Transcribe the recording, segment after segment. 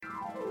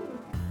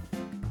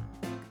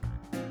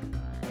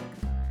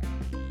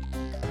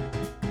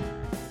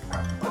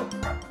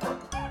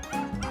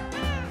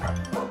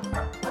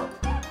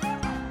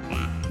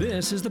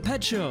This is The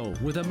Pet Show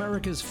with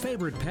America's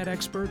favorite pet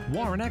expert,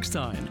 Warren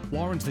Eckstein.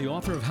 Warren's the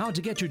author of How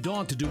to Get Your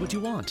Dog to Do What You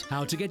Want,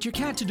 How to Get Your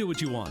Cat to Do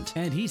What You Want,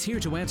 and he's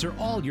here to answer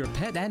all your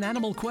pet and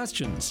animal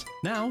questions.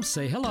 Now,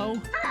 say hello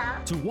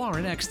to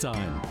Warren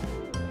Eckstein.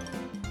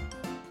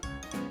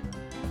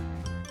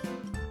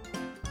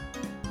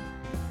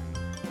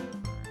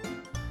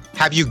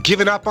 Have you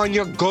given up on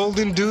your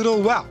golden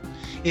doodle? Well,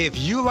 if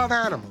you love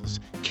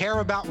animals, care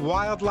about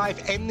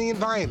wildlife and the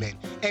environment,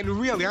 and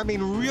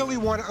really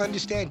want to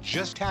understand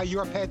just how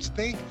your pets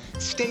think,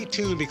 stay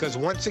tuned because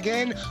once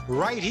again,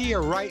 right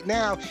here, right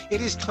now, it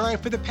is time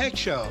for The Pet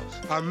Show,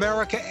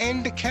 America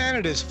and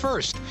Canada's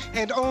first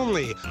and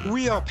only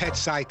real pet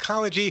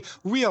psychology,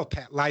 real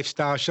pet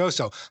lifestyle show.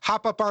 So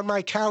hop up on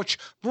my couch,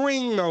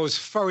 bring those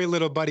furry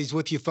little buddies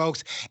with you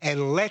folks,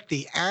 and let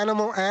the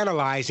animal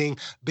analyzing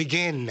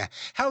begin.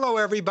 Hello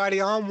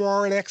everybody, I'm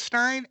Warren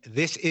Eckstein.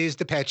 This is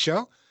The Pet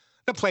Show.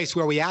 The place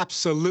where we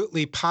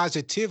absolutely,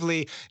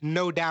 positively,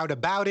 no doubt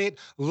about it,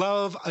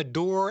 love,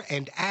 adore,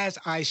 and as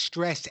I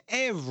stress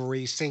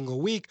every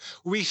single week,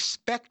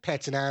 respect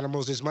pets and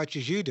animals as much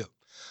as you do.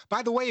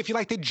 By the way, if you'd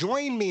like to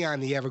join me on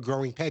the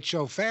ever-growing Pet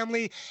Show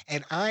family,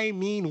 and I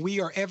mean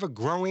we are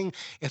ever-growing,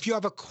 if you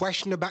have a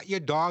question about your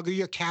dog or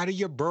your cat or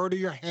your bird or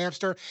your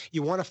hamster,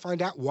 you want to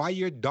find out why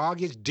your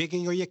dog is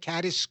digging or your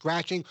cat is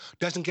scratching,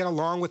 doesn't get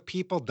along with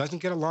people,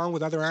 doesn't get along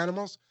with other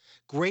animals,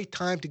 great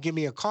time to give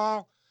me a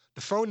call. The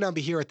phone number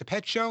here at the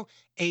Pet Show,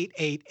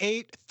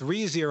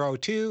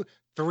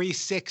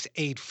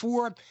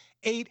 888-302-3684,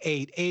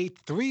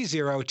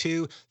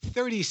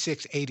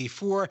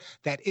 888-302-3684.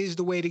 That is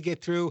the way to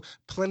get through.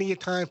 Plenty of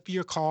time for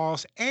your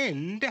calls.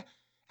 And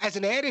as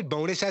an added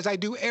bonus, as I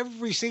do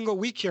every single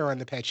week here on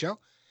the Pet Show,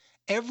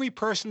 every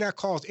person that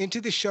calls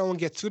into the show and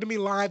gets through to me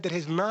live that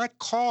has not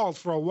called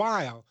for a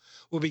while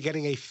will be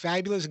getting a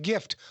fabulous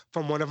gift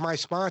from one of my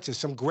sponsors.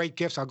 Some great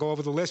gifts. I'll go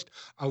over the list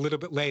a little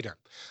bit later.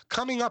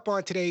 Coming up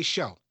on today's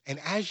show, and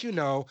as you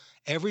know,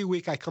 every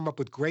week I come up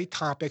with great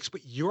topics,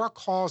 but your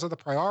calls are the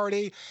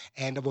priority,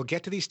 and we'll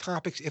get to these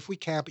topics if we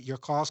can, but your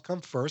calls come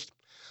first.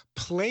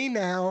 Play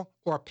now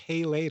or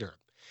pay later.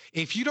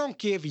 If you don't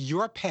give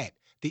your pet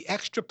the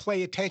extra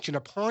play attention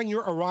upon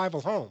your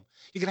arrival home,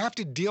 you're going to have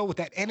to deal with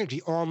that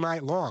energy all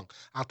night long.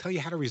 I'll tell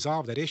you how to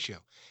resolve that issue.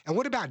 And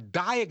what about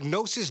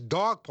Diagnosis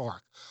Dog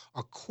Park?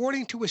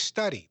 According to a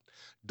study,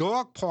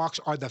 dog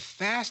parks are the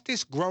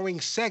fastest growing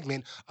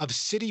segment of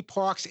city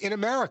parks in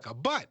America.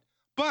 But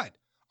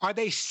are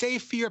they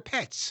safe for your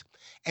pets?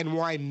 And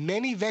why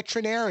many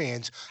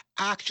veterinarians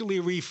actually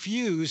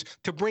refuse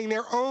to bring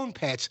their own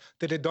pets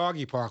to the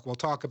doggy park. We'll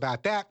talk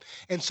about that.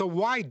 And so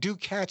why do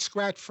cats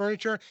scratch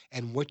furniture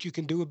and what you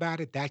can do about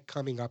it, that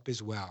coming up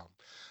as well.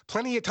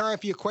 Plenty of time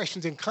for your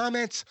questions and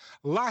comments.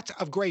 Lots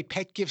of great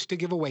pet gifts to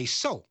give away.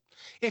 So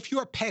if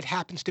your pet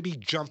happens to be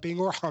jumping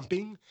or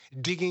humping,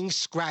 digging,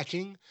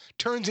 scratching,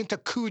 turns into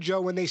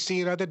Cujo when they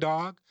see another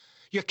dog,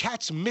 your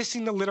cat's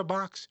missing the litter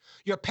box,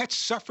 your pet's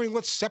suffering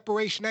with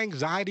separation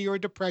anxiety or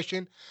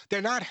depression,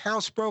 they're not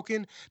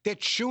housebroken, they're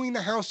chewing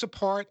the house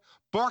apart,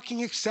 barking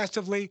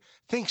excessively,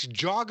 thinks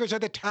joggers are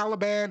the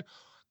Taliban,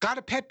 got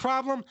a pet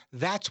problem?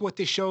 That's what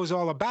this show's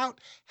all about,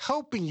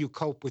 helping you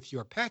cope with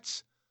your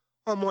pets,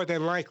 or more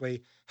than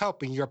likely,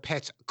 helping your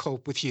pets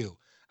cope with you.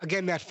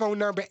 Again, that phone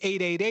number,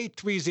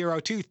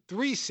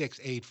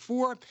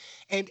 888-302-3684.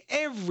 And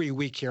every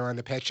week here on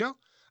The Pet Show,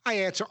 I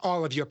answer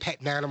all of your pet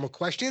and animal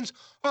questions,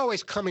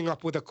 always coming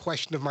up with a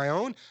question of my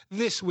own.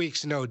 This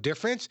week's no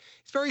difference.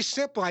 It's very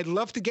simple. I'd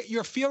love to get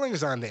your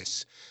feelings on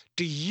this.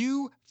 Do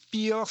you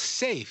feel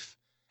safe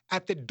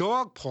at the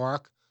dog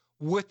park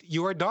with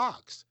your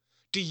dogs?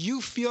 Do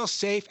you feel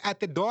safe at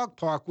the dog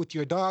park with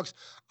your dogs?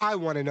 I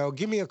want to know.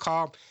 Give me a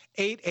call,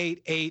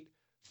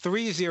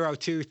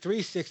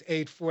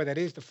 888-302-3684. That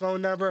is the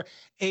phone number,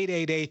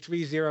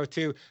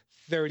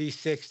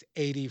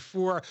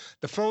 888-302-3684.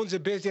 The phones are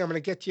busy. I'm going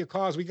to get to your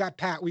calls. We got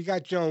Pat, we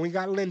got Joan, we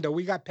got Linda,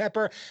 we got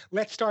Pepper.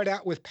 Let's start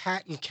out with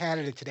Pat in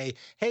Canada today.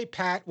 Hey,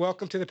 Pat,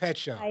 welcome to the Pet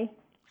Show. Hi.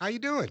 How you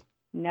doing?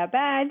 Not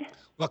bad.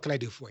 What can I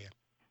do for you?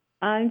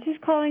 I'm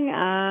just calling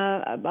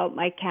about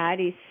my cat.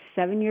 He's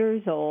 7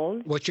 years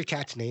old. What's your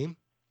cat's name?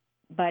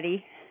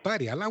 Buddy.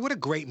 Buddy. What a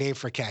great name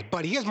for a cat.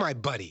 Buddy. Here's my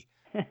buddy.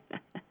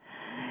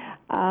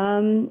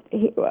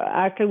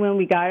 Actually, when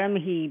we got him,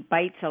 he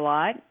bites a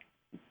lot,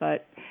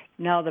 but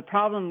now the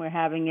problem we're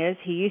having is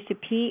he used to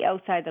pee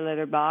outside the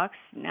litter box.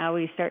 Now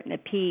he's starting to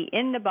pee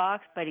in the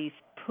box, but he's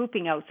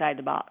pooping outside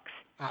the box.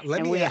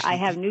 I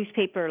have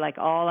newspaper like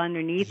all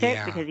underneath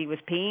it because he was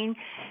peeing,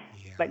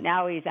 but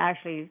now he's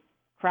actually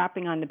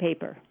crapping on the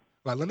paper.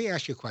 Well, let me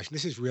ask you a question.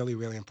 This is really,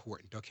 really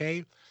important,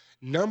 okay?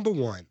 Number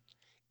one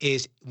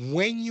is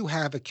when you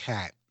have a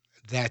cat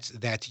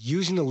that's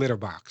using the litter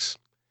box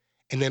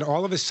and then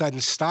all of a sudden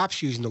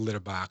stops using the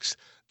litter box,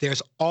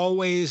 there's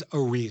always a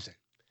reason.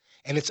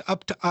 And it's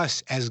up to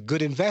us as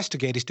good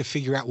investigators to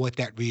figure out what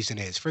that reason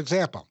is. For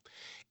example,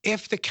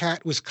 if the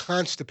cat was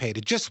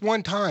constipated just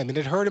one time and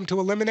it hurt him to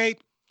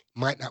eliminate,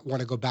 might not want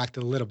to go back to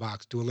the litter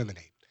box to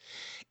eliminate.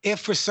 If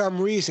for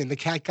some reason the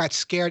cat got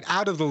scared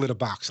out of the litter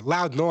box,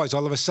 loud noise,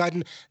 all of a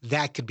sudden,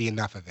 that could be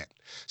enough of it.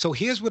 So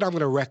here's what I'm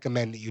going to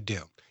recommend that you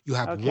do. You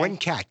have one Okay.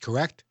 cat,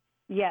 correct?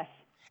 Yes.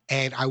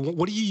 And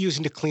what are you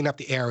using to clean up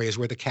the areas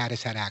where the cat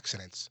has had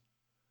accidents?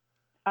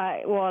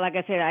 Well, like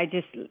I said, I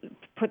just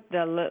put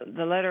the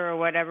litter or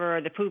whatever,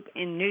 or the poop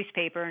in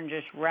newspaper and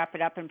just wrap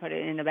it up and put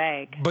it in a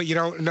bag. But you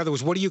don't, in other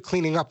words, what are you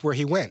cleaning up where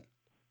he went?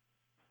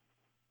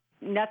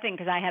 Nothing,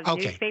 because I have the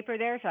Okay. newspaper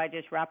there, so I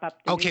just wrap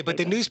up the Okay, newspaper. but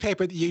the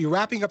newspaper, you're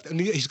wrapping up,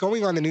 he's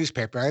going on the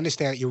newspaper. I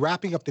understand you're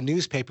wrapping up the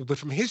newspaper, but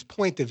from his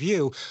point of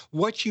view,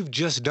 what you've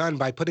just done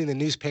by putting the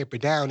newspaper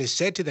down is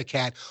said to the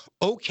cat,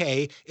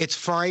 okay, it's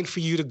fine for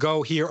you to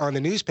go here on the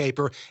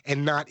newspaper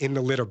and not in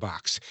the litter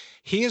box.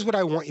 Here's what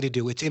I want you to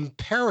do. It's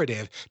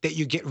imperative that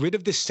you get rid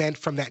of the scent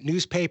from that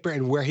newspaper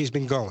and where he's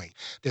been going.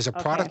 There's a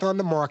product on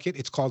the market.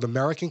 It's called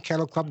American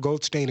Kennel Club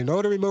Gold Stain and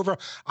Odor Remover.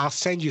 I'll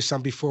send you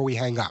some before we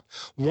hang up.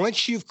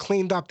 Once you've cleaned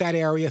up that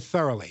area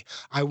thoroughly,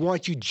 I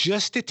want you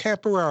just to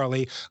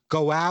temporarily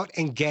go out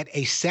and get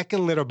a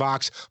second litter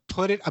box,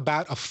 put it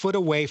about a foot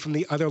away from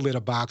the other litter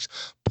box,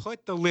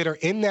 put the litter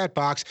in that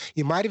box.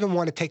 You might even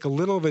want to take a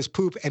little of his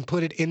poop and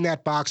put it in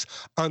that box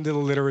under the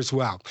litter as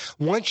well.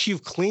 Once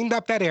you've cleaned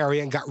up that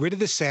area and got rid of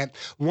the scent,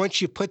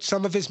 once you put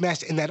some of his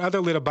mess in that other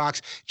litter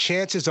box,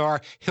 chances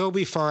are he'll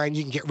be fine.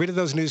 You can get rid of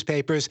those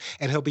newspapers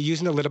and he'll be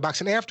using the litter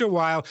box. And after a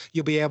while,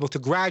 you'll be able to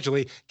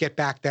gradually get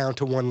back down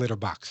to one litter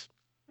box.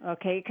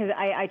 Okay, because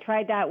I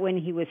tried that when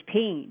he was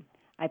peeing.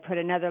 I put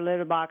another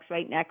litter box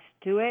right next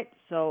to it,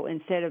 so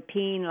instead of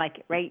peeing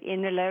like right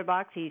in the litter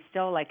box, he's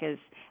still like his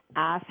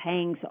ass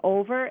hangs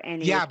over.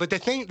 And but the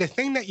thing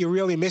that you're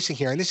really missing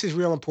here, and this is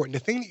real important, the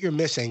thing that you're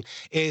missing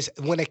is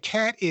when a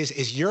cat is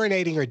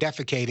urinating or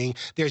defecating,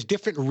 there's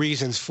different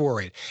reasons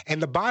for it. And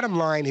the bottom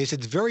line is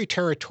it's very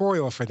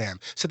territorial for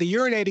them. So the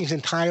urinating is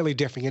entirely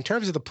different. In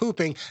terms of the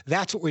pooping,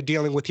 that's what we're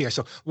dealing with here.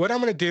 So what I'm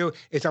going to do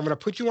is I'm going to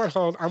put you on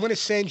hold. I'm going to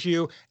send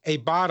you a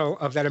bottle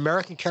of that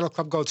American Kennel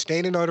Club Gold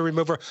Stain and Odor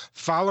Remover.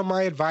 Follow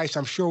my advice.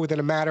 I'm sure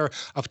within a matter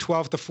of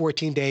 12 to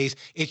 14 days,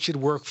 it should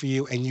work for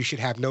you and you should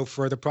have no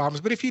further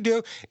problems. But if you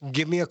do,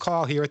 give me a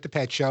call here at the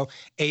Pet Show,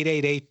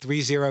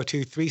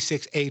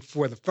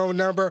 888-302-3684, the phone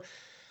number.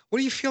 What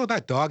do you feel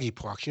about doggy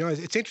parks? You know,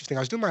 it's interesting. I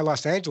was doing my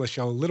Los Angeles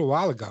show a little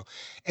while ago,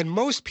 and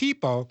most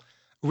people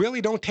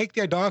really don't take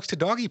their dogs to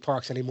doggy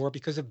parks anymore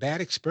because of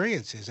bad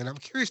experiences, and I'm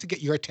curious to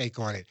get your take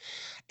on it.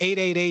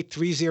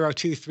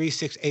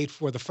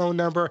 888-302-3684, the phone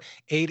number,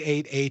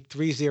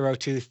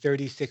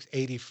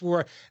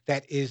 888-302-3684.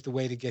 That is the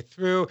way to get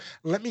through.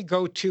 Let me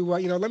go to,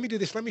 let me do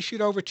this. Let me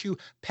shoot over to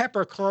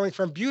Pepper calling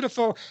from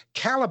beautiful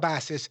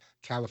Calabasas,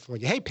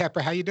 California. Hey,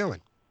 Pepper, how you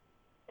doing?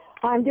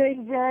 I'm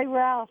doing very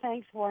well.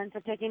 Thanks, Warren,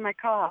 for taking my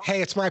call.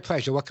 Hey, it's my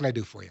pleasure. What can I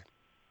do for you?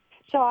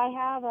 So I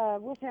have a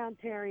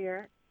Wolfhound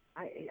Terrier.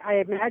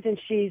 I imagine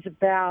she's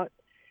about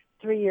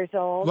 3 years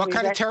old. What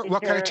kind of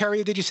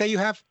terrier did you say you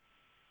have?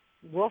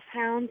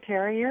 Wolfhound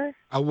Terrier.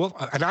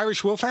 An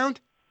Irish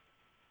Wolfhound?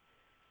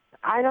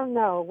 I don't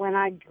know. When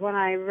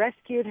I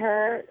rescued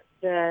her,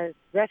 the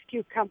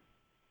rescue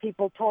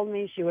people told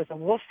me she was a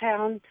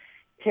Wolfhound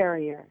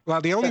Terrier. Well,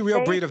 the only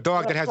real breed of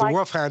dog that has a like,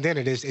 Wolfhound in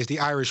it is the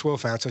Irish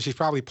Wolfhound, so she's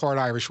probably part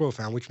Irish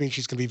Wolfhound, which means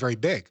she's going to be very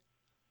big.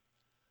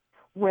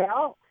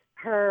 Well,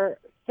 her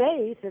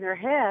face and her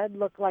head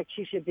look like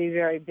she should be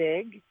very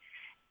big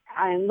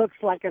and looks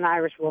like an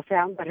Irish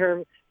Wolfhound, but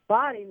her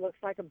body looks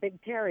like a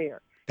big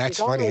terrier. That's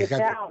funny.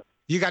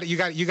 You got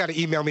to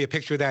email me a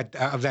picture of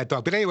that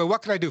dog. But anyway,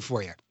 what can I do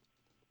for you?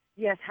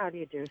 Yes, how do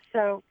you do?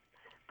 So,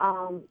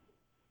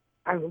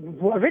 I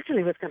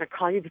originally was going to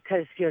call you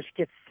because she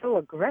gets so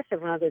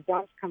aggressive when other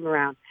dogs come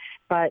around,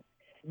 but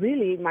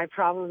really my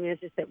problem is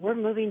that we're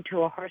moving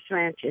to a horse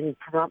ranch in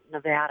Pahrump,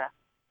 Nevada,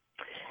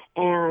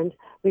 and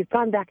we've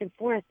gone back and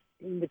forth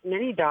with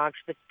many dogs,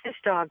 but this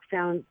dog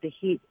found the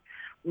heat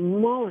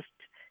most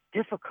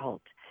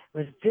difficult. It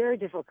was very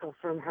difficult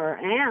for her,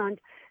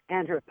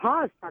 and her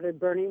paws started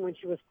burning when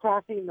she was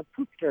crossing the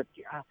poop dirt.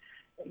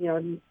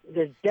 The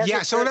desert.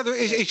 Yeah. So, in other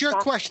words, is your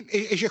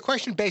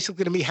question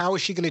basically to me? How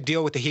is she going to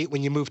deal with the heat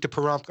when you move to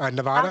Pahrump,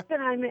 Nevada?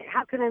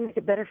 How can I make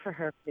it better for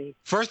her, please?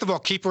 First of all,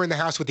 keep her in the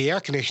house with the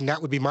air conditioning.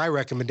 That would be my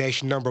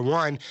recommendation. Number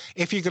one,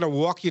 if you're going to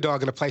walk your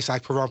dog in a place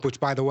like Pahrump, which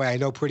by the way I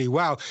know pretty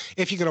well,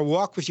 if you're going to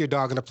walk with your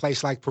dog in a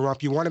place like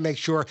Pahrump, you want to make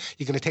sure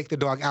you're going to take the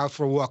dog out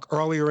for a walk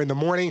earlier in the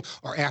morning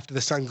or after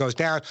the sun goes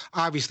down.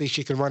 Obviously,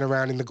 she can run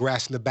around in the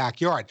grass in the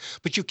backyard,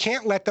 but you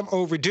can't let them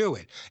overdo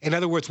it. In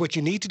other words, what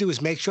you need to do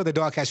is make sure the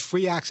dog has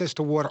free access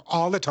to water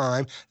all the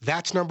time.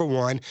 That's number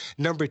one.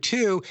 Number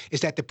two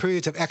is that the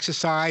periods of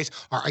exercise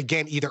are,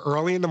 again, either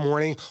early in the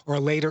morning or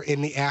later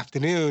in the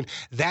afternoon.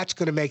 That's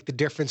going to make the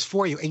difference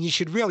for you. And you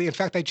should really, in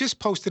fact, I just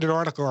posted an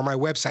article on my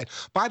website.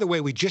 By the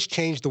way, we just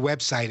changed the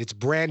website. It's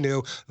brand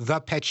new,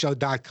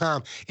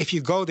 thepetshow.com. If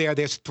you go there,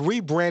 there's 3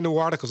 brand new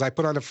articles I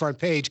put on the front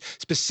page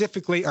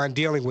specifically on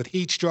dealing with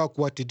heat stroke,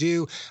 what to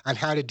do, on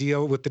how to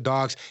deal with the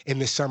dogs in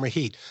the summer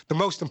heat. The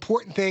most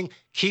important thing,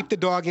 Keep the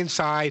dog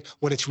inside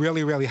when it's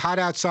really, really hot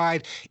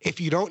outside. If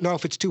you don't know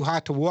if it's too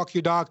hot to walk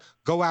your dog,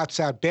 go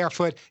outside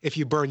barefoot. If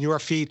you burn your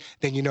feet,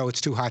 then you know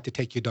it's too hot to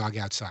take your dog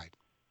outside.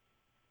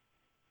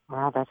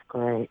 Wow, that's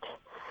great.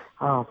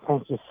 Oh,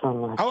 thank you so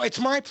much. Oh, it's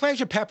my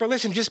pleasure, Pepper.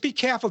 Listen, just be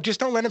careful.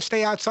 Just don't let him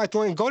stay outside.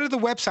 Go to the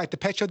website,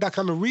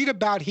 thepetshow.com, and read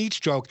about heat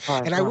stroke.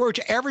 And I urge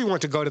everyone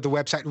to go to the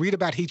website and read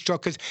about heat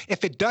stroke, because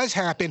if it does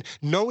happen,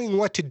 knowing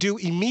what to do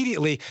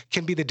immediately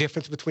can be the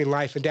difference between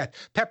life and death.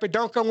 Pepper,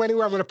 don't go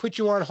anywhere. I'm going to put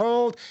you on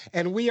hold,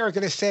 and we are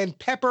going to send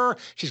Pepper.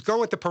 She's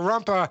going to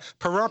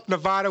Pahrump,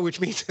 Nevada,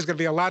 which means there's going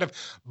to be a lot of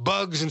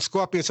bugs and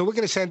scorpions. So we're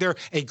going to send her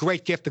a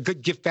great gift, a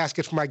good gift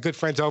basket from my good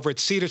friends over at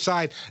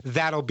Cedarside.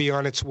 That'll be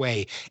on its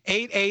way.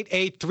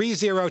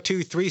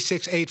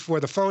 888-302-3684,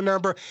 the phone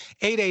number,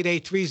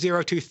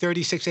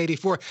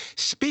 888-302-3684.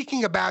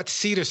 Speaking about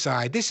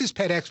Cedarside, this is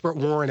pet expert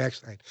Warren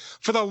Eckstein.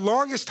 For the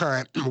longest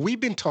time, we've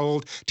been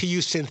told to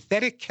use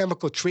synthetic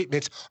chemical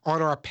treatments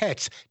on our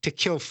pets to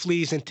kill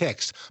fleas and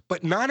ticks.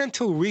 But not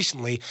until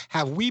recently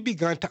have we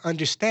begun to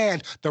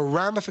understand the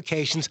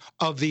ramifications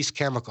of these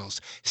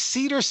chemicals.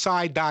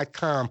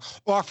 Cedarside.com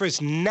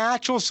offers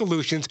natural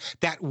solutions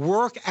that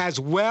work as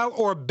well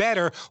or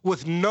better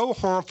with no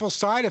harmful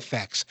side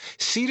effects.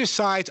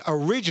 Cedarside's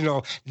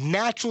original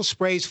natural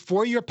sprays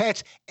for your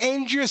pets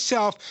and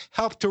yourself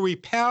help to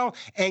repel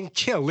and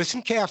kill,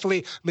 listen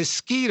carefully,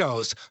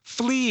 mosquitoes,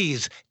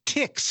 fleas,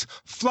 ticks,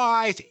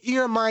 flies,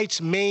 ear mites,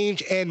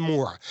 mange, and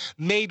more.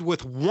 Made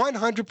with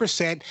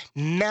 100%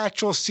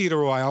 natural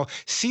cedar oil,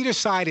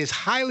 Cedarside is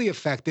highly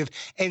effective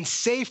and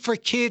safe for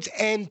kids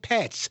and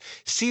pets.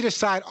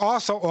 Cedarside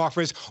also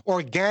offers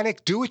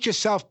organic,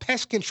 do-it-yourself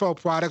pest control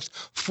products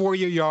for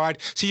your yard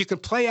so you can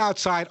play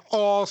outside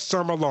all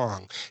summer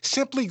long.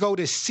 Simply go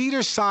to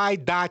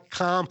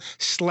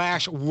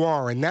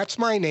cedarside.com/Warren. That's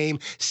my name,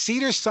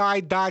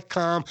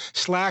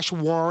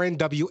 cedarside.com/Warren,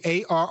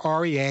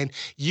 WARREN.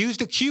 Use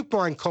the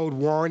coupon code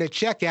Warren at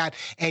checkout,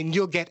 and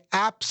you'll get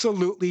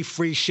absolutely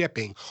free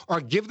shipping.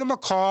 Or give them a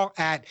call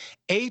at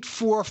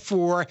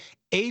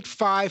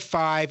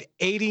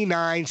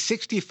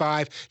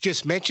 844-855-8965.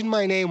 Just mention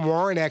my name,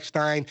 Warren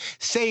Eckstein.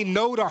 Say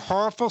no to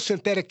harmful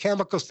synthetic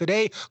chemicals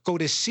today. Go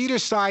to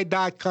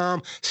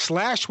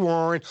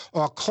cedarside.com/Warren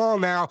or call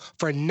now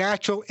for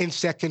natural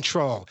insect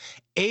control.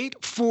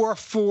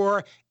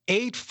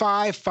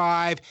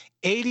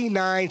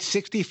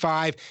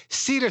 844-855-8965,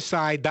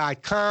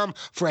 cedarside.com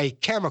for a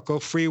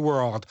chemical-free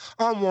world.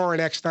 I'm Warren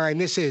Eckstein.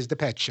 This is The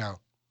Pet Show.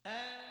 And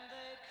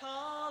they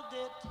called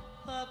it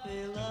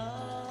puppy love.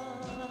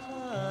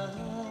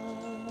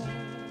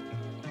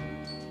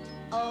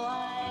 Oh,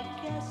 I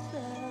guess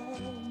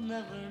they'll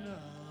never know.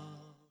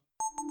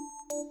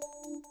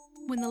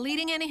 When the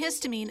leading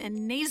antihistamine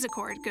and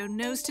Nasacort go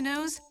nose to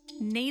nose,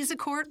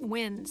 Nasacort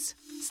wins,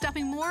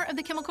 stopping more of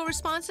the chemical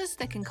responses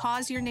that can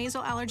cause your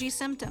nasal allergy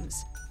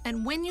symptoms.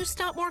 And when you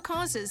stop more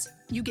causes,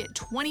 you get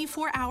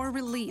 24-hour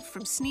relief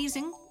from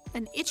sneezing,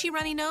 an itchy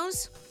runny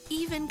nose,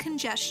 even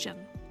congestion.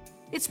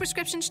 It's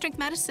prescription strength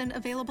medicine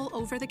available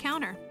over the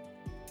counter.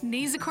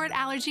 Nasacort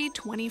Allergy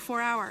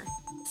 24-hour.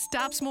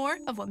 Stops more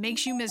of what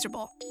makes you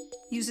miserable.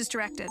 Use as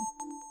directed.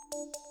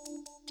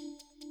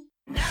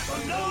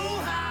 Never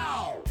know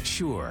how.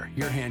 Sure,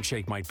 your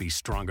handshake might be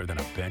stronger than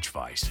a bench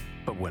vise,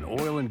 but when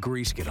oil and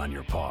grease get on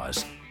your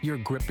paws, your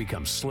grip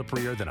becomes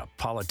slipperier than a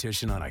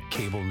politician on a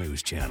cable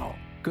news channel.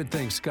 Good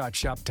thing Scott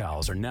Shop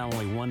Towels are now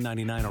only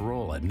 $1.99 a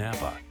roll at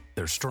Napa.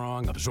 They're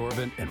strong,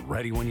 absorbent, and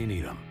ready when you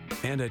need them.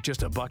 And at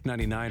just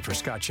 $1.99 for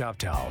Scott Shop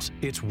Towels,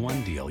 it's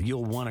one deal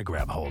you'll want to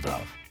grab hold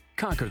of.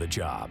 Conquer the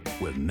job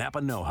with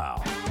Napa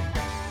Know-How.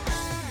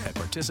 At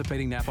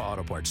participating Napa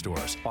Auto Parts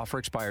stores. Offer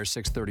expires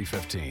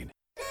 6/30/15.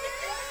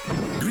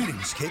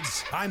 Greetings,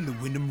 kids. I'm the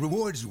Wyndham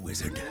Rewards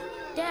Wizard.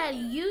 Daddy,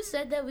 you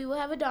said that we would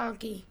have a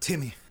donkey.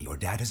 Timmy, your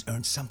dad has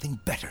earned something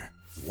better.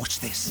 Watch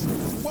this.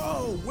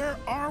 Whoa, where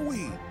are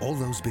we? All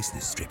those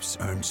business trips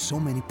earned so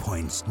many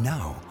points.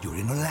 Now you're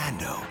in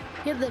Orlando.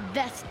 You're the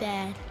best,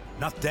 Dad.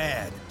 Not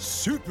Dad,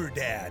 Super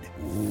Dad.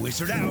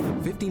 Wizard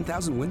out.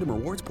 15,000 Wyndham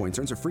Rewards points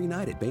earns a free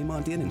night at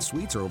Baymont Inn and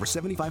Suites or over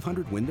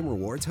 7,500 Wyndham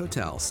Rewards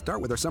hotels.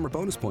 Start with our summer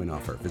bonus point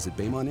offer. Visit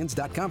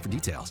BaymontInns.com for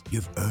details.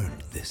 You've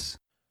earned this.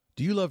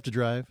 Do you love to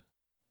drive?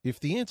 If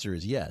the answer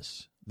is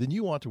yes, then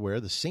you want to wear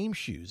the same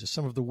shoes as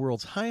some of the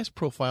world's highest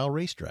profile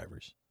race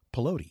drivers.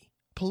 Pelote.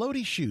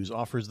 Pelote Shoes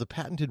offers the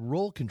patented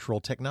roll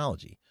control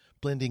technology,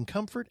 blending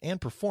comfort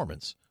and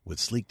performance with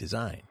sleek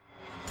design.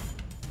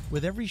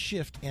 With every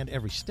shift and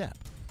every step,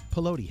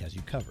 Pelote has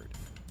you covered.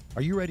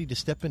 Are you ready to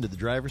step into the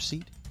driver's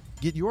seat?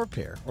 Get your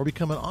pair or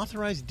become an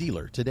authorized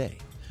dealer today.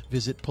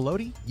 Visit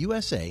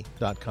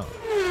PeloteUSA.com.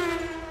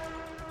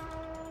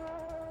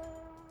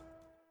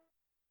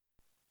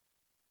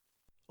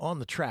 On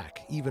the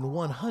track, even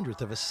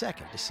 1/100th of a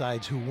second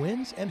decides who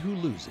wins and who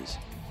loses.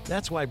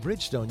 That's why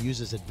Bridgestone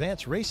uses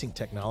advanced racing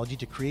technology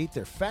to create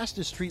their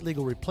fastest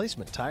street-legal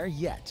replacement tire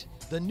yet,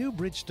 the new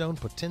Bridgestone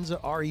Potenza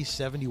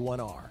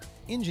RE71R.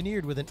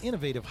 engineered with an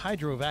innovative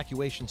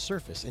hydro-evacuation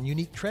surface and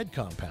unique tread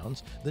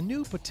compounds, the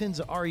new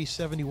Potenza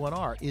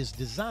RE71R is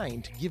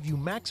designed to give you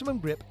maximum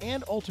grip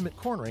and ultimate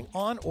cornering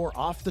on or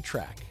off the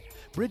track.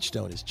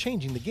 Bridgestone is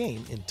changing the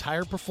game in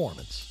tire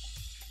performance.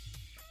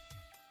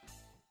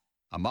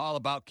 I'm all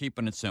about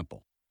keeping it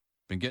simple.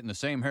 Been getting the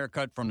same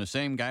haircut from the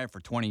same guy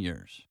for 20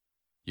 years.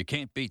 You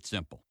can't beat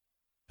simple.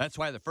 That's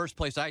why the first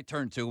place I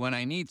turn to when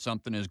I need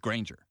something is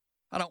Grainger.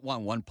 I don't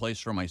want one place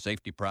for my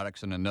safety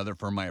products and another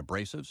for my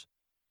abrasives.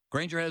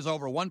 Grainger has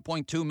over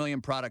 1.2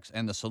 million products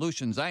and the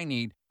solutions I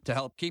need to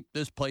help keep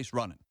this place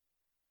running.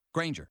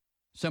 Grainger.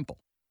 Simple.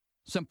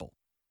 Simple.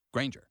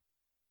 Grainger.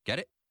 Get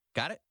it?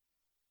 Got it?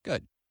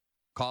 Good.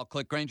 Call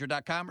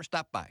clickgrainger.com or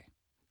stop by.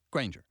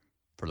 Grainger.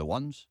 For the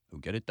ones who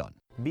get it done.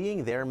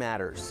 Being there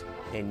matters,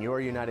 and your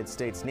United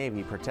States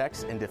Navy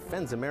protects and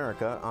defends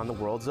America on the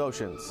world's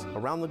oceans.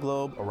 Around the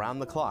globe, around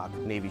the clock,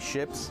 Navy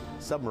ships,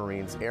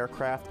 submarines,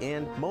 aircraft,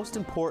 and, most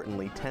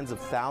importantly, tens of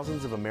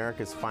thousands of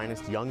America's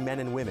finest young men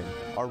and women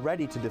are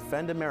ready to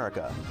defend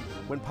America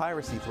when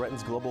piracy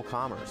threatens global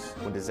commerce,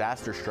 when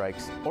disaster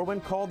strikes, or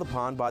when called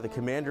upon by the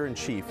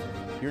Commander-in-Chief.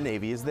 Your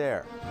Navy is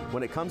there.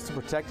 When it comes to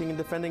protecting and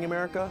defending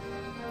America,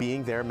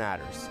 being there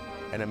matters.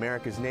 And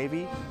America's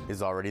Navy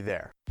is already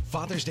there.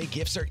 Father's Day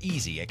gifts are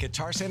easy at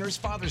Guitar Center's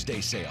Father's Day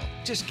sale.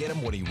 Just get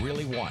him what he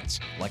really wants,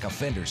 like a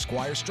Fender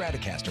Squier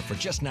Stratocaster for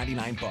just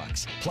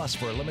 $99. Plus,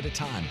 for a limited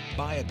time,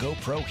 buy a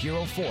GoPro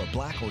Hero 4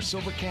 black or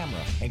silver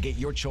camera and get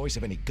your choice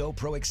of any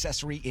GoPro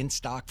accessory in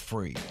stock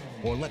free.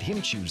 Or let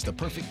him choose the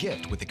perfect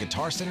gift with the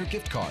Guitar Center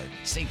gift card.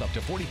 Save up to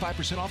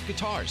 45% off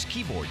guitars,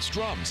 keyboards,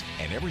 drums,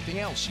 and everything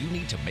else you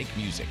need to make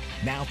music.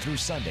 Now through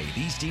Sunday,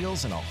 these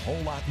deals and a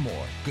whole lot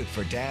more. Good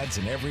for dads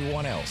and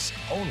everyone else.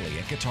 Only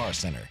at Guitar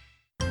Center.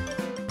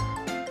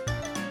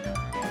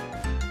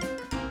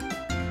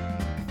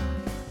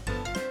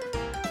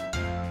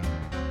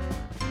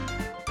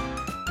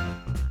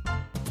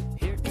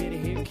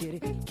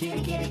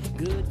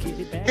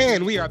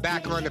 And we are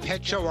back on the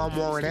Pet Show. I'm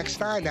Warren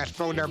Eckstein. That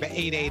phone number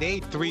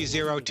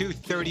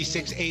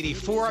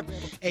 888-302-3684.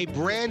 A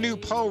brand new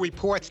poll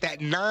reports that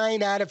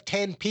 9 out of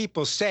 10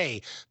 people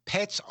say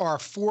pets are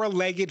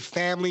four-legged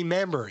family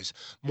members.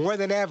 More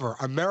than ever,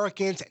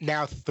 Americans,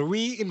 now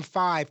 3 in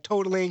 5,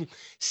 totaling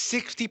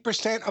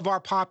 60% of our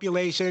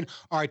population,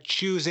 are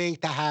choosing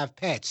to have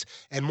pets.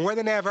 And more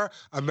than ever,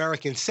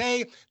 Americans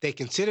say they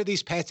consider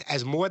these pets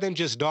as more than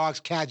just dogs,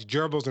 cats,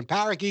 gerbils, and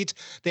parakeets.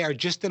 They are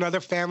just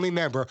another family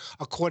member,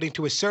 according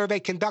to a survey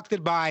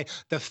conducted by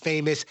the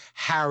famous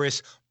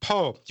Harris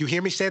Poll. You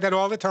hear me say that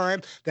all the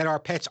time, that our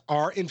pets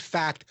are, in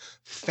fact,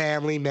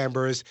 family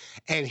members.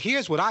 And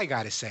here's what I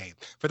got to say.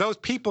 For those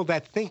people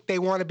that think they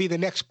want to be the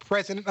next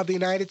president of the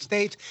United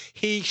States,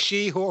 he,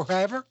 she,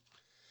 whoever,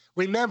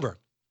 remember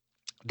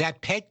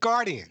that pet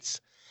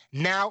guardians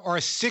now are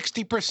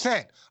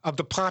 60% of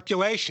the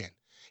population.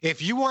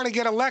 If you want to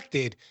get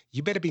elected,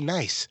 you better be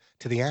nice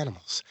to the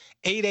animals.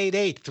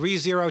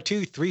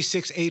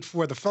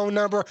 888-302-3684, the phone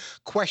number.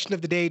 Question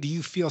of the day, do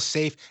you feel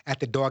safe at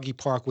the doggy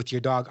park with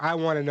your dog? I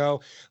want to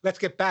know. Let's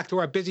get back to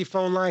our busy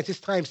phone lines, this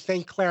time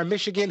St. Clair,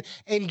 Michigan.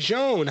 And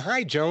Joan.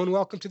 Hi, Joan.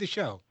 Welcome to the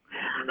show.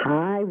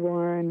 Hi,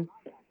 Warren.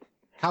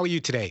 How are you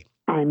today?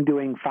 I'm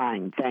doing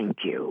fine,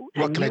 thank you.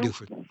 What can I do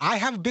for you? I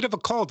have a bit of a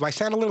cold. Do I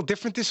sound a little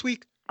different this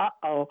week?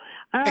 Uh-oh.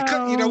 It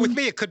could, with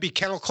me, it could be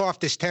kennel cough,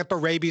 distemper,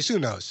 rabies, who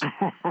knows?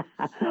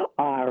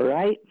 All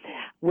right.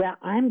 Well,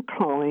 I'm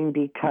calling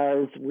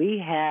because we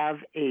have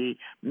a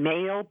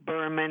male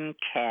Burman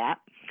cat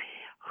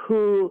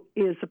who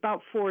is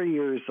about 4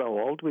 years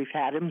old. We've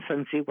had him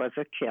since he was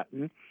a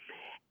kitten.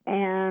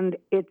 And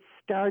it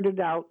started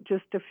out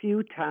just a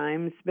few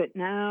times, but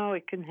now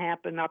it can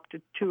happen up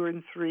to 2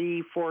 and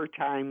 3, 4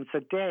 times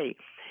a day.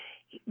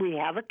 We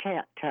have a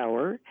cat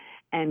tower,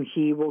 and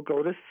he will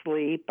go to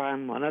sleep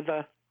on one of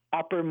the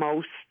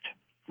uppermost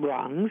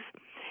rungs.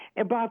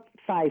 About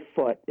 5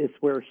 foot is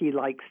where he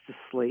likes to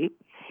sleep.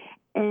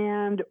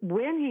 And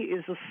when he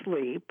is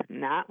asleep,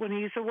 not when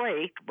he's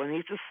awake, when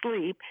he's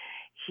asleep,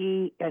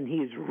 and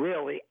he's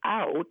really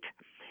out,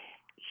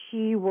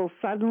 he will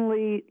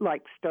suddenly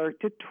start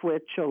to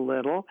twitch a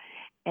little,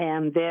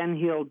 and then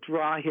he'll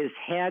draw his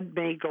head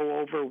may go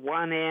over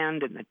one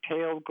end and the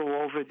tail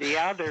go over the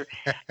other,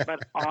 but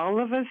all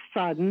of a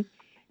sudden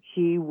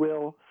he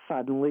will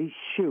suddenly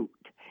shoot.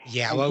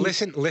 Yeah, well,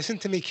 listen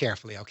to me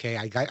carefully, okay?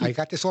 I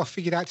got this all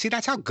figured out. See,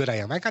 that's how good I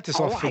am. I got this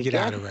all figured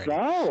out already.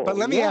 So. But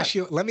let me ask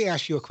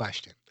you a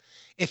question.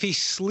 If he's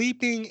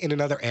sleeping in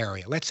another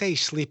area, let's say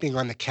he's sleeping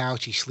on the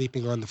couch, he's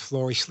sleeping on the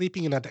floor, he's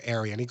sleeping in another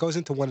area, and he goes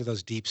into one of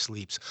those deep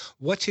sleeps,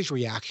 what's his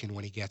reaction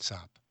when he gets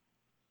up?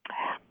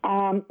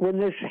 When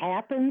this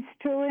happens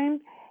to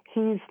him,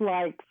 he's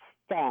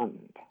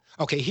stunned.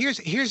 Okay, here's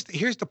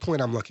the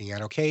point I'm looking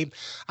at, okay?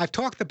 I've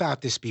talked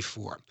about this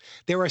before.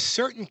 There are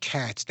certain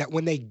cats that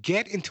when they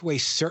get into a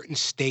certain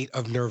state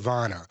of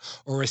nirvana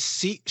or a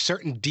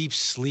certain deep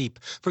sleep,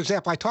 for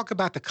example, I talk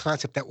about the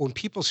concept that when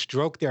people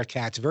stroke their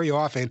cats, very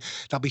often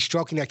they'll be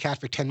stroking their cat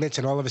for 10 minutes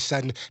and all of a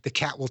sudden the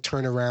cat will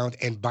turn around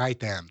and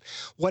bite them.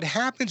 What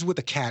happens with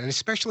a cat, and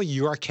especially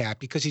your cat,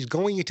 because he's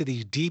going into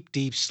these deep,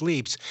 deep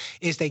sleeps,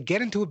 is they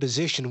get into a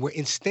position where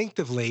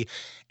instinctively,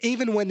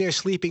 even when they're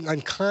sleeping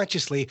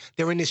unconsciously,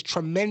 they're in this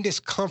tremendous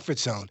comfort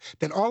zone.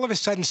 Then all of a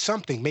sudden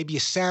something, maybe a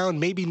sound,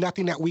 maybe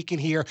nothing that we can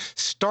hear,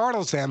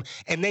 startles them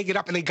and they get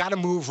up and they got to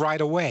move right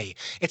away.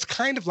 It's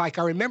kind of like,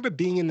 I remember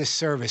being in the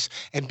service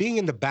and being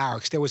in the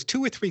barracks. There was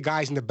 2 or 3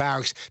 guys in the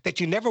barracks that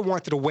you never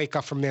wanted to wake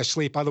up from their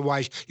sleep.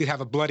 Otherwise, you'd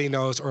have a bloody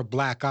nose or a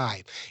black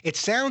eye. It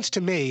sounds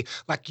to me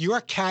like your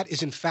cat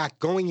is in fact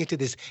going into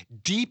this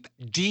deep,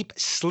 deep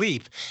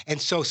sleep. And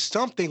so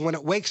something, when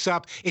it wakes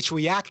up, it's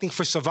reacting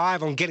for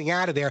survival and getting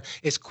out of there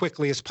as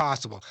quickly as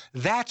possible.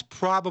 That's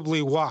probably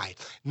why.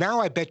 Now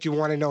I bet you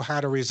want to know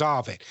how to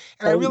resolve it.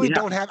 And I really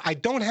don't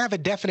have a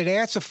definite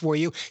answer for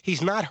you.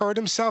 He's not hurt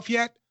himself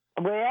yet?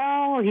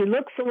 Well, he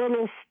looks a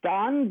little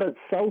stunned, but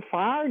so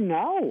far,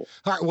 no.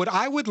 All right, what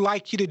I would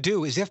like you to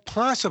do is, if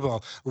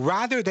possible,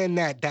 rather than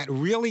that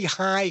really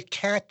high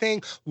cat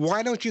thing,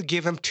 why don't you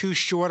give him 2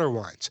 shorter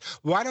ones?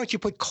 Why don't you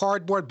put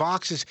cardboard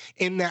boxes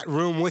in that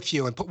room with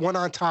you and put one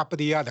on top of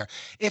the other?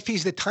 If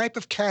he's the type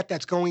of cat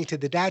that's going to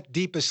that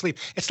deep of sleep,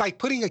 it's like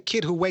putting a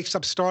kid who wakes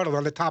up startled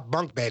on the top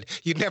bunk bed.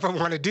 You'd never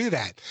want to do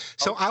that.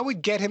 So I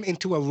would get him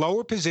into a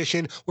lower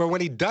position where when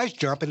he does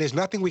jump, and there's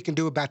nothing we can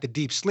do about the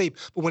deep sleep,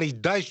 but when he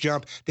does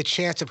jump, the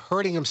chance of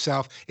hurting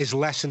himself is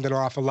lessened an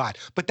awful lot.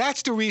 But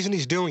that's the reason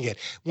he's doing it.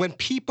 When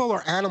people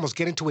or animals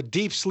get into a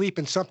deep sleep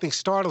and something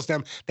startles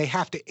them, they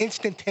have to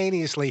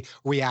instantaneously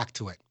react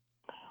to it.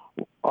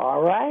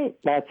 All right.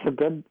 That's a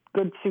good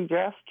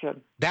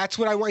suggestion. That's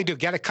what I want you to do.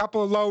 Get a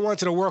couple of low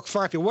ones. It'll work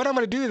fine for you. What I'm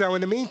going to do, though,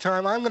 in the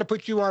meantime, I'm going to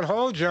put you on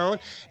hold, Joan,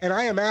 and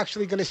I am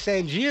actually going to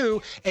send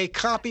you a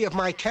copy of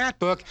my cat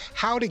book,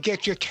 How to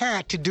Get Your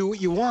Cat to Do What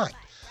You Want.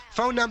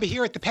 Phone number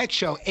here at the Pet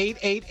Show,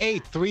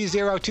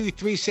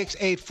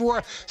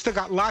 888-302-3684. Still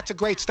got lots of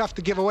great stuff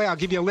to give away. I'll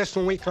give you a list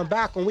when we come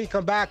back. When we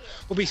come back,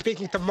 we'll be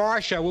speaking to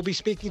Marsha. We'll be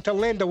speaking to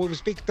Linda. We'll be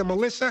speaking to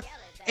Melissa.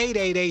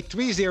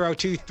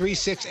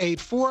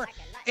 888-302-3684.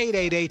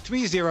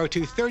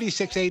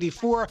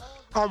 888-302-3684.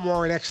 I'm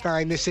Warren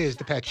Eckstein. This is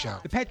The Pet Show.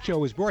 The Pet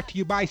Show is brought to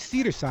you by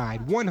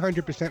Cedarside,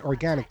 100%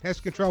 organic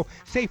pest control,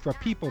 safe for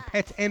people,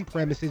 pets, and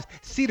premises.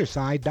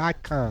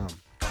 Cedarside.com.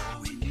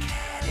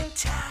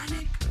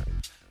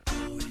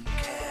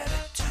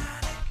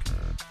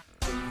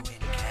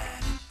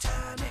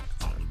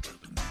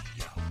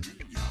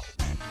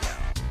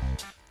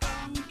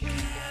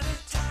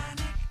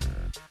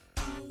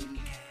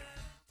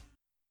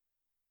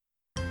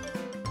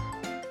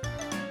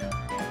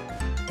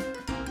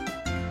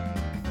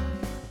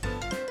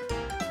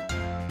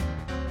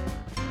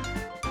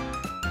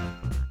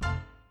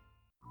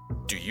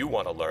 Do you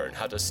want to learn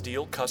how to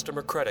steal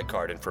customer credit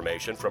card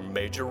information from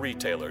major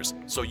retailers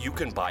so you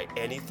can buy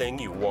anything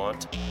you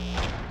want?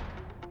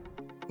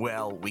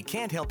 Well, we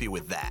can't help you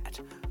with that.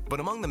 But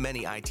among the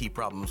many IT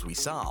problems we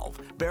solve,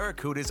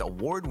 Barracuda's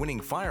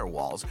award-winning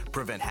firewalls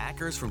prevent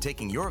hackers from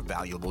taking your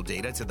valuable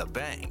data to the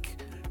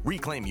bank.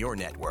 Reclaim your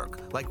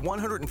network like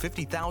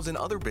 150,000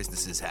 other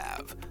businesses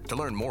have. To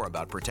learn more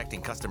about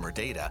protecting customer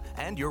data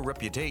and your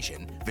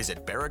reputation,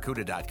 visit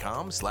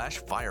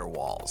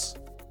barracuda.com/firewalls.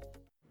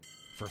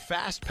 For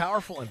fast,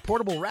 powerful, and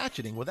portable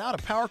ratcheting without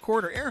a power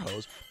cord or air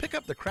hose, pick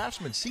up the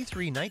Craftsman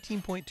C3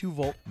 19.2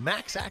 volt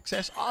Max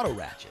Access Auto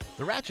Ratchet.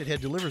 The ratchet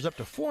head delivers up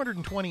to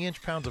 420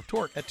 inch-pounds of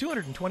torque at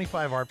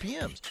 225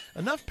 RPMs,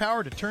 enough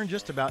power to turn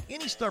just about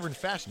any stubborn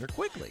fastener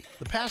quickly.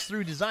 The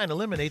pass-through design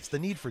eliminates the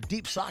need for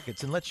deep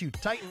sockets and lets you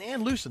tighten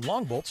and loosen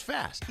long bolts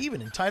fast,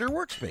 even in tighter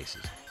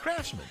workspaces.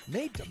 Craftsman,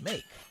 made to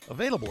make.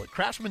 Available at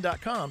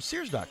craftsman.com,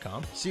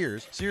 Sears.com,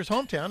 Sears, Sears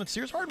Hometown, and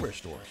Sears Hardware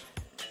stores.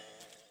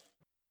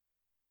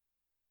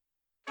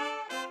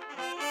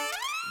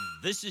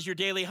 This is your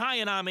Daily High,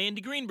 and I'm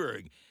Andy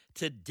Greenberg.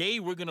 Today,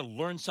 we're going to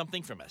learn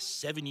something from a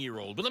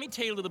 7-year-old. But let me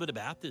tell you a little bit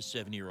about this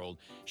 7-year-old.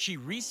 She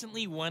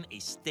recently won a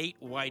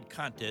statewide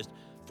contest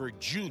for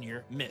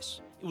Junior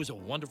Miss. It was a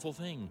wonderful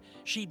thing.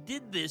 She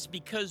did this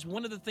because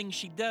one of the things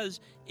she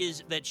does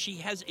is that she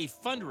has a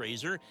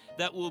fundraiser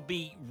that will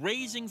be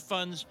raising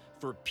funds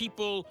for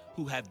people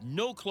who have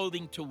no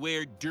clothing to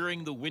wear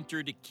during the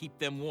winter to keep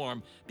them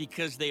warm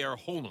because they are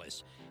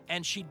homeless.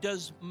 And she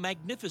does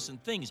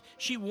magnificent things.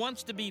 She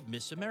wants to be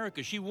Miss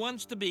America. She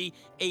wants to be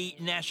a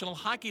National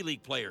Hockey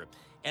League player.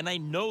 And I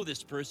know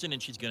this person,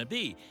 and she's going to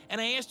be.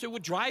 And I asked her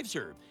what drives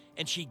her.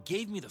 And she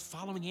gave me the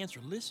following answer.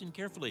 Listen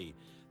carefully.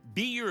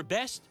 Be your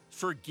best,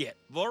 forget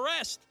the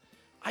rest.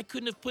 I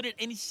couldn't have put it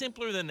any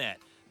simpler than that.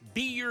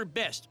 Be your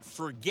best,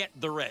 forget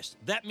the rest.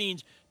 That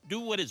means do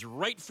what is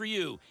right for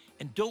you,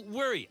 and don't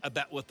worry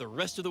about what the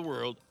rest of the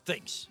world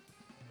thinks.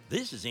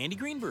 This is Andy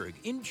Greenberg.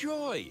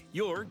 Enjoy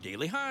your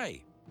Daily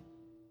High.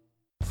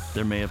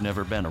 There may have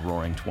never been a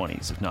roaring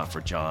 20s if not for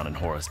John and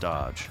Horace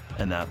Dodge,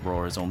 and that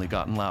roar has only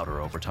gotten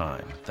louder over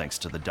time thanks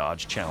to the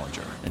Dodge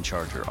Challenger and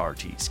Charger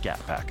RT Scat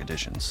Pack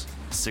editions.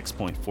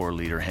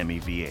 6.4-liter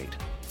Hemi V8,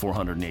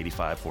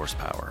 485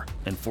 horsepower,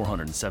 and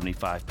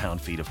 475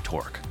 pound-feet of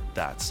torque.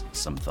 That's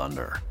some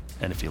thunder.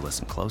 And if you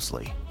listen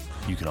closely,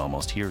 you can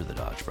almost hear the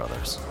Dodge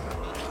brothers.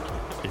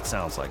 It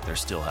sounds like they're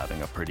still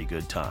having a pretty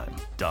good time.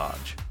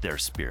 Dodge, their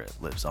spirit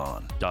lives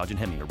on. Dodge and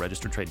Hemi are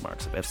registered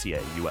trademarks of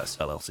FCA US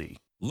LLC.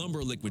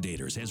 Lumber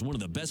Liquidators has one of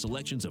the best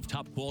selections of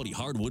top-quality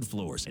hardwood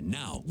floors, and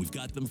now we've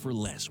got them for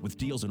less with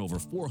deals on over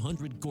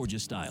 400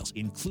 gorgeous styles,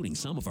 including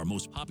some of our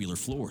most popular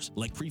floors,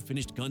 like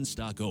pre-finished gun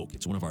stock oak.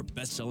 It's one of our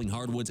best-selling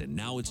hardwoods, and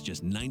now it's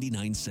just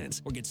 99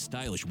 cents. Or get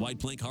stylish wide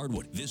plank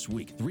hardwood. This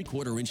week,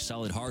 3/4-inch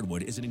solid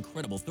hardwood is an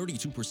incredible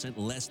 32%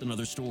 less than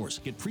other stores.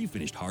 Get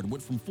pre-finished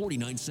hardwood from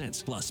 49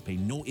 cents. Plus, pay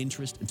no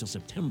interest until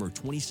September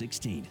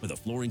 2016. For the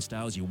flooring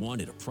styles you want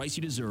at a price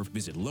you deserve,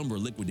 visit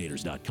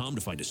lumberliquidators.com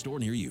to find a store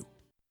near you.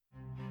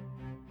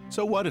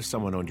 So what if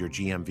someone owned your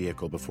GM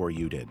vehicle before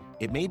you did?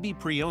 It may be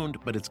pre-owned,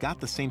 but it's got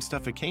the same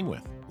stuff it came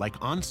with, like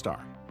OnStar.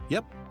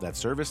 Yep, that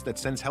service that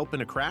sends help in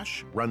a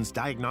crash, runs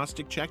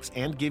diagnostic checks,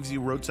 and gives you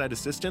roadside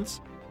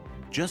assistance.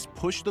 Just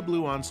push the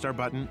blue OnStar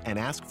button and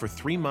ask for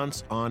 3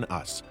 months on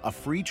us, a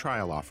free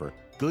trial offer,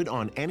 good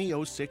on any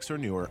 06 or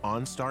newer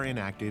OnStar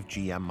inactive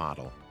GM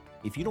model.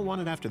 If you don't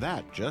want it after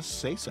that, just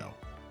say so.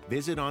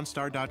 Visit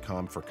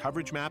OnStar.com for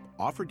coverage map,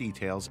 offer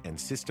details, and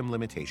system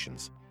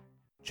limitations.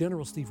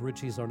 General Steve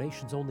Ritchie is our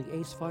nation's only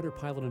ace fighter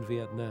pilot in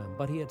Vietnam,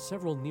 but he had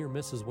several near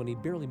misses when he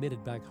barely made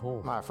it back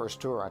home. My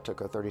first tour, I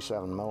took a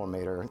 37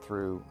 millimeter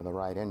through the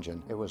right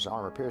engine. It was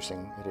armor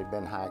piercing. It had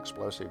been high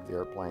explosive. The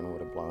airplane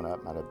would have blown up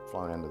and I'd have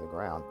flown into the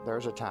ground.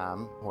 There's a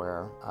time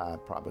where I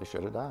probably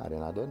should have died,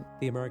 and I didn't.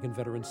 The American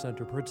Veterans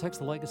Center protects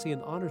the legacy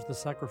and honors the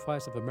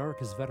sacrifice of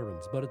America's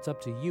veterans, but it's up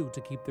to you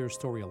to keep their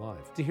story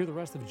alive. To hear the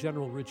rest of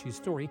General Ritchie's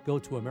story, go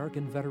to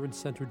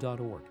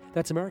AmericanVeteransCenter.org.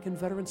 That's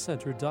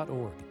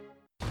AmericanVeteransCenter.org.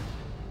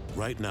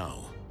 Right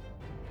now,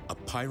 a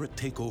pirate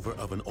takeover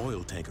of an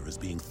oil tanker is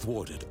being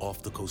thwarted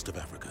off the coast of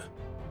Africa.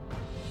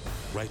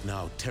 Right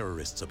now,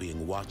 terrorists are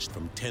being watched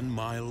from 10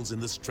 miles in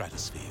the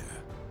stratosphere.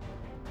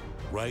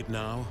 Right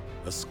now,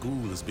 a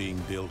school is being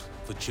built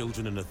for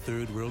children in a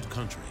third world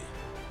country.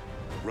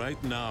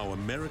 Right now,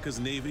 America's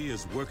Navy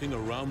is working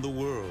around the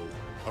world,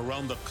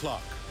 around the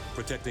clock,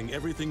 protecting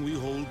everything we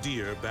hold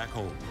dear back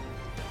home.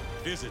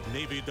 Visit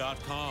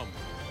Navy.com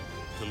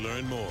to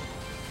learn more.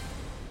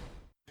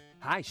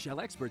 Hi, Shell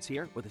Experts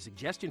here with a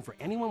suggestion for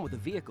anyone with a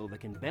vehicle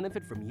that can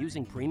benefit from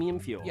using premium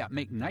fuel. Yeah,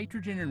 make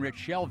nitrogen-enriched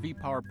Shell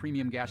V-Power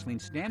Premium Gasoline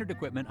standard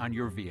equipment on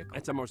your vehicle.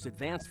 It's our most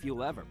advanced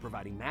fuel ever,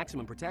 providing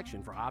maximum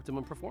protection for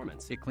optimum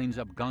performance. It cleans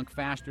up gunk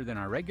faster than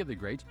our regular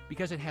grades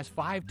because it has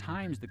 5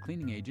 times the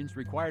cleaning agents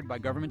required by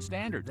government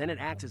standards. Then it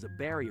acts as a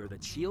barrier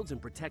that shields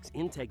and protects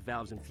intake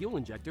valves and fuel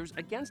injectors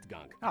against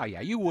gunk. Oh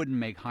yeah, you wouldn't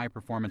make high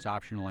performance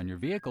optional on your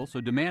vehicle,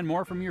 so demand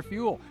more from your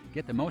fuel.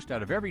 Get the most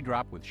out of every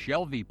drop with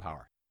Shell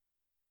V-Power.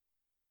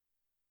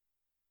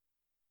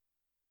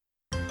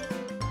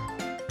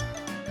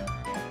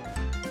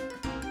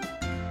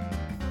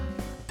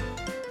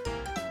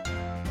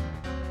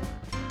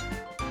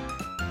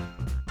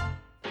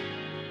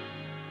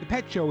 The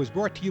Pet Show is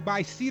brought to you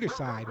by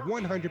Cedarside,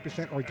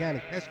 100%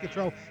 organic pest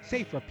control,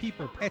 safe for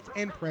people, pets,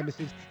 and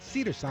premises.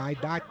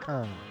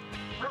 Cedarside.com.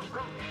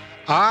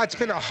 It's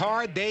been a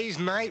hard day's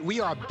night. We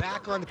are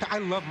back on the... I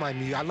love my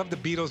music. I love the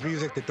Beatles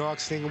music, the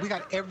dogs singing. We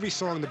got every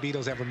song the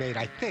Beatles ever made,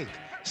 I think,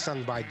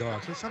 sung by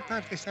dogs. And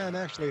sometimes they sound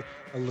actually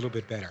a little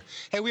bit better.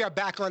 Hey, we are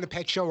back on the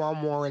Pet Show.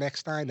 I'm Warren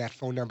Eckstein. That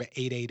phone number,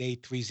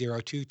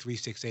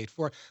 888-302-3684.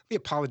 Let me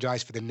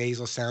apologize for the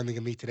nasal sounding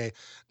of me today.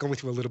 Going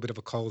through a little bit of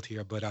a cold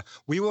here, but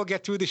we will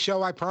get through the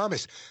show, I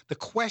promise. The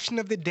question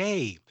of the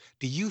day,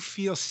 do you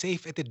feel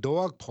safe at the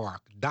dog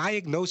park?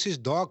 Diagnosis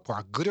dog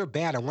park, good or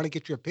bad? I want to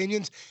get your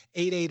opinions.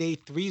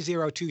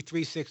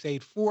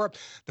 888-302-3684.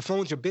 The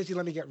phones are busy.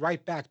 Let me get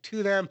right back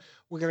to them.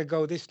 We're going to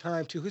go this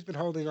time to who's been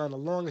holding on the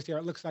longest here.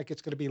 It looks like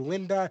it's going to be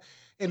Linda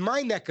in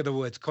my neck of the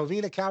woods,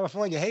 Covina,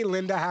 California. Hey,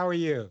 Linda, how are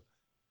you?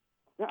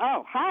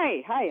 Oh,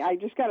 hi. I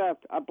just got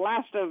a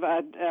blast of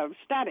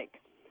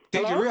static.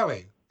 Did Hello? you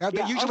really?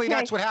 Yeah, usually okay.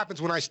 That's what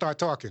happens when I start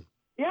talking.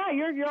 Yeah,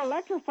 you're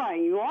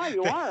electrifying. You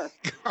are.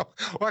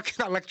 What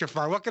can I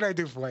electrify? What can I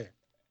do for you?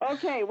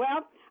 Okay,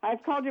 well,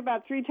 I've called you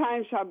about 3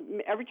 times.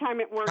 Every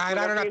time it works. I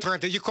don't have time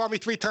to. You called me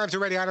 3 times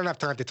already. I don't have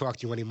time to talk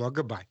to you anymore.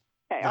 Goodbye.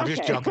 Okay, I'm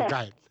just joking. Go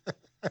ahead.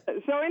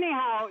 So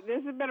anyhow,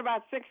 this has been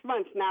about 6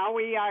 months now.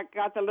 We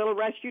got the little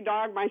rescue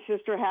dog. My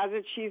sister has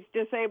it. She's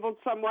disabled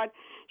somewhat.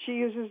 She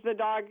uses the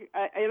dog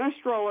in a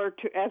stroller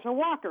as a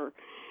walker.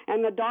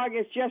 And the dog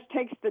just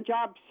takes the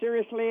job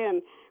seriously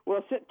and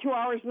will sit 2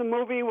 hours in the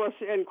movie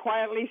and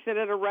quietly sit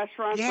at a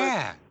restaurant.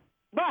 Yeah.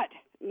 But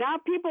now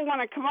people want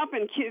to come up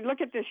and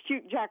look at this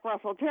cute Jack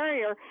Russell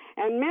Terrier,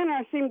 and men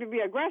seem to be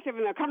aggressive,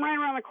 and they'll come right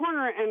around the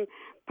corner and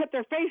put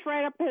their face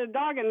right up to the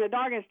dog, and the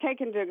dog is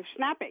taken to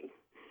snapping.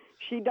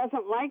 She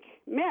doesn't like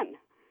men.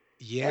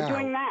 Yeah.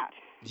 Doing that.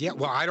 Yeah,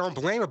 well, I don't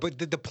blame her. But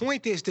the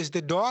point is, does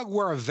the dog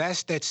wear a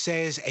vest that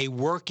says a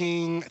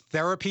working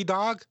therapy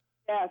dog?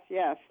 Yes,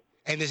 yes.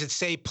 And does it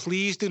say,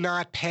 please do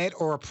not pet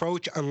or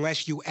approach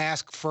unless you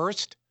ask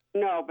first?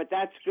 No, but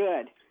that's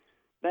good.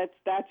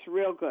 That's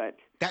real good.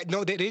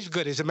 That is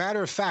good. As a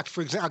matter of fact,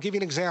 for example, I'll give you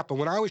an example.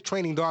 When I was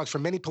training dogs for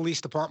many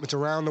police departments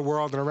around the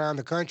world and around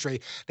the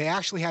country, they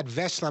actually had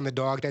vests on the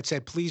dog that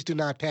said, please do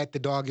not pet, the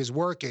dog is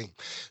working.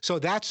 So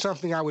that's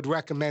something I would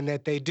recommend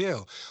that they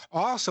do.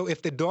 Also,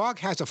 if the dog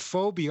has a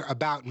phobia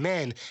about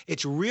men,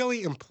 it's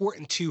really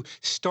important to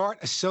start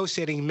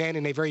associating men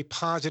in a very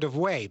positive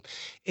way.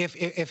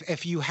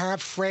 If you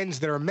have friends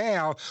that are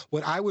male,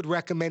 what I would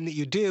recommend that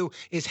you do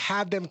is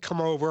have them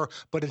come over,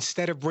 but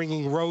instead of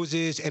bringing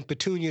roses and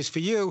petunias for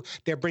you,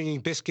 they're bringing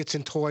biscuits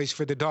and toys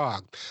for the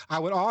dog. I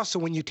would also,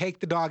 when you take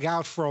the dog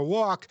out for a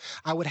walk,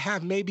 I would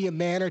have maybe a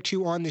man or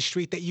two on the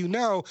street that you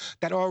know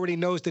that already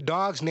knows the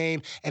dog's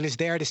name and is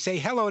there to say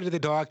hello to the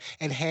dog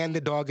and hand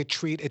the dog a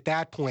treat at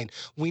that point.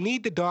 We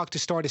need the dog to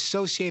start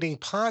associating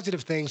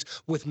positive things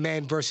with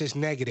men versus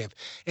negative.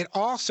 It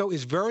also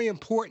is very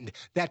important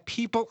that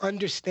people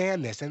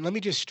understand this. And let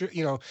me just,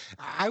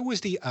 I was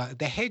the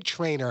head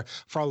trainer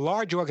for a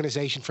large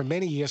organization for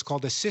many years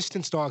called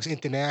Assistance Dogs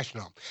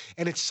International.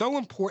 And it's so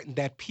important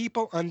that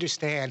people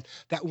understand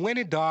that when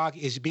a dog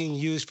is being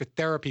used for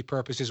therapy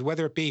purposes,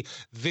 whether it be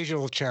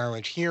visual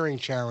challenge, hearing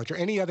challenge, or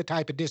any other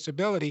type of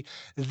disability,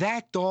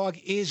 that dog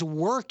is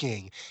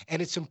working.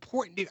 And it's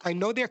important. I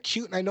know they're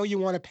cute and I know you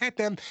want to pet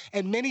them,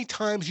 and many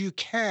times you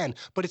can,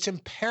 but it's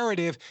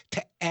imperative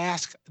to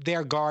ask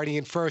their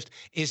guardian first,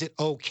 is it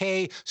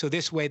okay? So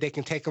this way they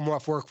can take them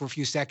off work for a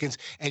few seconds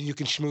and you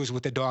can schmooze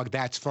with the dog.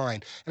 That's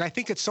fine. And I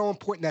think it's so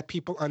important that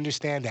people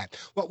understand that.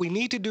 What we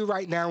need to do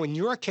right now in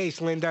your case,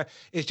 Linda,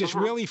 is just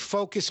really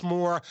focus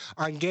more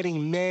on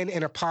getting men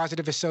in a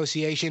positive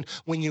association.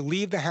 When you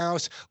leave the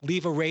house,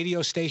 leave a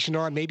radio station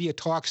on, maybe a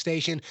talk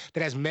station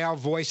that has male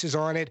voices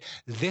on it.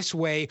 This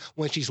way,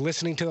 when she's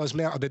listening to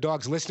the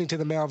dog's listening to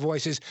the male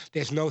voices,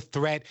 there's no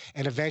threat,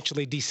 and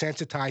eventually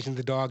desensitizing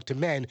the dog to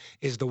men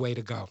is the way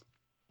to go.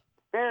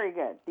 Very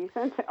good.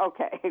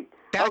 Okay.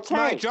 That's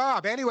my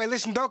job. Anyway,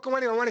 listen, don't go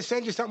anywhere. I want to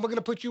send you something. We're going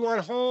to put you on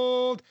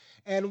hold.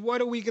 And what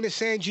are we going to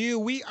send you?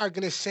 We are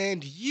going to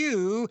send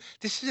you,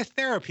 this is a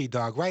therapy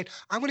dog, right?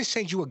 I'm going to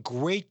send you a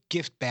great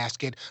gift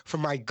basket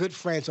from my good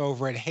friends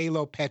over at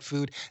Halo Pet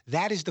Food.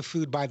 That is the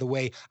food, by the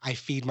way, I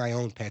feed my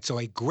own pets. So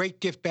a great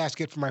gift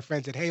basket from my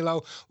friends at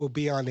Halo will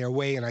be on their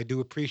way, and I do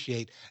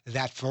appreciate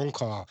that phone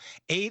call.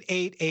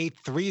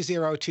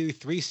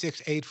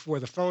 888-302-3684,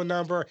 the phone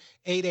number,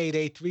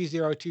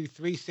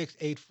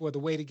 888-302-3684, the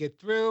way to get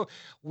through.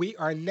 We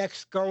are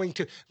next going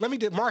to,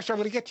 Marsha, I'm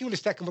going to get to you in a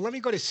second, but let me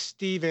go to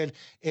Steven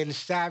in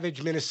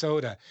Savage,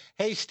 Minnesota.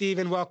 Hey,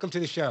 Steven, welcome to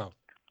the show.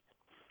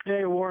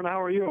 Hey, Warren,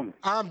 how are you?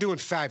 I'm doing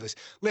fabulous.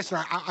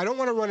 Listen, I don't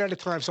want to run out of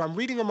time, so I'm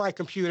reading on my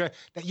computer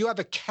that you have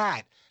a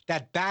cat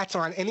that bats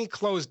on any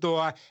closed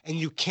door and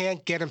you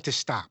can't get him to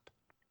stop.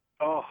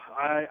 Oh,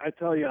 I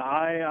tell you,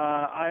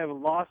 I have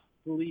lost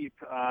sleep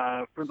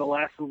for the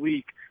last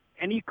week.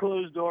 Any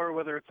closed door,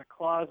 whether it's a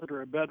closet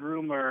or a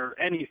bedroom or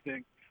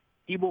anything,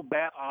 he will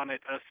bat on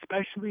it,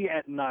 especially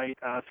at night,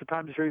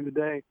 sometimes during the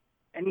day.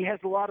 And he has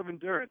a lot of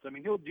endurance. I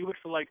mean, he'll do it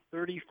for like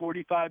 30,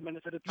 45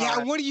 minutes at a time.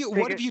 Yeah, what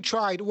have you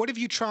tried? What have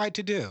you tried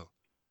to do?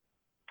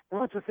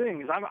 Well, that's the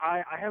thing.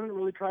 I haven't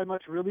really tried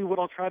much. Really, what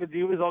I'll try to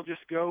do is I'll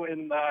just go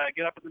and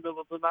get up in the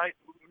middle of the night,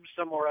 move him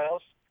somewhere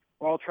else,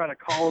 or I'll try to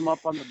call him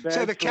up on the bed.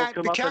 So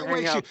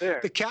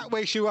the cat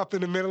wakes you up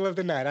in the middle of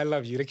the night. I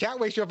love you. The cat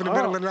wakes you up in the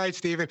middle of the night,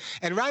 Stephen.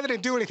 And rather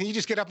than do anything, you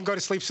just get up and go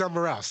to sleep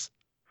somewhere else.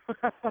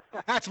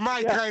 That's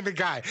my kind of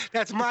guy.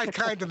 That's my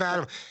kind of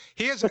animal.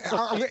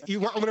 I'm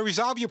going to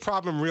resolve your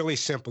problem really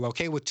simple,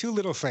 okay, with two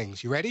little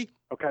things. You ready?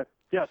 Okay.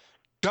 Yes.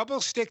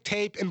 Double stick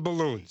tape and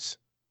balloons.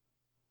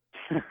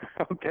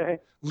 Okay.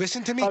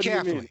 Listen to me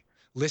carefully.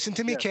 Listen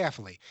to me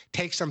carefully.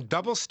 Take some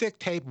double stick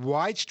tape,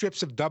 wide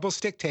strips of double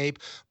stick tape,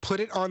 put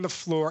it on the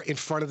floor in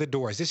front of the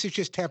doors. This is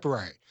just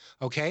temporary,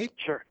 okay?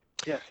 Sure.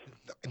 Yes.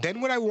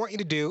 Then what I want you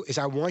to do is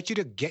I want you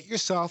to get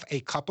yourself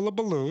a couple of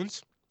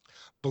balloons.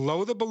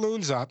 Blow the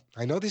balloons up.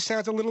 I know this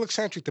sounds a little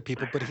eccentric to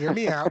people, but hear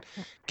me out.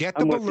 Get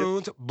the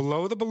balloons,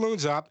 blow the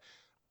balloons up,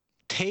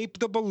 tape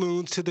the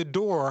balloons to the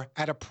door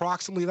at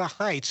approximately the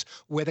heights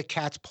where the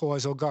cat's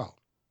paws will go.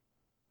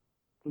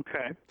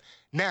 Okay.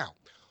 Now,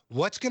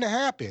 what's going to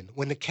happen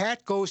when the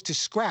cat goes to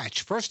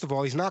scratch? First of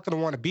all, he's not going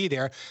to want to be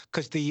there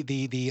because the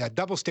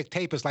double stick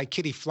tape is like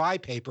kitty fly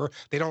paper.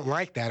 They don't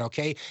like that,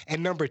 okay?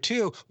 And number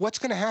two, what's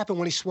going to happen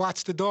when he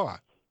swats the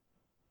door?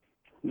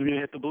 You're going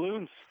to hit the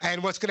balloons.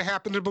 And what's going to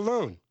happen to the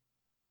balloon?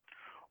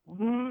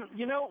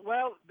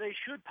 Well, they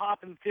should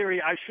pop in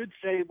theory. I should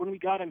say when we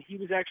got him, he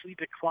was actually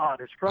declawed.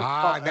 His front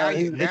claws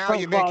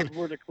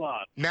were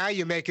declawed. Now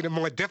you're making it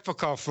more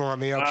difficult for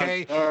me,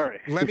 okay? I'm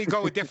sorry. Let me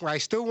go with different. I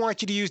still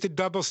want you to use the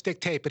double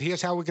stick tape, but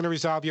here's how we're going to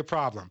resolve your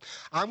problem.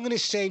 I'm going to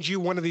send you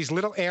one of these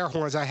little air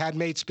horns I had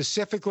made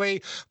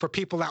specifically for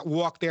people that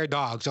walk their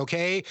dogs,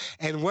 okay?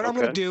 And what I'm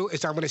going to do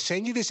is I'm going to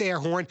send you this air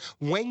horn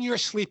when you're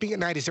sleeping at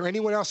night. Is there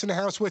anyone else in the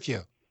house with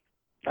you?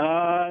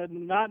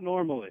 Not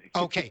normally.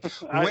 Okay.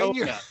 I hope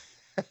you're not.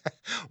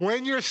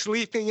 when you're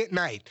sleeping at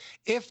night,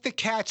 if the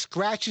cat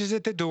scratches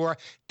at the door,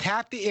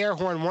 tap the air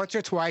horn once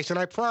or twice, and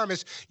I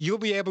promise you'll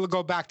be able to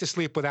go back to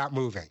sleep without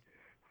moving.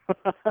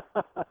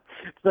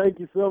 Thank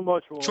you so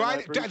much,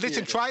 Warren.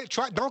 Listen. Try.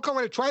 Don't go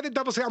in. Try the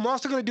double sleep. I'm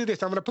also going to do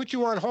this. I'm going to put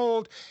you on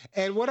hold,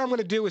 and what I'm going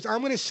to do is I'm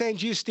going to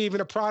send you,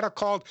 Stephen, a product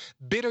called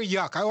Bitter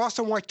Yuck. I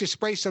also want you to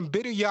spray some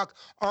Bitter Yuck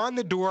on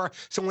the door,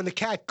 so when the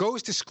cat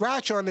goes to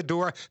scratch on the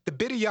door, the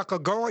Bitter Yuck will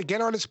go and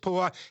get on his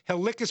paw. He'll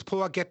lick his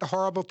paw, get the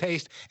horrible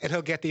taste, and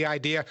he'll get the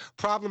idea.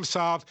 Problem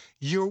solved.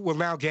 You will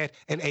now get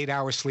an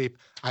 8-hour sleep.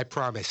 I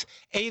promise.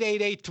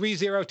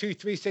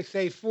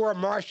 888-302-3684.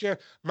 Marcia,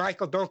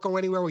 Michael, don't go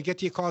anywhere. We get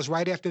to your calls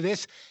right after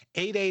this.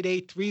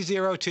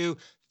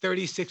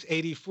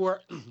 888-302-3684.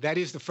 That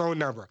is the phone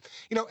number.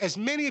 You know, as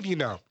many of you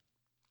know,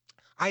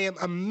 I am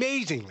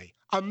amazingly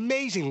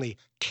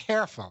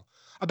careful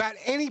about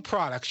any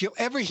products you'll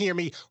ever hear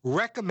me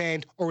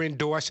recommend or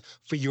endorse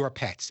for your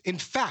pets. In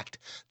fact,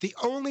 the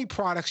only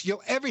products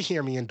you'll ever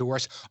hear me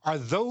endorse are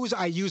those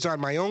I use on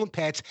my own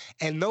pets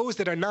and those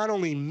that are not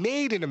only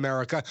made in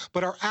America,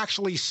 but are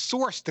actually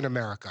sourced in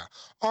America.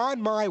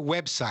 On my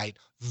website,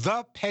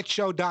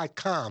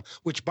 thepetshow.com,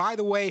 which, by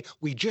the way,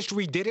 we just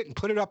redid it and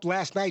put it up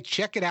last night.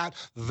 Check it out,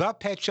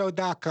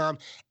 thepetshow.com.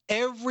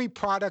 Every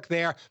product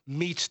there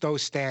meets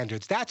those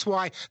standards. That's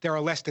why there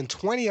are less than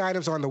 20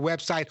 items on the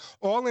website,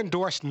 all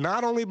endorsed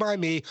not only by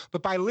me,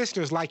 but by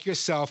listeners like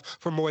yourself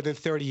for more than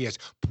 30 years.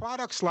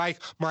 Products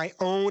like my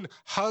own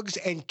Hugs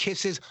and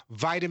Kisses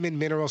vitamin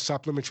mineral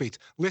supplement treats.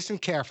 Listen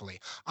carefully.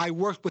 I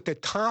worked with the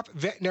top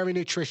veterinary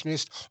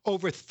nutritionist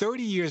over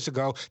 30 years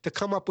ago to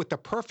come up with the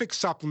perfect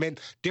supplement,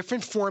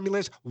 different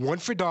formulas, one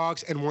for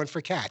dogs and one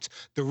for cats.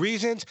 The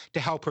reasons: to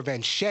help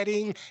prevent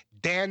shedding,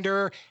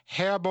 dander,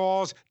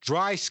 hairballs,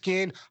 dry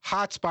skin,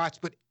 hot spots,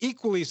 but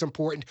equally as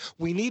important,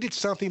 we needed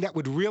something that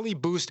would really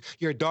boost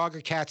your dog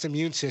or cat's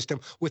immune system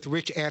with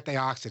rich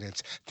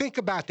antioxidants. Think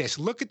about this.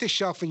 Look at the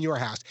shelf in your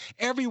house.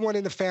 Everyone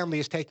in the family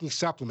is taking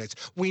supplements.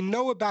 We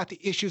know about the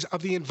issues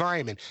of the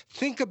environment.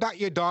 Think about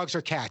your dogs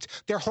or cats.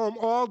 They're home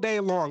all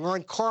day long,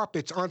 on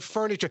carpets, on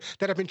furniture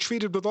that have been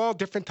treated with all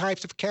different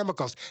types of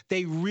chemicals.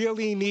 They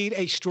really need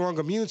a strong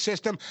immune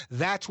system.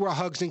 That's where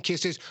Hugs and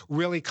Kisses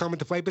really come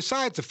into play,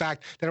 besides the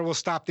fact that it will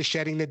stop the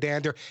shedding, the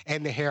dander,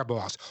 and the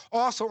hairballs.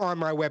 Also on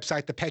my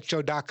website,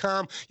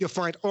 thepetshow.com, you'll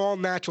find all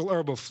natural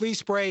herbal flea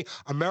spray,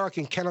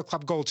 American Kennel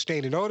Club Gold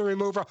Stain and Odor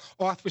Remover,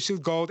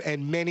 Orthopursuit Gold,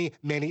 and many,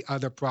 many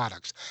other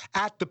products.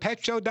 At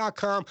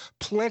thepetshow.com,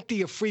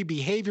 plenty of free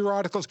behavior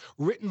articles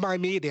written by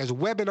me. There's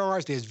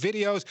webinars, there's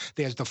videos,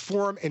 there's the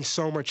forum, and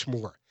so much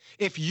more.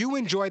 If you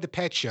enjoy The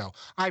Pet Show,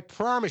 I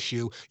promise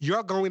you,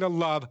 you're going to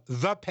love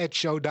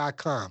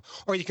thepetshow.com.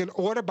 Or you can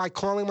order by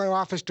calling my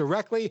office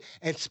directly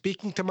and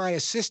speaking to my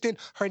assistant.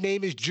 Her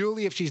name is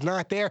Julie. If she's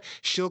not there,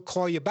 she'll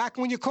call you back.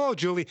 When you call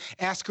Julie,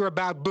 ask her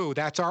about Boo.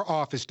 That's our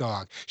office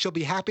dog. She'll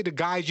be happy to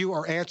guide you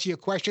or answer your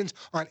questions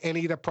on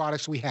any of the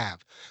products we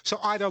have. So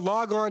either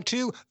log on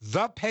to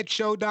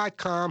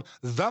thepetshow.com,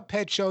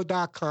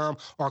 thepetshow.com,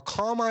 or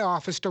call my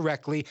office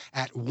directly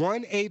at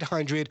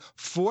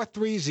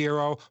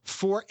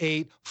 1-800-430-4847.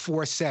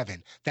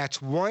 That's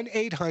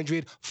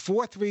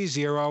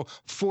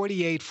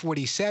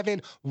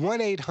 1-800-430-4847,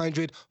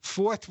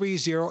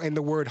 1-800-430, and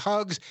the word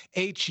HUGS,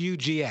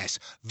 H-U-G-S.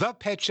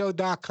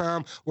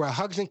 ThePetShow.com, where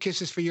Hugs and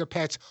Kisses for your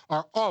pets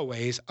are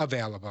always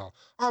available.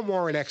 I'm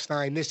Warren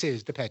Eckstein. This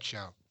is The Pet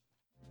Show.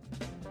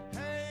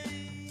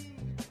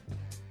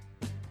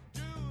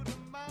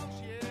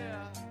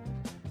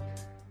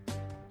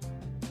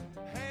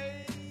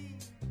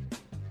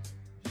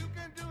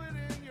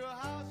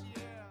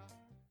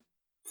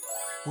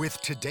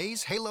 With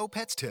today's Halo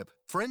Pets tip,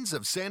 friends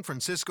of San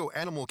Francisco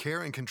Animal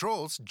Care and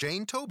Control's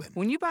Jane Tobin.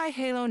 When you buy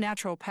Halo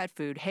natural pet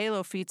food,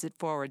 Halo feeds it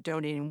forward,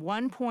 donating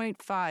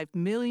 1.5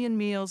 million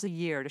meals a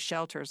year to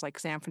shelters like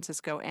San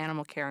Francisco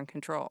Animal Care and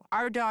Control.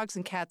 Our dogs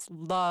and cats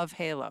love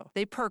Halo.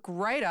 They perk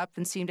right up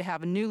and seem to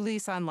have a new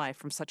lease on life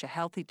from such a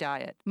healthy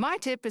diet. My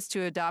tip is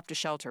to adopt a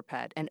shelter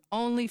pet and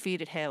only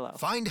feed it Halo.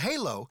 Find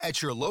Halo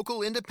at your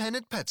local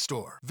independent pet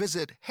store.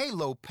 Visit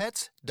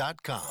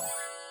halopets.com.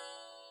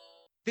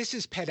 This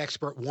is pet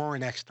expert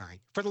Warren Eckstein.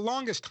 For the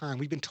longest time,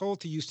 we've been told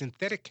to use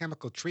synthetic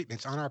chemical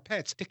treatments on our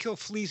pets to kill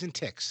fleas and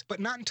ticks. But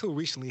not until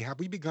recently have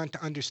we begun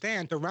to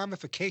understand the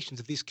ramifications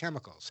of these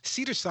chemicals.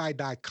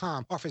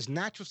 Cedarside.com offers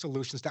natural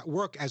solutions that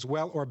work as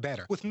well or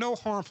better, with no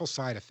harmful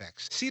side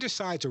effects.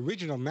 Cedarside's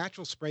original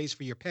natural sprays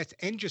for your pets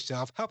and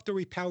yourself help to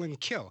repel and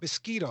kill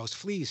mosquitoes,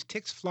 fleas,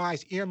 ticks,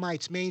 flies, ear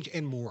mites, mange,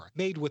 and more.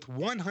 Made with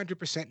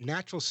 100%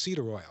 natural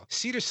cedar oil,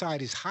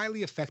 Cedarside is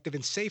highly effective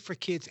and safe for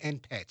kids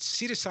and pets.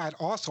 Cedarside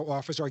also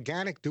offers offers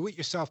organic,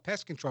 do-it-yourself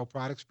pest control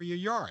products for your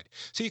yard,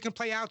 so you can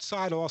play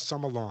outside all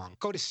summer long.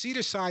 Go to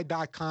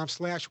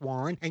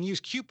cedarside.com/Warren and use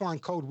coupon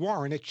code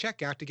Warren at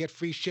checkout to get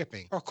free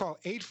shipping. Or call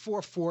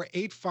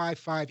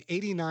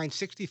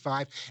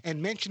 844-855-8965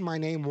 and mention my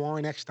name,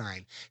 Warren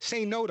Eckstein.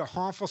 Say no to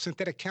harmful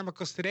synthetic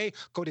chemicals today.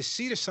 Go to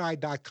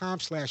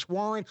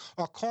cedarside.com/Warren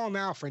or call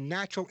now for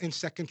natural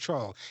insect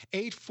control.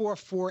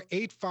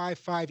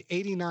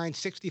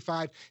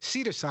 844-855-8965,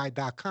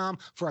 cedarside.com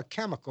for a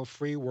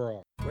chemical-free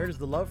world. Where does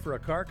the love for a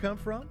car come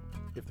from?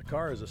 If the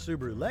car is a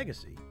Subaru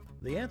Legacy,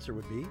 the answer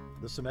would be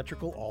the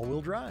symmetrical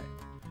all-wheel drive.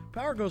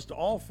 Power goes to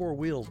all four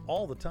wheels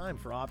all the time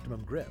for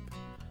optimum grip.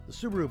 The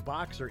Subaru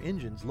Boxer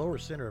engine's lower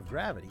center of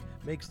gravity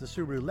makes the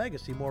Subaru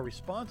Legacy more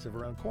responsive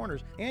around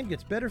corners and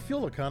gets better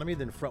fuel economy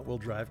than front-wheel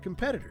drive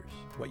competitors.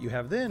 What you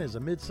have then is a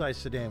mid-size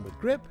sedan with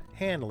grip,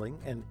 handling,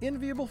 and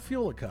enviable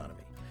fuel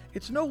economy.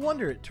 It's no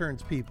wonder it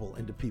turns people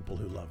into people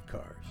who love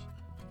cars.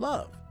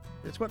 Love,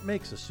 it's what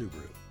makes a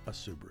Subaru a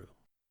Subaru.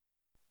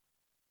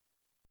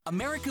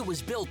 America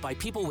was built by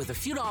people with a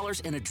few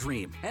dollars and a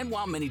dream. And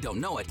while many don't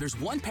know it, there's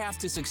one path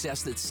to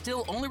success that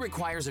still only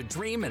requires a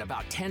dream and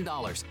about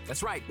 $10.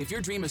 That's right. If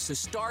your dream is to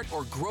start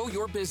or grow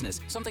your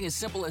business, something as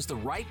simple as the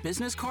right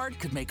business card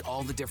could make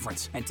all the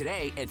difference. And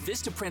today at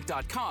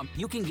Vistaprint.com,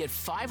 you can get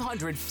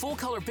 500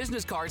 full-color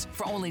business cards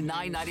for only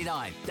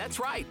 $9.99. That's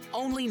right,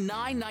 only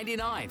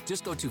 $9.99.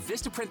 Just go to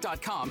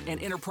Vistaprint.com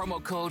and enter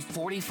promo code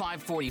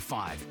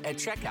 4545 at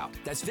checkout.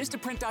 That's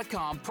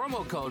Vistaprint.com,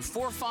 promo code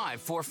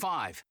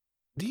 4545.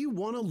 Do you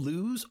want to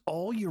lose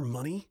all your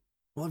money?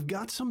 Well, I've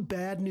got some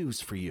bad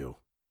news for you.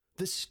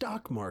 The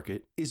stock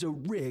market is a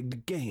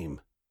rigged game,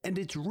 and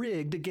it's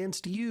rigged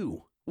against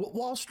you. What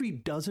Wall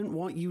Street doesn't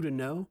want you to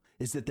know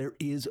is that there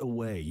is a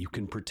way you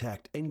can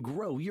protect and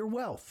grow your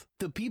wealth.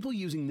 The people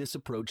using this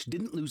approach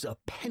didn't lose a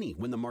penny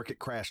when the market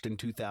crashed in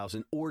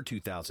 2000 or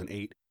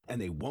 2008, and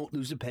they won't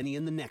lose a penny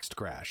in the next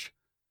crash.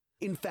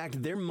 In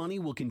fact, their money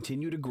will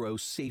continue to grow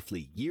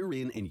safely year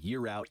in and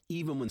year out,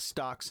 even when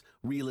stocks,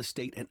 real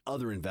estate, and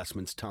other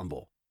investments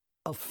tumble.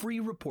 A free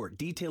report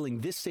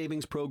detailing this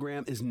savings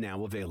program is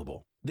now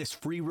available. This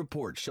free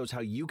report shows how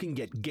you can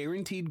get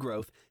guaranteed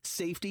growth,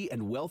 safety,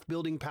 and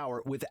wealth-building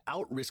power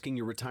without risking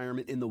your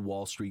retirement in the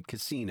Wall Street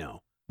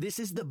casino. This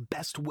is the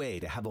best way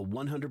to have a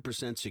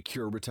 100%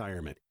 secure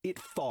retirement. It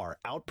far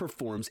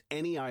outperforms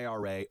any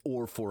IRA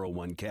or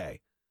 401k.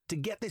 To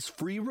get this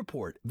free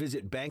report,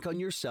 visit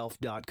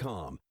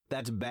bankonyourself.com.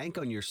 That's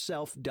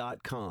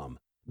bankonyourself.com.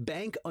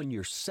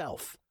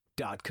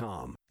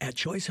 Bankonyourself.com. At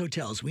Choice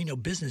Hotels, we know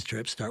business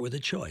trips start with a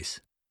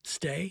choice.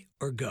 Stay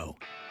or go.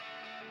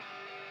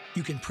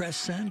 You can press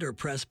send or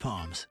press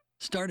palms.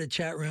 Start a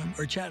chat room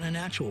or chat in an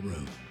actual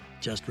room.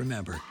 Just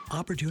remember,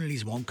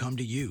 opportunities won't come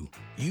to you.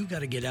 You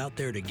got to get out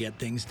there to get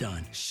things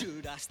done.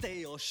 Should I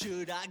stay or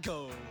should I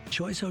go?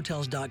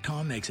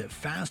 ChoiceHotels.com makes it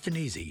fast and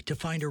easy to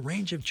find a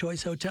range of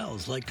Choice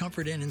Hotels like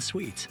Comfort Inn and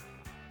Suites.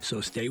 So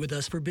stay with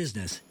us for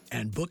business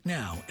and book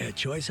now at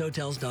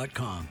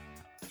ChoiceHotels.com.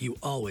 You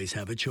always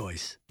have a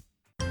choice.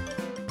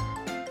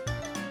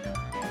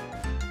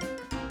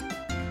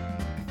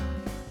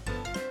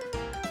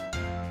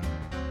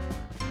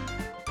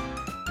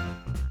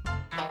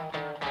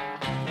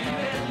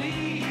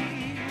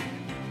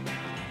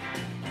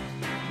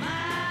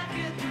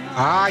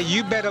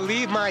 You better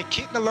leave my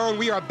kitten alone.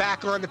 We are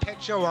back on the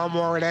Pet Show. I'm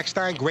Warren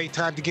Eckstein. Great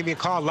time to give me a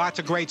call. Lots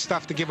of great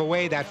stuff to give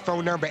away. That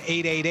phone number,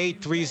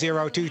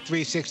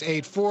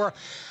 888-302-3684.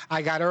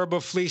 I got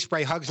Herbal Flea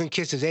Spray, Hugs and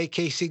Kisses,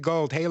 AKC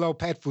Gold, Halo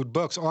Pet Food,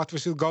 books,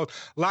 Arthur Gold.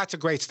 Lots of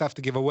great stuff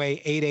to give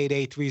away.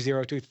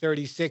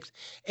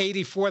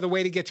 888-302-3684, the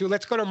way to get through.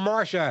 Let's go to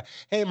Marcia.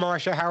 Hey,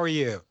 Marcia, how are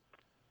you?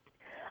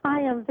 I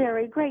am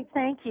very great,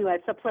 thank you.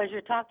 It's a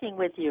pleasure talking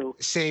with you.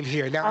 Same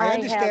here. Now, I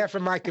understand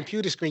from my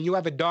computer screen you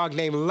have a dog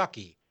named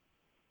Lucky.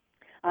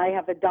 I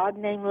have a dog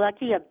named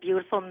Lucky, a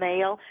beautiful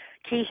male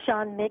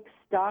Keyshawn mix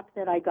dog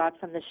that I got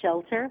from the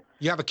shelter.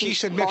 You have a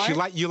Keyshawn mix.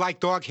 You like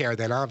dog hair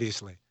then,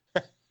 obviously.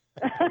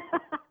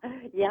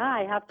 Yeah,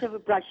 I have to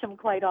brush him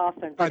quite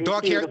often.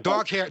 Dog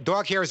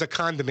hair is a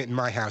condiment in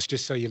my house,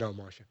 just so you know,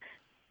 Marcia.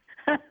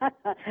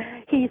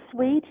 He's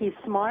sweet, he's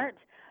smart.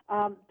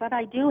 But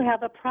I do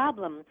have a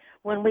problem.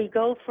 When we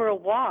go for a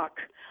walk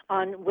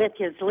with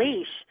his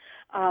leash,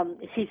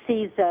 he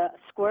sees a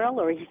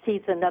squirrel or he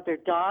sees another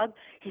dog.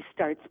 He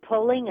starts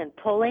pulling, and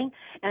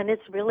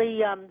it's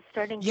really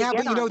starting to get on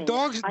me. Yeah, but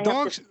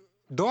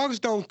dogs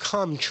don't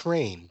come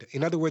trained.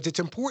 In other words, it's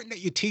important that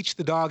you teach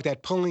the dog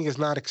that pulling is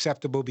not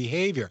acceptable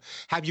behavior.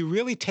 Have you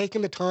really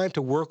taken the time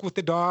to work with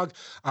the dog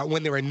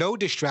when there are no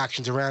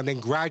distractions around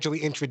and gradually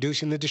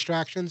introducing the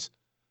distractions?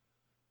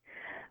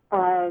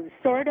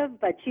 Sort of,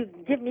 but you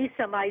give me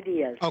some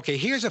ideas. Okay,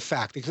 here's a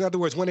fact. In other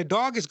words, when a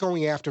dog is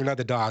going after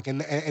another dog,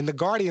 and the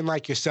guardian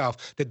like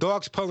yourself, the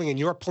dog's pulling and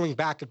you're pulling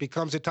back, it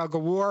becomes a tug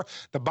of war.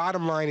 The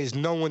bottom line is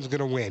no one's going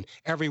to win.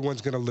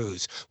 Everyone's going to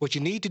lose. What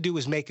you need to do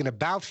is make an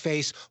about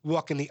face,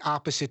 walk in the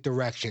opposite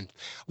direction.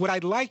 What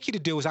I'd like you to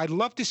do is I'd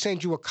love to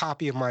send you a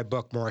copy of my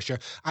book, Marcia.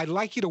 I'd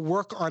like you to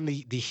work on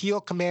the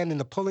heel command and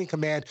the pulling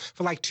command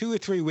for like 2 or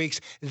 3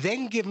 weeks,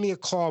 then give me a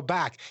call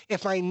back.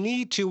 If I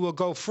need to, we'll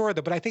go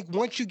further. But I think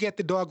once you get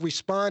the dog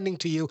responding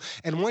to you,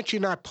 and once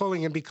you're not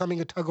pulling and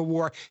becoming a tug of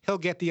war, he'll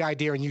get the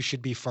idea and you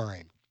should be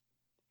fine.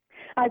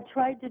 I've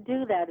tried to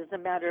do that, as a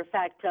matter of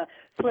fact,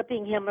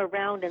 flipping him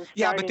around and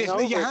starting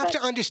over. You have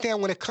to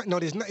understand when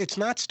it's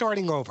not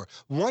starting over.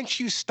 Once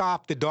you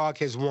stop, the dog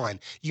has won.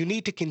 You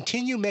need to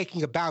continue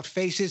making about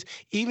faces,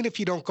 even if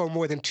you don't go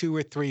more than 2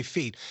 or 3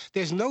 feet.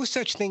 There's no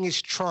such thing as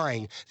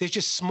trying. There's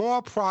just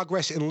small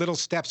progress in little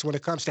steps when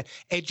it comes to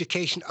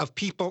education of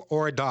people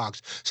or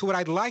dogs. So what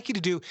I'd like you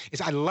to do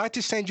is I'd like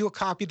to send you a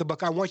copy of the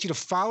book. I want you to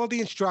follow the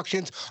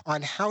instructions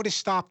on how to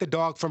stop the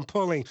dog from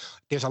pulling.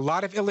 There's a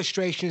lot of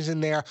illustrations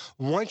in there.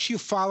 Once you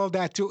follow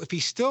that through, if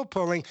he's still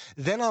pulling,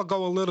 then I'll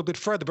go a little bit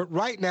further. But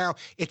right now,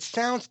 it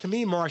sounds to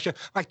me, Marcia,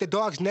 like the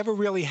dog's never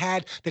really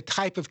had the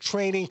type of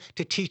training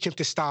to teach him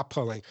to stop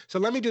pulling. So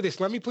let me do this.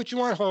 Let me put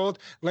you on hold.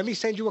 Let me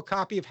send you a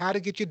copy of how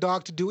to get your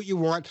dog to do what you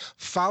want.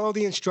 Follow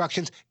the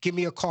instructions. Give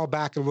me a call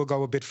back, and we'll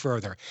go a bit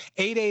further.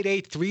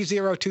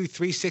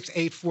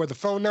 888-302-3684, the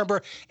phone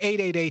number,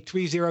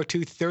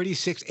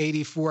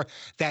 888-302-3684.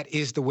 That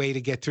is the way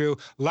to get through.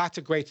 Lots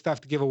of great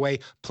stuff to give away.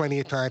 Plenty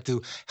of time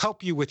to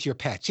help you with your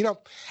pets. You know,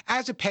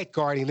 as a pet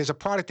guardian, there's a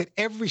product that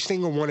every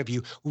single one of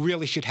you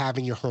really should have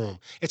in your home.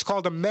 It's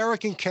called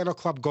American Kennel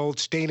Club Gold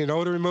Stain and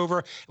Odor Remover.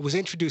 It was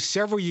introduced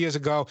several years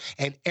ago,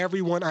 and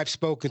everyone I've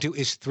spoken to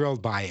is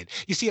thrilled by it.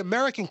 You see,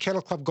 American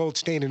Kennel Club Gold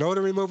Stain and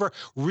Odor Remover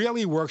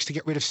really works to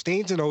get rid of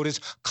stains and odors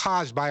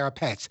caused by our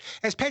pets.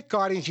 As pet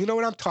guardians, you know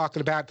what I'm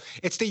talking about.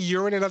 It's the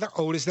urine and other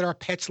odors that our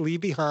pets leave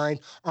behind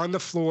on the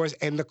floors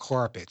and the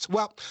carpets.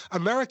 Well,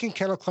 American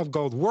Kennel Club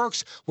Gold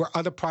works where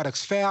other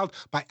products failed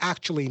by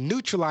actually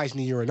neutralizing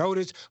the urine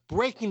odors,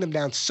 breaking them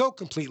down so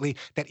completely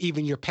that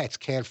even your pets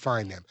can't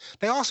find them.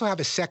 They also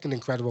have a second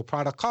incredible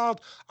product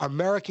called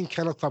American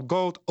Kennel Club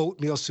Gold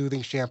Oatmeal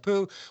Soothing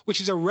Shampoo, which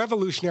is a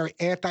revolutionary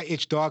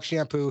anti-itch dog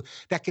shampoo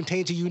that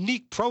contains a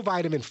unique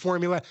provitamin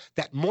formula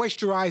that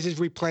moisturizes,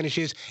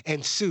 replenishes,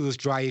 and soothes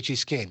dry, itchy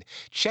skin.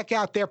 Check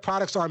out their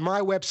products on my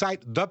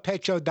website,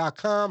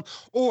 thepetshow.com,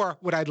 or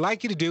what I'd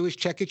like you to do is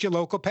check at your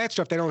local pet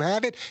store. If they don't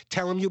have it,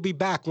 tell them you'll be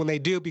back when they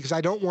do, because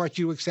I don't want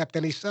you to accept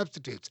any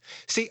substitutes.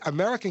 See,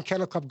 American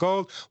Kennel Club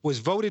Gold was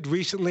voted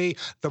recently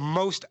the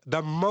most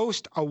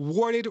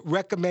awarded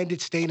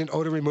recommended stain and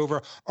odor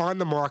remover on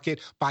the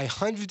market by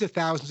hundreds of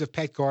thousands of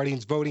pet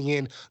guardians voting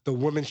in the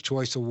Women's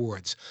Choice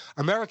Awards.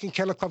 American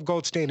Kennel Club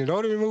Gold Stain and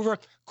Odor Remover,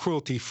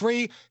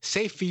 cruelty-free,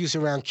 safe for use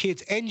around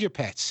kids and your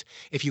pets.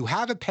 If you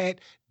have a pet,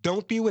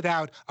 don't be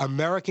without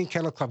American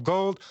Kennel Club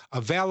Gold,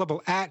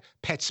 available at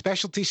pet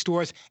specialty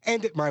stores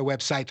and at my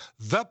website,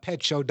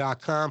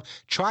 thepetshow.com.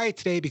 Try it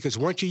today, because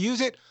once you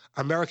use it,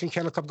 American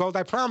Kennel Club Gold,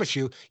 I promise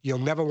you, you'll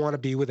never want to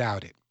be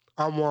without it.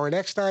 I'm Warren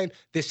Eckstein.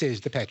 This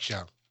is The Pet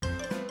Show.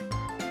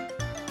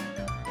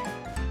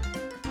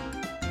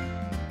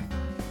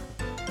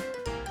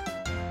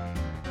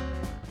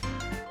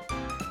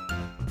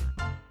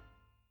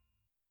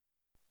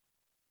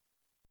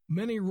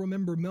 Many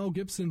remember Mel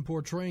Gibson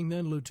portraying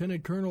then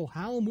Lieutenant Colonel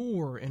Hal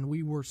Moore in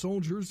We Were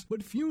Soldiers,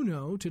 but few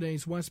know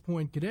today's West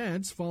Point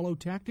cadets follow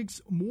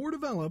tactics more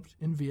developed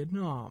in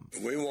Vietnam.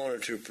 We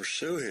wanted to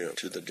pursue him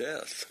to the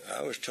death.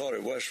 I was taught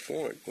at West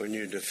Point, when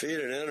you defeat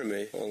an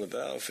enemy on the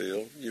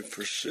battlefield, you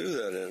pursue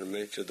that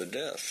enemy to the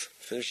death.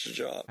 Finish the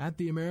job. At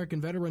the American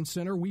Veterans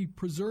Center, we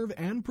preserve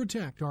and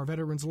protect our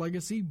veterans'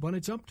 legacy, but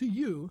it's up to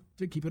you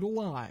to keep it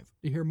alive.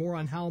 To hear more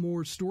on Hal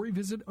Moore's story,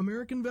 visit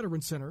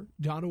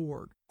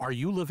AmericanVeteranCenter.org. Are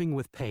you living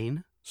with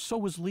pain? So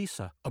was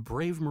Lisa, a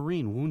brave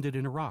Marine wounded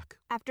in Iraq.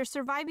 After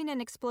surviving an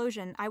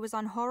explosion, I was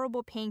on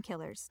horrible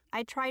painkillers.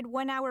 I tried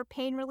 1-hour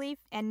pain relief,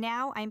 and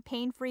now I'm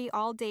pain-free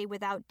all day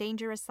without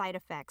dangerous side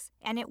effects.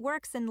 And it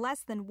works in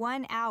less than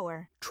 1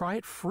 hour. Try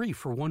it free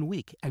for 1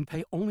 week and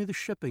pay only the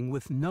shipping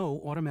with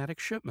no automatic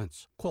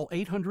shipments. Call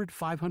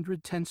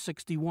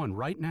 800-500-1061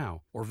 right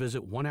now or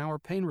visit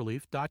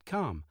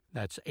onehourpainrelief.com.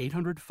 That's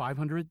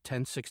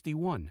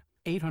 800-500-1061.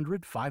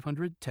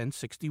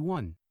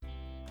 800-500-1061.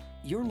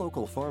 Your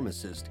local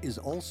pharmacist is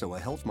also a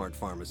Health Mart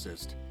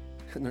pharmacist,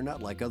 and they're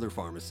not like other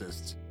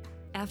pharmacists.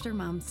 After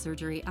Mom's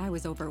surgery, I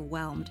was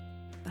overwhelmed,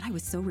 but I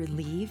was so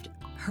relieved.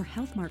 Her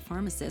Health Mart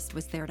pharmacist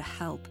was there to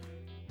help.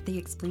 They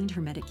explained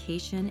her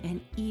medication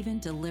and even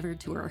delivered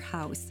to her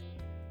house.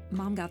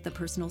 Mom got the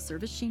personal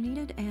service she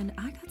needed, and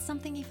I got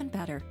something even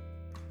better.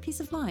 Peace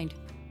of mind.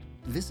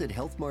 Visit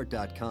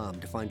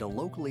healthmart.com to find a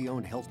locally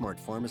owned Health Mart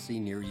pharmacy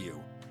near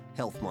you.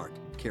 Health Mart,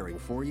 caring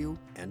for you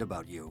and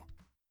about you.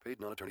 Paid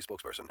non-attorney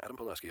spokesperson Adam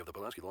Pulaski of the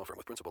Pulaski Law Firm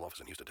with principal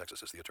office in Houston,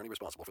 Texas is the attorney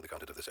responsible for the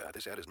content of this ad.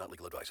 This ad is not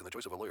legal advice, and the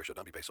choice of a lawyer should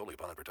not be based solely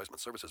upon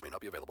advertisement. Services may not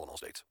be available in all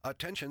states.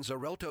 Attention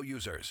Xarelto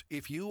users.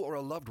 If you or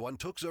a loved one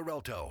took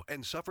Xarelto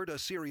and suffered a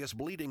serious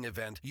bleeding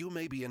event, you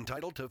may be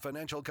entitled to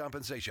financial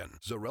compensation.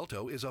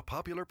 Xarelto is a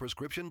popular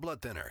prescription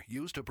blood thinner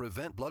used to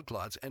prevent blood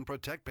clots and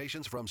protect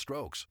patients from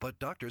strokes. But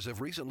doctors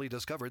have recently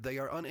discovered they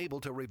are unable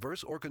to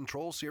reverse or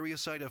control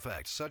serious side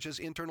effects, such as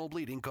internal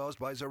bleeding caused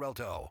by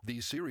Xarelto.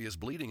 These serious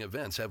bleeding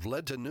events have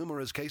led to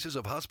numerous cases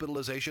of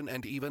hospitalization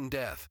and even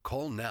death.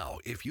 Call now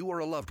if you or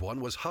a loved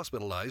one was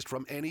hospitalized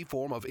from any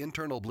form of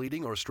internal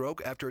bleeding or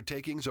stroke after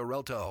taking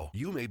Xarelto.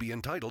 You may be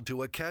entitled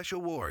to a cash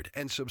award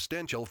and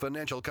substantial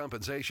financial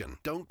compensation.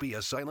 Don't be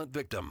a silent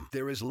victim.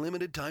 There is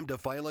limited time to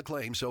file a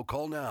claim, so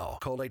call now.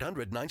 Call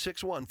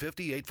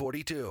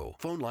 800-961-5842.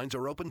 Phone lines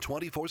are open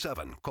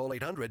 24/7. Call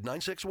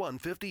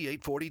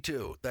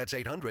 800-961-5842. That's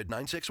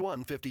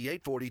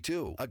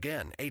 800-961-5842.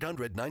 Again,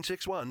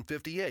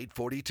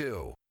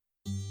 800-961-5842.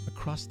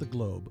 Across the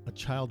globe, a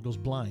child goes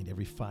blind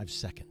every 5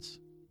 seconds.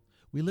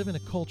 We live in a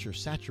culture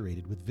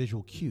saturated with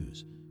visual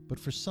cues, but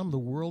for some the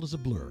world is a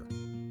blur.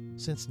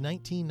 Since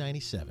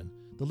 1997,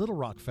 the Little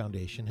Rock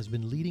Foundation has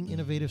been leading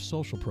innovative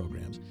social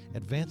programs,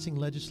 advancing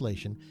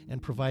legislation,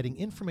 and providing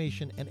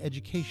information and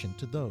education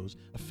to those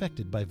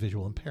affected by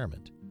visual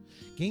impairment.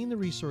 Gain the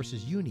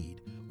resources you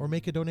need or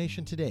make a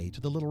donation today to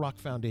the Little Rock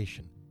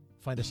Foundation.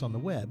 Find us on the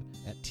web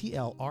at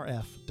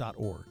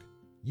tlrf.org.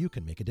 You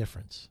can make a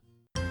difference.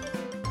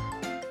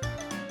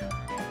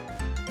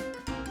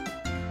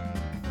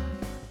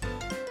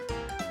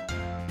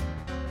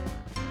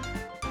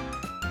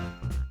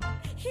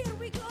 Here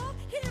we go,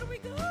 here we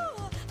go.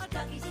 Our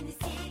doggies in the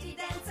city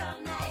dance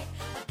all night.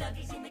 Our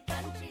doggies in the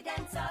country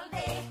dance all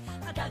day.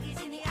 Our doggies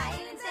in the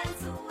islands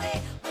dance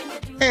away.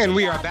 And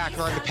we are back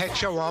on the Pet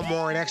Show. I'm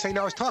Warren Eckstein.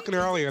 I was talking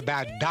earlier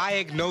about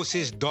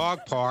Diagnosis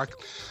Dog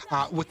Park.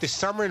 With the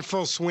summer in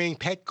full swing,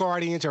 pet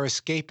guardians are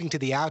escaping to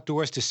the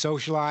outdoors to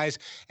socialize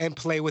and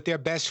play with their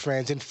best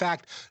friends. In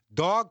fact,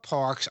 dog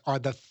parks are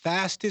the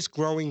fastest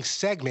growing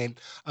segment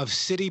of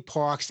city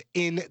parks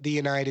in the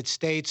United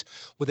States,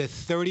 with a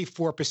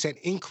 34%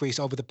 increase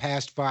over the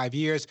past 5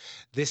 years.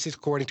 This is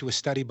according to a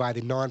study by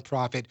the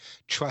nonprofit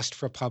Trust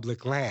for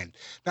Public Land.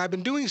 Now, I've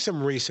been doing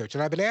some research,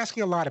 and I've been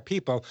asking a lot of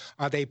people,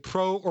 are they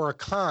pro or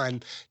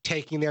con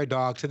taking their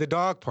dog to the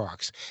dog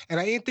parks? And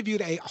I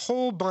interviewed a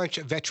whole bunch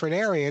of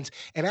veterinarians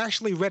and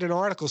actually read an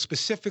article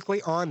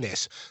specifically on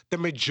this. The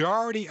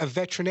majority of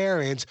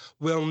veterinarians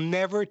will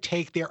never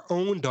take their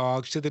own dogs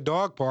to the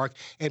dog park,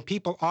 and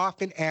people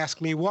often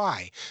ask me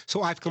why.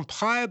 So I've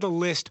compiled a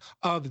list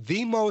of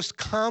the most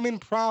common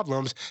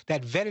problems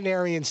that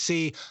veterinarians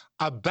see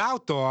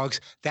about dogs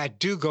that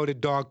do go to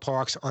dog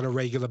parks on a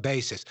regular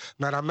basis.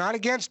 Now, I'm not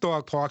against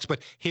dog parks,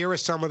 but here are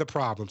some of the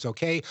problems,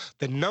 okay?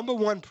 The number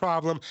one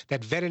problem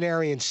that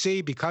veterinarians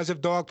see because of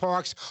dog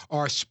parks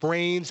are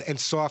sprains and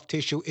soft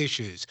tissue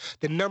issues.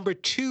 The number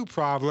two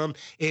problem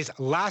is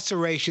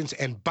lacerations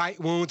and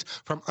bite wounds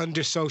from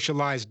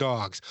under-socialized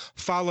dogs,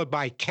 followed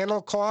by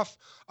kennel cough,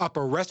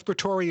 upper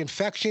respiratory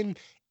infection,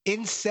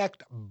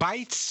 insect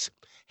bites,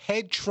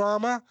 head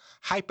trauma,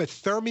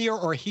 hypothermia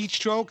or heat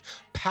stroke,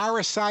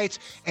 parasites,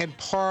 and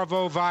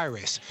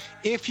parvovirus.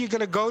 If you're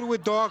going to go to a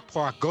dog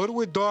park, go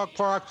to a dog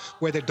park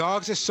where the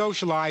dogs are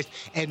socialized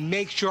and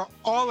make sure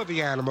all of the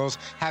animals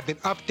have been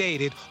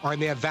updated on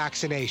their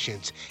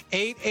vaccinations.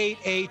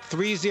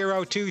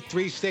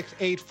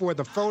 888-302-3684,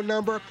 the phone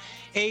number,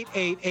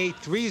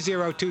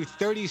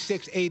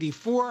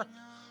 888-302-3684.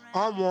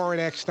 I'm Warren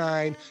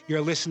Eckstein.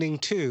 You're listening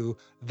to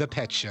The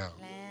Pet Show.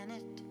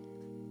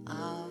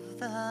 Of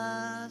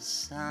the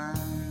sun.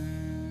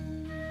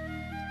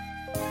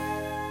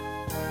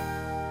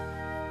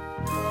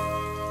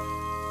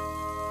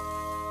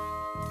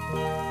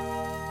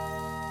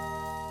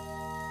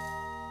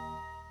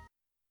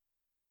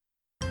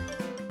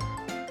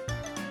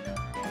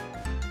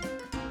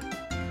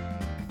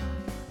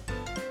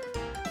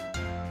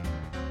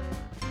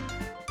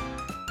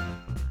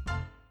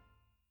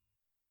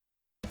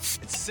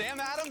 It's Sam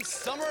Adams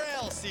Summer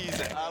Ale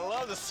season. I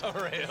love the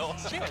summer ale.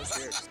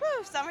 Cheers.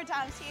 Woo,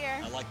 summertime's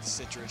here. I like the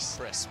citrus,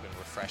 crisp and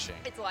refreshing.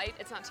 It's light,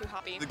 it's not too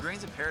hoppy. The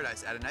grains of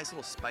paradise add a nice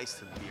little spice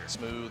to the beer.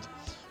 Smooth,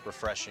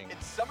 refreshing.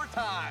 It's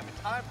summertime.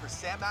 Time for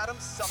Sam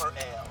Adams Summer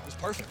Ale. It's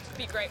perfect. It'd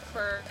be great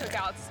for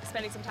cookouts,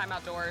 spending some time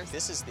outdoors.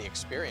 This is the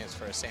experience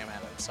for a Sam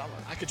Adams summer.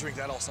 I could drink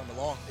that all summer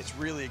long. It's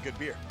really a good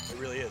beer. It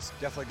really is.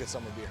 Definitely a good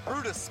summer beer.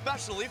 Brewed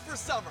especially for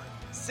summer.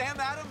 Sam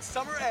Adams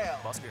Summer Ale.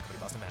 Boston Beer Company,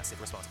 Boston, Mass.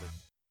 Save responsibly.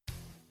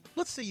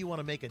 Let's say you want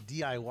to make a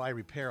DIY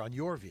repair on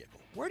your vehicle.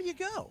 Where do you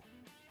go?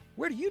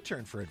 Where do you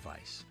turn for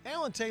advice?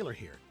 Alan Taylor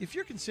here. If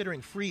you're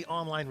considering free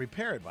online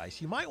repair advice,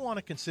 you might want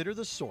to consider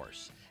The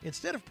Source.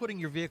 Instead of putting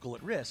your vehicle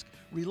at risk,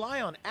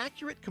 rely on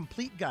accurate,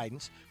 complete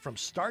guidance from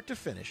start to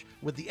finish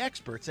with the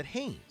experts at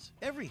Haynes.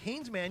 Every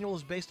Haynes manual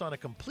is based on a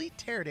complete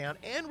teardown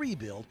and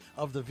rebuild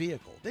of the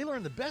vehicle. They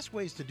learn the best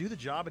ways to do the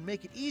job and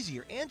make it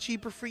easier and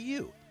cheaper for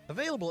you.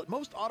 Available at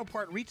most auto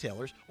part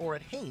retailers or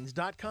at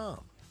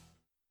Haynes.com.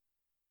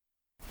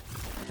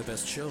 The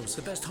best shows,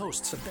 the best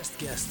hosts, the best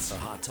guests, the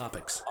hot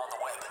topics. On the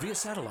web, via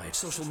satellite,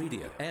 social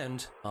media,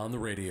 and on the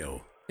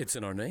radio. It's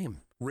in our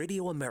name,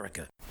 Radio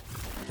America.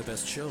 The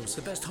best shows,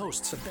 the best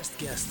hosts, the best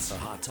guests, the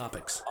hot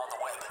topics. On the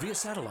web, via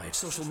satellite,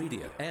 social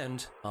media,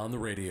 and on the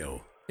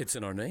radio. It's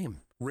in our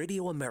name,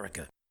 Radio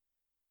America.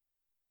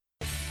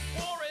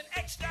 Warren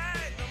Eckstein,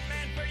 the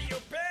man for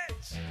your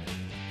pets.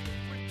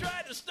 We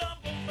tried to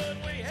stumble, but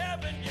we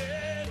haven't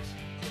yet.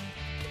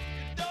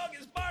 Your dog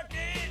is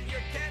barking,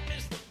 your cat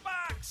missed the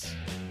box.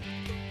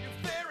 Your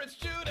ferret's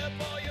chewed up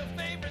all your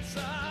favorite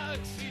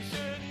socks. He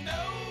sure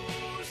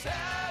knows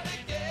how to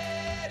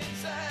get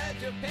inside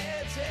your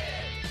pet's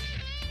head.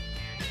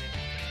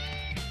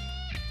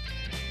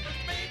 But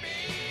maybe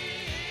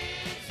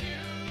it's you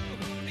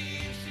who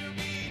needs to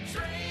be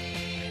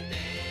trained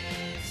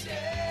instead.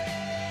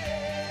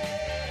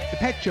 The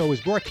Pet Show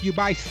is brought to you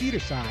by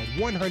Cedarside,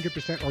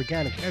 100%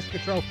 organic pest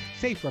control,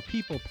 safe for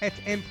people, pets,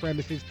 and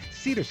premises.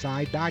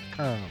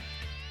 Cedarside.com.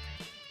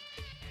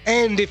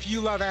 And if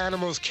you love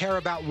animals, care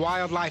about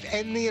wildlife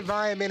and the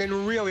environment, and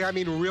really,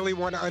 really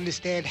want to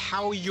understand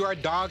how your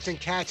dogs and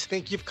cats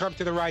think you've come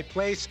to the right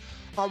place,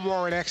 I'm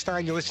Warren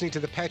Eckstein. You're listening to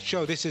The Pet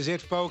Show. This is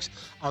it, folks.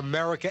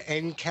 America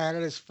and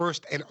Canada's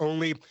first and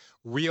only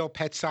real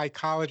pet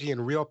psychology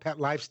and real pet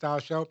lifestyle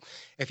show.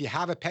 If you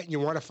have a pet and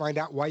you want to find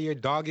out why your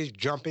dog is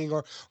jumping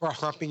or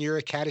humping, your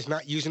cat is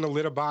not using a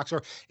litter box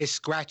or is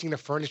scratching the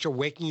furniture,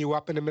 waking you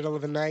up in the middle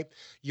of the night,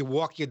 you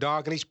walk your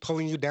dog and he's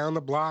pulling you down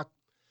the block.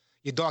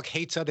 Your dog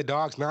hates other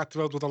dogs, not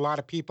thrilled with a lot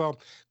of people.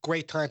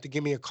 Great time to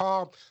give me a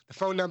call. The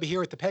phone number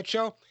here at The Pet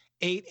Show,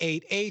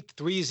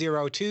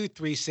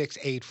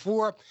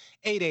 888-302-3684,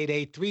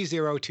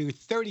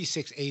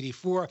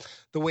 888-302-3684,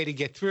 the way to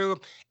get through.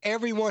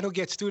 Everyone who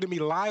gets through to me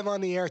live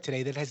on the air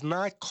today that has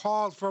not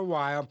called for a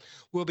while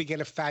will be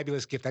getting a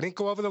fabulous gift. I didn't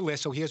go over the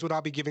list, so here's what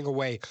I'll be giving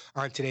away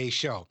on today's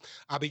show.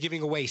 I'll be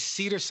giving away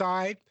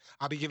Cedarside.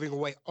 I'll be giving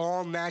away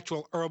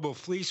all-natural herbal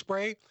flea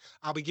spray.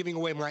 I'll be giving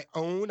away my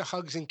own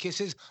Hugs and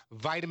Kisses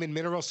vitamin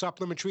mineral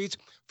supplement treats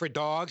for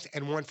dogs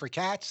and one for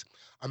cats.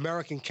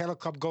 American Kennel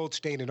Club Gold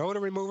Stain and Odor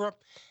Remover.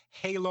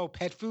 Halo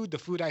Pet Food, the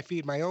food I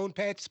feed my own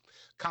pets.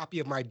 Copy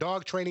of my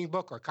dog training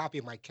book or copy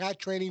of my cat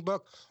training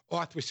book.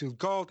 Arthur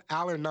Gold,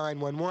 Aller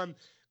 911.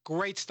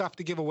 Great stuff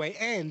to give away.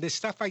 And this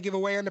stuff I give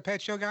away on the Pet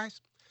Show,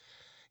 guys,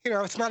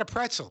 it's not a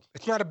pretzel.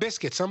 It's not a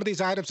biscuit. Some of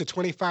these items are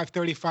 $25,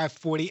 $35,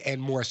 $40, and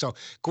more. So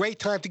great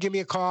time to give me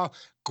a call.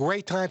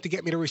 Great time to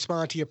get me to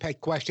respond to your pet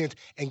questions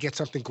and get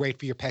something great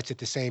for your pets at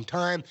the same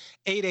time.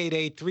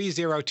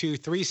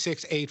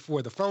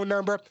 888-302-3684, the phone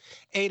number.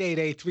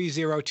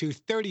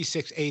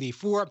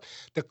 888-302-3684.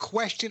 The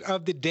question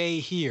of the day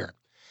here,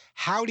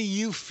 how do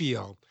you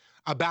feel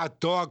about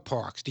dog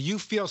parks? Do you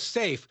feel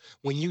safe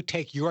when you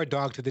take your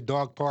dog to the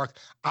dog park?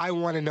 I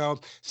want to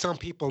know. Some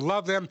people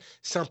love them.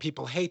 Some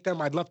people hate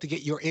them. I'd love to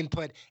get your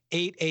input.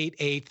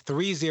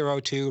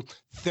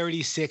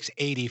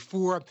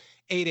 888-302-3684.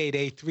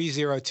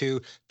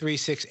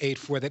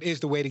 888-302-3684. That is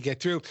the way to get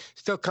through.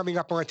 Still coming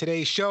up on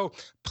today's show,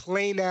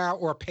 play now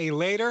or pay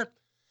later.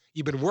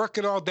 You've been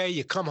working all day.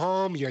 You come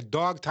home. Your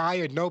dog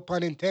tired, no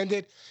pun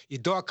intended.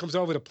 Your dog comes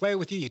over to play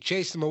with you. You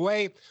chase him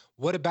away.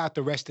 What about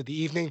the rest of the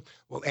evening?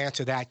 We'll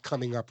answer that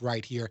coming up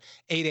right here.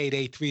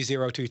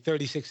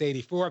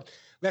 888-302-3684.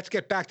 Let's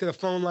get back to the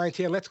phone lines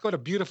here. Let's go to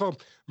beautiful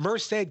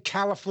Merced,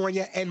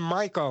 California, and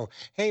Michael.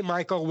 Hey,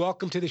 Michael,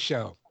 welcome to the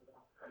show.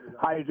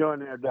 How you doing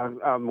there, Doug?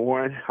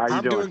 Warren? How you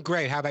doing? I'm doing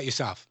great. How about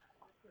yourself?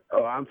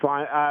 Oh, I'm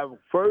fine.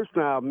 First,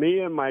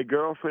 me and my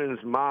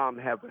girlfriend's mom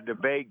have a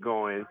debate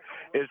going.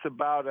 It's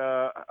about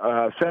a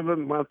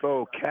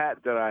 7-month-old cat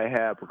that I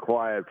have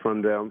acquired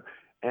from them,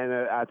 and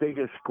I think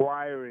it's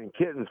Squire and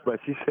kittens,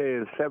 but she's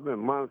saying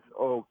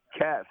 7-month-old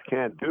cats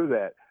can't do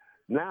that.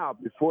 Now,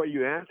 before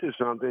you answer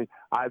something,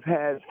 I've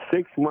had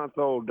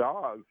 6-month-old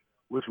dogs,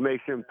 which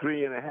makes them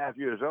 3.5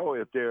 years old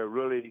if they're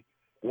really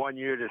 1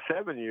 year to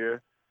 7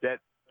 year, that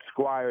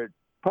squired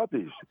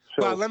puppies.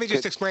 So, well, let me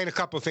just explain a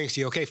couple of things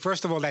to you, okay?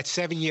 First of all, that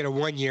 7 year to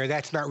 1 year,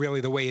 that's not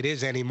really the way it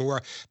is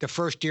anymore. The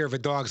first year of a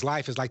dog's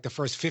life is like the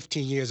first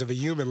 15 years of a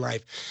human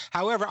life.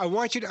 However, I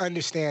want you to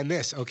understand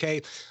this,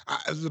 okay?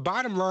 The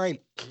bottom line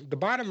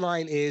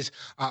is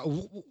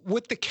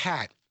with the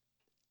cat,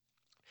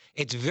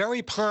 it's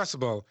very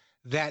possible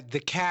that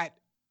the cat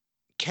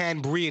can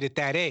breed at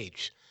that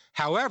age.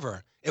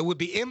 However, it would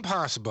be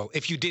impossible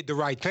if you did the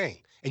right thing.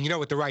 And you know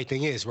what the right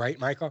thing is, right,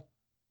 Michael?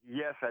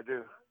 Yes, I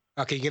do.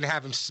 Okay, you're going to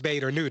have him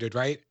spayed or neutered,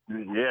 right?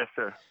 Yes,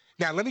 sir.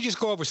 Now, let me just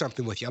go over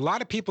something with you. A lot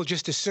of people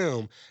just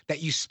assume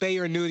that you spay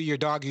or neuter your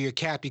dog or your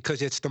cat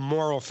because it's the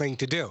moral thing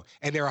to do.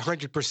 And they're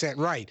 100%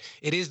 right.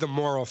 It is the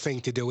moral thing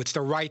to do. It's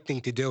the right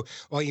thing to do.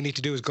 All you need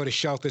to do is go to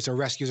shelters or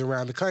rescues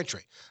around the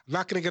country. I'm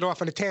not going to get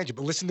off on a tangent,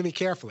 but listen to me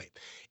carefully.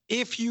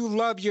 If you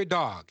love your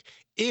dog,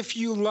 If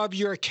you love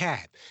your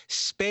cat,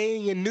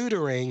 spaying and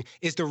neutering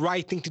is the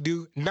right thing to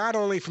do, not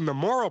only from the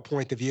moral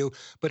point of view,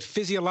 but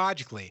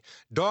physiologically.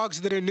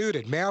 Dogs that are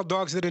neutered, male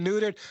dogs that are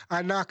neutered,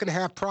 are not going to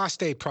have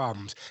prostate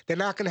problems. They're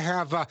not going to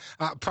have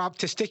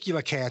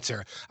testicular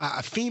cancer.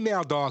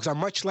 Female dogs are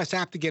much less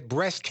apt to get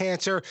breast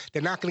cancer.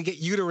 They're not going to get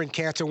uterine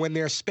cancer when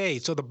they're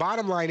spayed. So the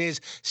bottom line is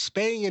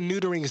spaying and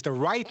neutering is the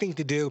right thing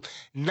to do,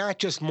 not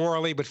just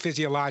morally, but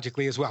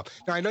physiologically as well.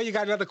 Now, I know you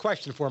got another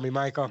question for me,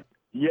 Michael.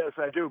 Yes,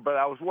 I do, but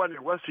I was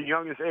wondering, what's the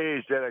youngest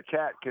age that a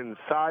cat can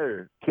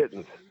sire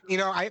kittens? You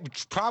know, I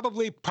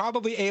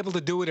probably able to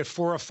do it at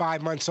 4 or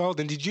 5 months old.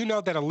 And did you know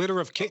that a litter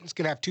of kittens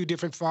can have 2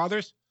 different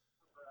fathers?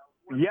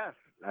 Yes,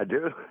 I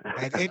do.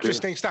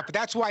 Interesting stuff. But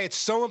that's why it's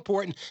so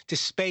important to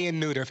spay and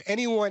neuter. If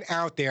anyone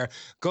out there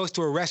goes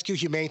to a Rescue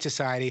Humane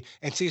Society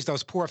and sees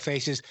those poor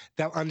faces,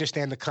 they'll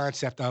understand the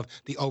concept of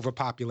the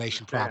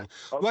overpopulation problem.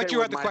 Okay, What's your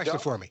well, other my question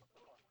dog- for me?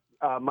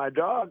 My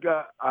dog,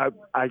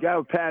 I got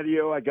a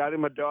patio. I got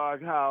him a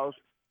dog house.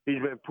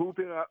 He's been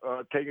pooping,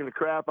 taking the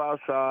crap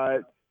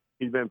outside.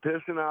 He's been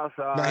pissing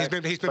outside. No, he's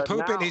been But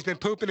pooping. now- He's been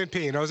pooping and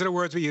peeing. Those are the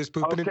words we use: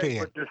 pooping and Okay, peeing.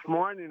 but this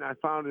morning I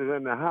found it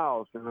in the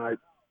house, and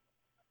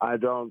I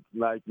don't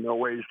know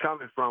where he's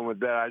coming from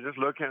with that. I just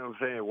look at him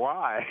saying,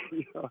 "Why?"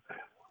 You know?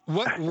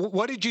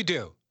 What did you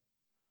do?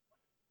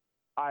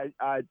 I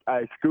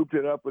scooped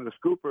it up with a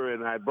scooper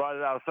and I brought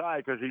it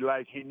outside because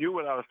he knew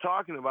what I was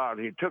talking about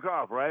and he took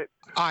off, right?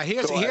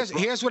 Here's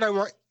what I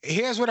want.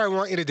 Here's what I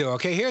want you to do,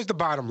 okay? Here's the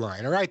bottom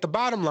line, all right? The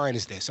bottom line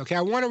is this, okay?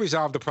 I want to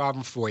resolve the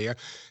problem for you.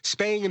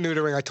 Spaying and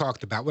neutering I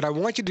talked about. What I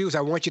want you to do is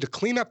I want you to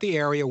clean up the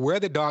area where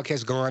the dog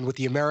has gone with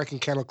the American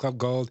Kennel Club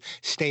Gold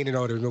stain and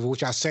odor removal,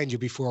 which I'll send you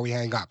before we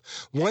hang up.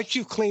 Once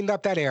you've cleaned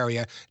up that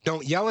area,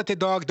 don't yell at the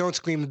dog, don't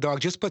scream at the dog.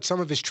 Just put some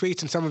of his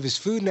treats and some of his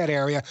food in that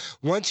area.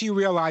 Once he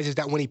realizes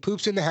that when he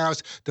poops in the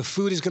house, the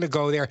food is going to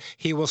go there,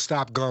 he will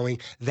stop going.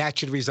 That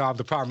should resolve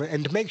the problem.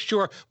 And to make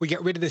sure we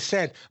get rid of the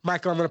scent,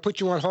 Michael, I'm going to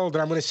put you on hold,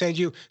 and I'm going to send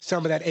you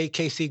some of that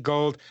AKC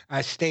Gold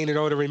stain and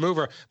odor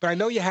remover. But I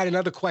know you had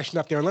another question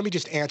up there, and let me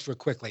just answer it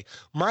quickly.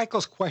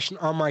 Michael's question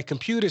on my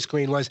computer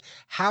screen was,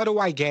 how do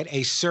I get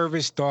a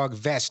service dog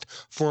vest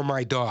for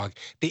my dog?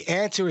 The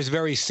answer is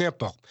very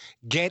simple.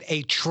 Get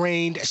a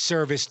trained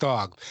service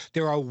dog.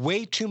 There are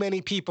way too many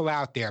people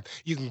out there.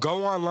 You can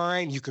go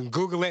online, you can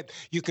Google it,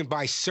 you can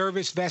buy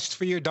service vests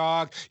for your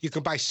dog, you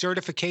can buy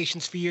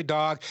certifications for your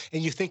dog,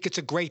 and you think it's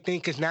a great thing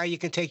because now you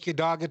can take your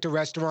dog into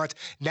restaurants,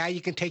 now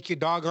you can take your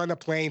dog on a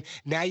plane,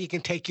 now you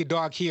can take your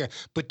dog here.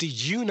 But did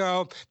you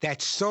know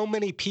that so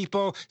many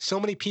people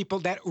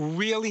that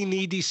really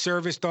need these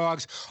service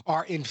dogs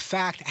are in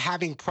fact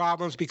having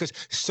problems because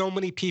so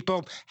many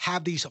people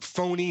have these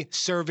phony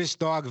service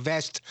dog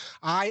vests?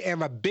 I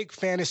am a big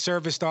fan of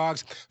service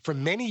dogs. For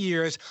many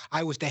years,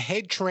 I was the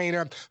head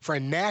trainer for a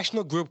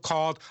national group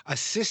called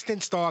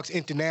Assistance Dogs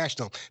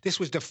International. This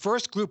was the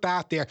first group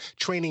out there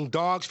training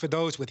dogs for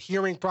those with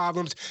hearing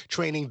problems,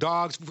 training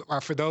dogs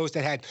for those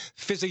that had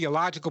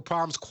physiological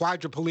problems,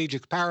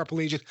 quadriplegics,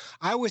 paraplegics.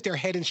 I was their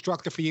head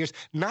instructor for years,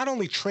 not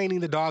only training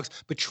the dogs,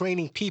 but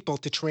training people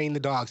to train the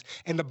dogs.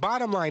 And the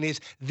bottom line is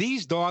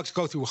these dogs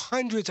go through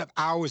hundreds of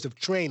hours of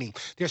training.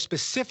 They're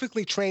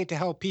specifically trained to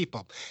help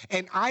people.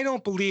 And I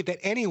don't believe that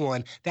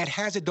anyone that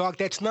has a dog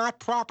that's not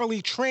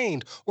properly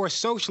trained or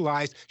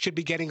socialized should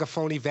be getting a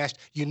phony vest.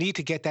 You need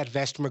to get that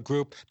vest from a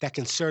group that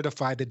can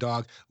certify the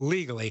dog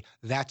legally.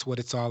 That's what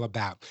it's all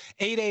about.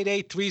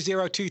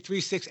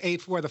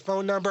 888-302-3684, the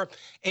phone number,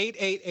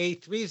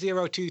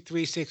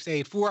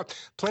 888-302-3684.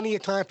 Plenty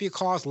of time for your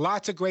calls,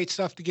 lots of great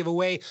stuff to give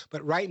away,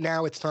 but right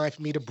now it's time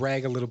for me to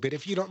brag a little bit,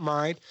 if you don't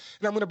mind.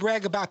 And I'm going to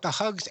brag about the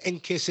Hugs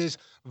and Kisses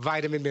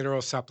vitamin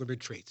mineral supplement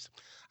treats.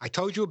 I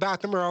told you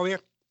about them earlier,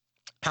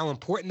 how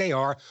important they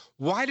are.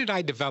 Why did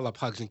I develop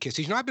Hugs and Kisses?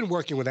 You know, I've been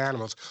working with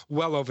animals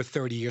well over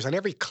 30 years on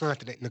every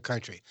continent in the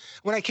country.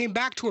 When I came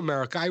back to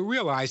America, I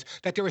realized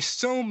that there are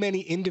so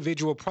many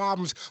individual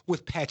problems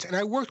with pets, and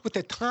I worked with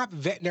the top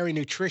veterinary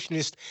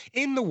nutritionist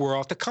in the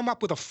world to come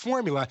up with a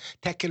formula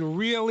that can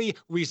really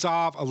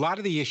resolve a lot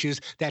of the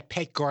issues that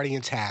pet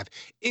guardians have.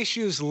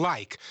 Issues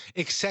like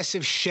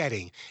excessive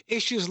shedding,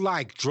 issues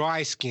like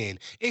dry skin,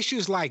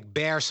 issues like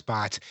bare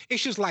spots,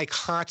 issues like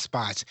hot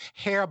spots,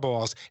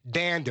 hairballs,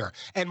 dander.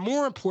 And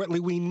more importantly,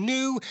 we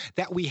knew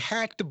that we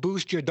had to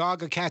boost your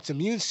dog or cat's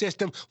immune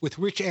system with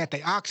rich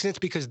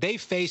antioxidants because they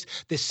face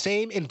the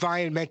same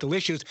environmental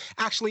issues,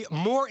 actually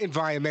more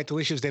environmental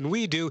issues than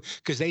we do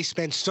because they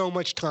spend so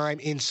much time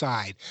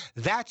inside.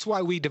 That's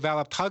why we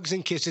developed Hugs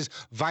and Kisses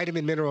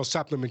vitamin mineral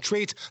supplement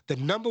treats, the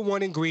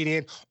 #1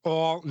 ingredient,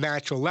 all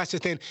natural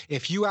lecithin.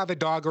 If you have a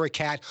dog or a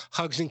cat,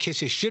 Hugs and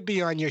Kisses should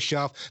be on your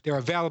shelf. They're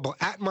available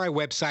at my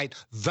website,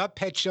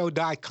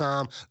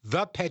 thepetshow.com,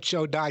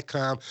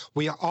 thepetshow.com.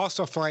 We are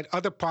also find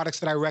other products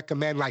that I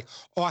recommend, like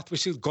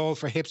Arthritis Gold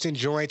for hips and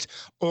joints,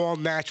 all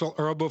natural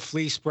herbal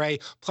flea spray,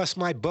 plus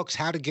my books,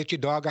 How to Get Your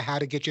Dog or How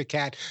to Get Your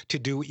Cat to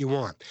Do What You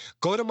Want.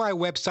 Go to my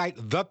website,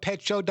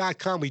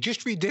 thepetshow.com. We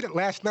just redid it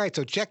last night,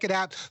 so check it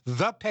out,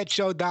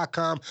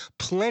 thepetshow.com.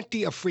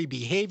 Plenty of free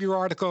behavior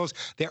articles.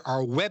 There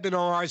are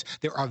webinars.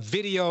 There are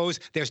videos.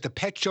 There's the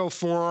Pet Show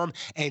Forum,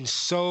 and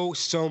so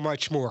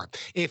much more.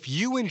 If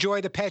you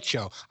enjoy the Pet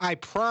Show, I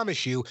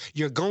promise you,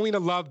 you're going to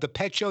love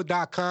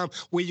thepetshow.com,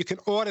 where you can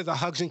order the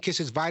Hugs and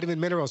Kisses vitamin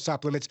mineral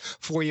supplements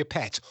for your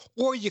pets.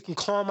 Or you can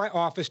call my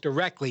office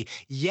directly.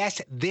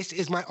 Yes, this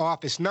is my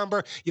office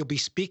number. You'll be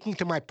speaking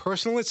to my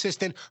personal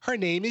assistant. Her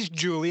name is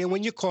Julie, and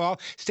when you call,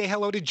 say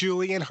hello to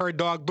Julie and her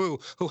dog Boo,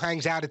 who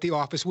hangs out at the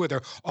office with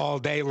her all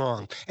day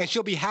long. And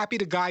she'll be happy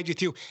to guide you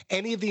through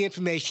any of the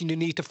information you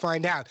need to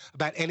find out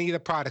about any of the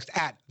products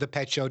at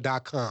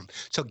thepetshow.com.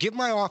 So give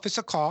my office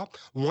a call,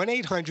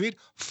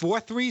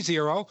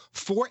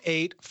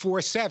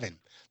 1-800-430-4847.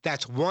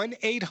 That's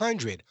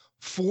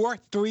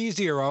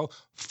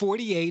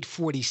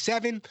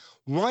 1-800-430-4847,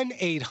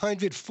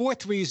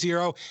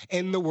 1-800-430,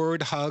 and the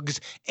word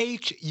HUGS,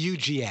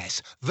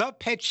 HUGS.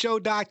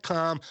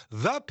 ThePetShow.com,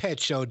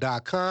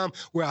 ThePetShow.com,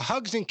 where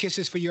hugs and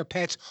kisses for your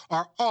pets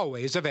are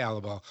always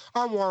available.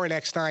 I'm Warren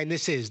Eckstein.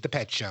 This is The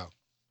Pet Show.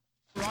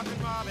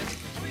 Rockin' Robin,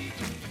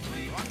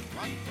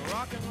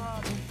 Rockin'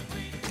 Robin,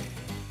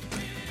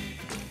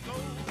 go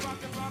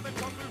Rockin' Robin,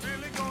 'cause we're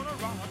really gonna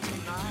rock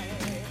tonight.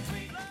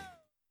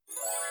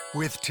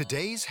 With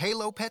today's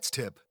Halo Pets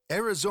tip,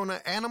 Arizona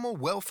Animal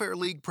Welfare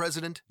League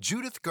President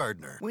Judith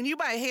Gardner. When you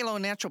buy Halo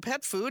natural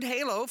pet food,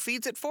 Halo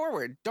feeds it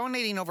forward,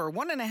 donating over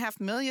 1.5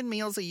 million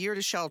meals a year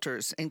to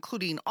shelters,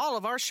 including all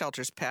of our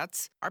shelters'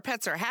 pets. Our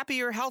pets are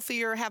happier,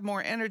 healthier, have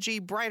more energy,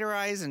 brighter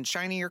eyes, and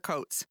shinier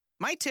coats.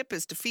 My tip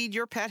is to feed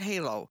your pet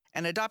Halo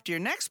and adopt your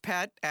next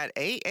pet at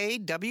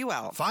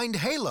AAWL. Find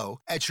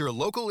Halo at your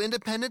local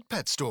independent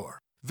pet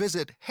store.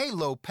 Visit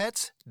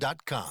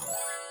halopets.com.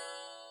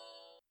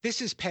 This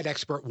is pet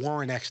expert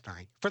Warren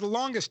Eckstein. For the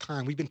longest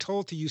time, we've been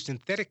told to use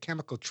synthetic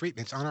chemical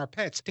treatments on our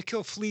pets to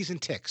kill fleas and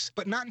ticks.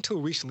 But not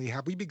until recently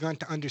have we begun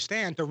to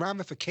understand the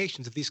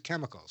ramifications of these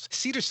chemicals.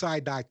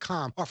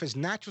 Cedarside.com offers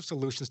natural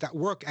solutions that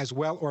work as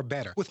well or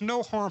better, with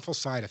no harmful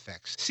side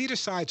effects.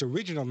 Cedarside's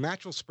original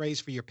natural sprays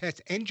for your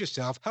pets and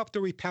yourself help to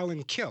repel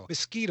and kill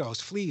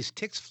mosquitoes, fleas,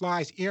 ticks,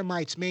 flies, ear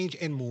mites, mange,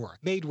 and more.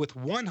 Made with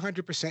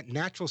 100%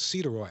 natural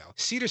cedar oil.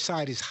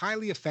 Cedarside is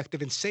highly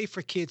effective and safe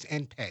for kids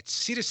and pets.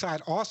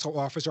 Cedarside also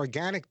offers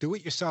organic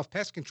do-it-yourself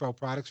pest control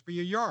products for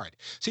your yard,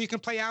 so you can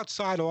play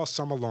outside all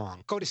summer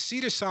long. Go to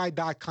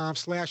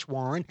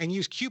cedarside.com/Warren and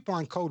use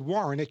coupon code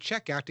Warren at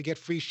checkout to get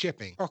free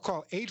shipping, or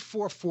call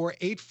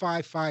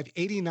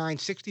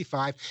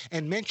 844-855-8965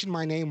 and mention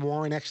my name,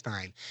 Warren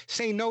Eckstein.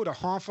 Say no to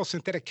harmful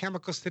synthetic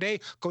chemicals today.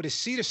 Go to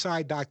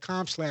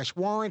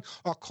cedarside.com/Warren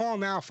or call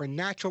now for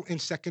natural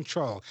insect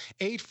control.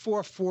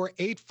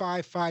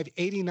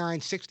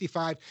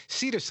 844-855-8965,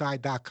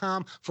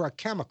 cedarside.com for a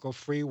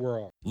chemical-free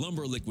world.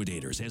 Lumber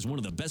Liquidators has one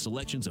of the best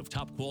selections of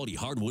top-quality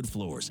hardwood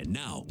floors, and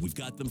now we've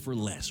got them for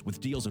less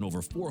with deals on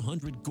over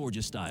 400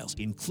 gorgeous styles,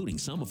 including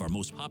some of our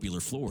most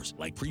popular floors,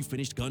 like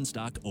pre-finished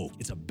gunstock oak.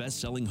 It's a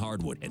best-selling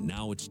hardwood, and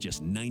now it's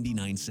just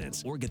 99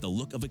 cents. Or get the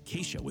look of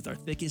acacia with our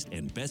thickest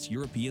and best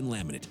European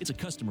laminate. It's a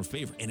customer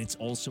favorite, and it's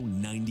also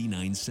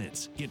 99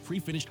 cents. Get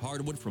pre-finished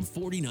hardwood from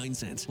 49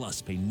 cents,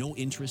 plus pay no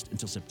interest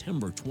until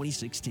September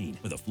 2016.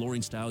 For the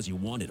flooring styles you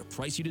want at a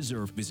price you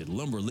deserve, visit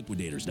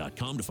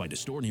lumberliquidators.com to find a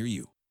store near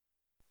you.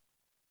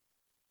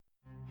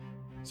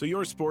 So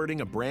you're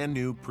sporting a brand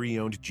new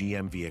pre-owned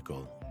GM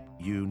vehicle.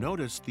 You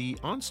notice the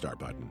OnStar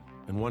button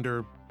and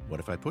wonder,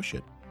 what if I push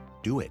it?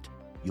 Do it.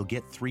 You'll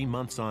get 3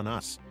 months on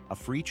us, a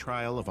free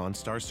trial of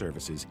OnStar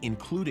services,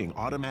 including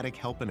automatic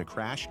help in a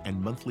crash and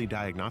monthly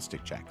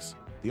diagnostic checks.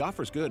 The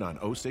offer's good on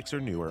 06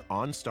 or newer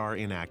OnStar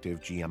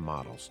inactive GM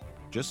models.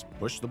 Just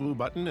push the blue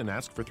button and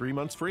ask for 3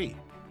 months free.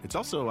 It's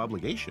also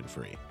obligation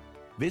free.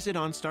 Visit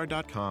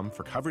OnStar.com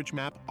for coverage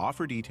map,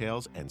 offer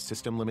details, and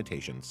system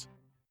limitations.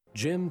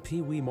 Jim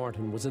Pee Wee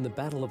Martin was in the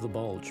Battle of the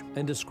Bulge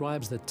and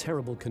describes the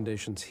terrible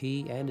conditions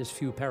he and his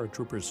few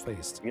paratroopers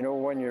faced. You know,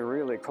 when you're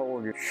really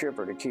cold, you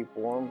shiver to keep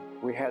warm.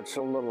 We had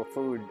so little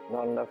food,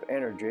 not enough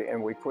energy,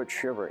 and we quit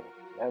shivering.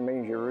 That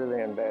means you're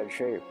really in bad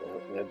shape,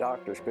 and the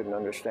doctors couldn't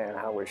understand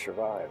how we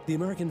survived. The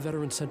American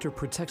Veterans Center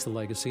protects the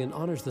legacy and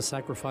honors the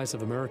sacrifice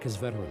of America's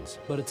veterans,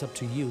 but it's up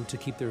to you to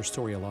keep their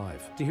story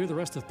alive. To hear the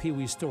rest of Pee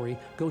Wee's story,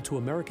 go to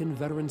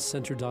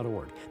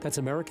AmericanVeteransCenter.org. That's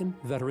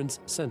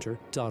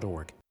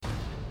AmericanVeteransCenter.org.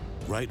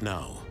 Right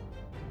now,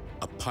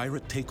 a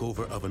pirate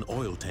takeover of an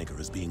oil tanker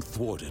is being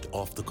thwarted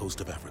off the coast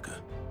of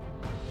Africa.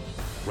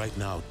 Right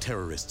now,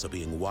 terrorists are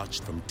being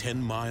watched from 10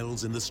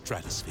 miles in the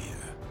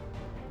stratosphere.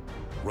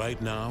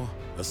 Right now,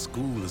 a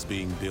school is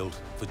being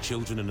built for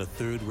children in a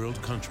third world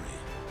country.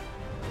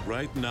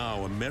 Right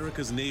now,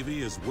 America's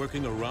Navy is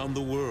working around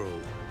the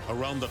world,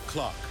 around the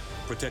clock,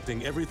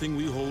 protecting everything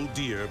we hold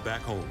dear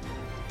back home.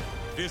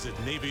 Visit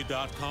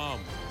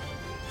Navy.com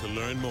to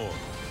learn more.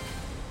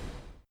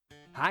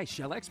 Hi,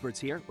 Shell Experts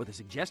here with a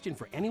suggestion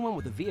for anyone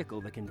with a vehicle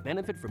that can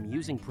benefit from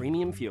using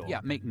premium fuel. Yeah,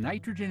 make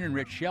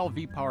nitrogen-enriched Shell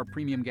V-Power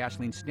Premium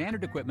Gasoline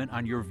standard equipment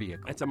on your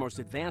vehicle. It's our most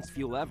advanced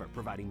fuel ever,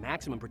 providing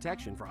maximum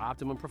protection for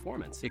optimum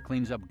performance. It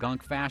cleans up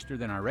gunk faster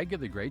than our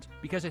regular grades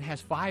because it has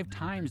 5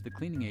 times the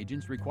cleaning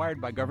agents required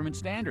by government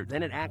standards.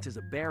 Then it acts as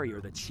a barrier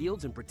that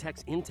shields and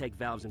protects intake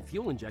valves and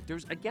fuel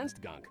injectors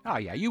against gunk. Oh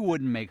yeah, you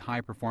wouldn't make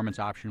high performance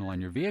optional on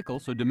your vehicle,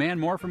 so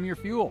demand more from your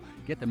fuel.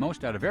 Get the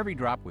most out of every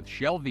drop with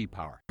Shell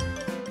V-Power.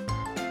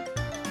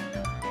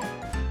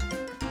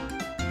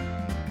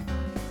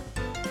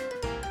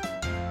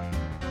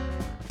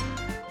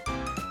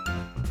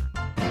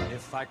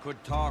 If I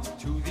could talk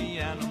to the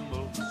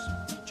animals,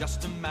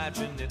 just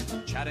imagine it,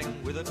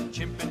 chatting with a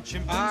chimp and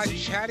chimpanzee.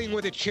 Chatting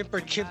with a chimp or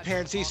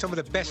chimpanzee, some of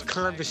the best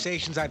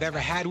conversations I've ever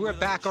had. We're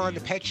back on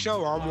the Pet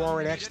Show. I'm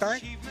Warren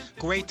Eckstein.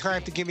 Great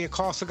time to give me a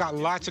call. Still got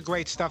lots of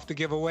great stuff to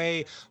give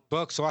away.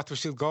 Books,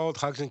 Arthur Gold,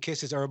 Hugs and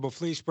Kisses, Herbal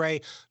Flea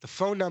Spray. The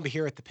phone number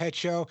here at the Pet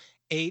Show,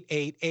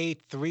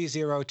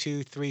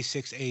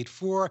 888-302-3684.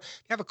 If you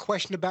have a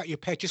question about your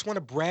pet, just want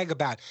to brag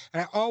about,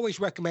 and I always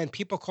recommend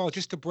people call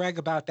just to brag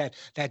about that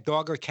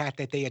dog or cat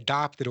that they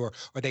adopted or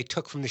they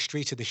took from the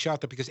streets of the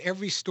shelter, because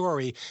every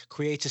story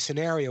creates a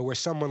scenario where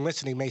someone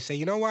listening may say,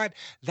 you know what,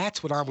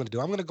 that's what I'm going to do.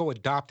 I'm going to go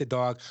adopt a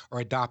dog or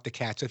adopt a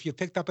cat. So if you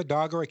picked up a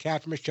dog or a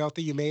cat from a shelter,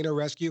 humane or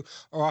rescue,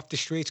 or off the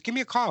streets, give me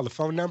a call. The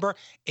phone number,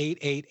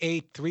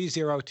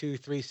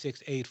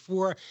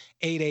 888-302-3684,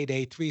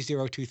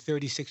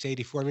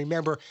 888-302-3684. And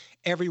remember,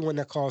 everyone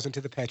that calls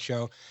into the Pet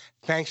Show,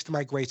 thanks to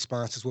my great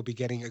sponsors, will be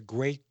getting a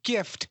great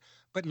gift,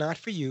 but not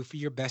for you, for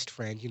your best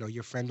friend,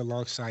 your friend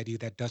alongside you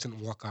that doesn't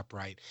walk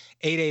upright.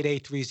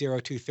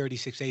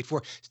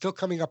 888-302-3684. Still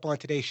coming up on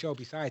today's show,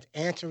 besides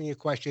answering your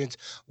questions,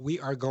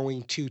 we are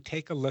going to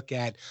take a look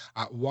at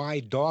why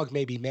dog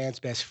may be man's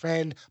best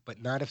friend,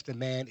 but not if the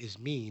man is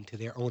mean to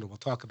their owner. We'll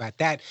talk about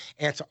that.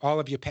 Answer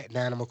all of your pet and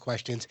animal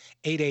questions.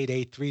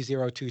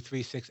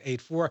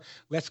 888-302-3684.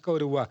 Let's go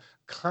to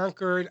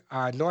Concord,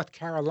 North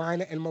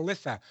Carolina, and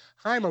Melissa.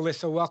 Hi,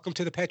 Melissa. Welcome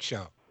to the Pet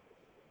Show.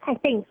 Hi,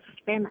 thanks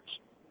very much.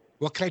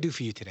 What can I do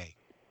for you today?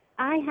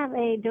 I have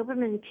a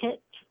Doberman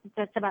pit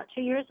that's about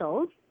 2 years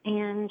old,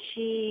 and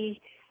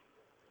she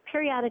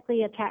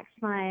periodically attacks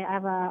I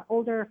have an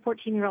older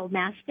 14-year-old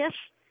Mastiff.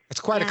 It's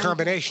quite a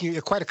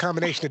combination. Quite a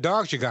combination of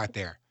dogs you got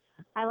there.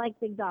 I like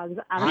big dogs.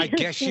 I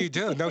guess you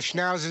do. No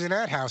schnauzers in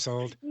that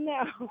household.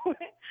 No.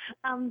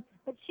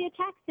 But she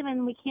attacks him,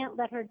 and we can't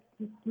let her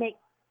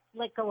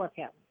let go of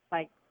him.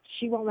 Like,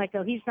 she won't let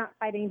go. He's not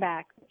fighting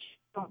back. She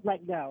won't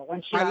let go.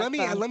 When she let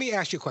me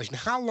ask you a question.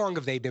 How long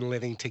have they been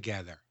living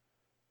together?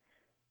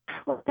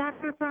 Well, got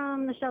her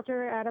from the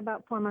shelter at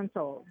about 4 months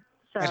old.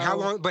 So, and how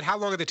long? But how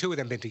long have the two of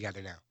them been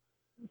together now?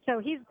 So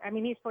he's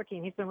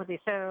 14. He's been with me.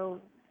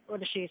 So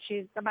what is she?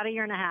 She's about a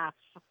year and a half,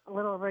 a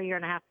little over a year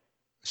and a half.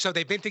 So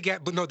they've been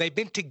together, but no, they've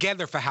been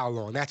together for how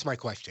long? That's my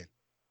question.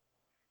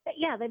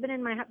 Yeah, they've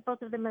been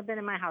both of them have been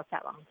in my house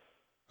that long.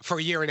 For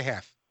a year and a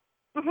half?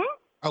 Mm-hmm.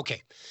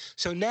 Okay.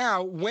 So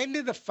now, when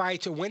do the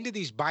fights or when do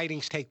these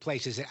bitings take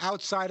place? Is it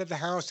outside of the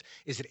house?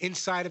 Is it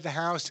inside of the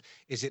house?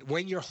 Is it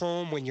when you're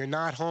home, when you're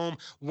not home?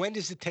 When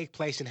does it take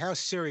place, and how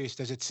serious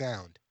does it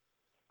sound?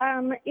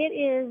 It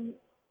is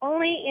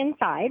only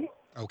inside.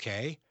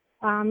 Okay.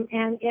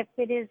 And if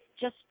it is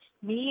just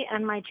me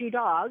and my 2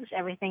 dogs,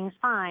 everything's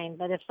fine.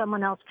 But if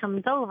someone else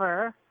comes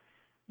over,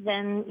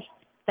 then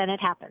it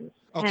happens.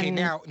 Okay, and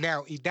now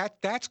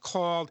that's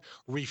called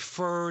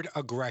referred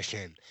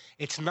aggression.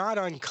 It's not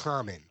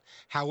uncommon.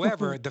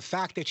 However, the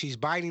fact that she's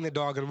biting the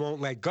dog and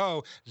won't let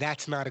go,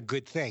 that's not a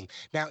good thing.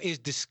 Now, is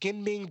the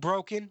skin being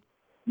broken?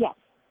 Yes.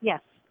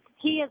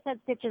 He has had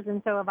stitches, and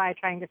so have I,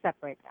 trying to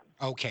separate them.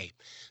 Okay.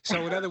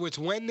 So, in other words,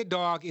 when the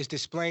dog is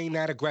displaying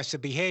that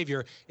aggressive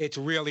behavior, it's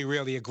really,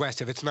 really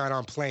aggressive. It's not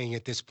on playing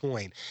at this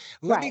point.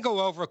 Let me go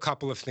over a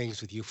couple of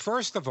things with you.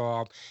 First of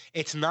all,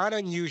 it's not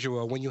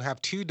unusual when you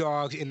have 2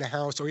 dogs in the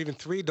house or even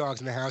 3 dogs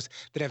in the house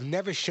that have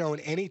never shown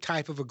any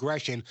type of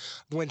aggression.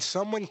 When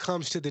someone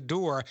comes to the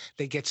door,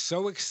 they get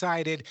so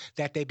excited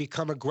that they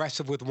become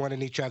aggressive with one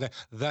and each other,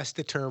 thus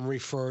the term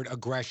referred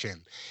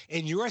aggression.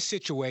 In your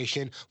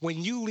situation, when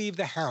you leave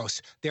the house,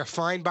 they're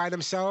fine by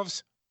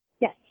themselves?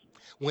 Yes.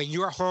 When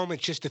you're home,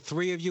 it's just the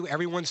 3 of you,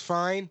 everyone's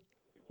fine?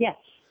 Yes.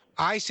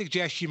 I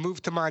suggest you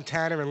move to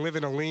Montana and live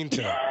in a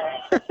lean-to.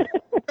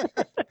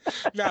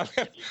 Now,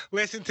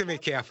 listen to me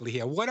carefully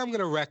here. What I'm going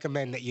to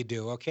recommend that you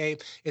do, okay,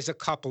 is a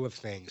couple of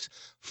things.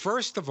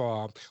 First of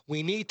all,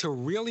 we need to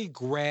really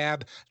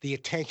grab the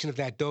attention of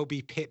that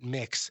Dobie Pit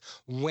mix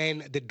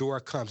when the door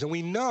comes. And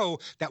we know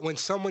that when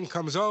someone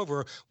comes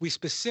over, we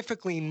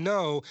specifically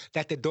know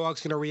that the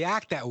dog's going to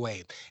react that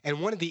way.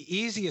 And one of the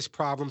easiest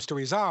problems to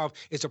resolve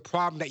is a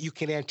problem that you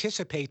can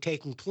anticipate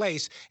taking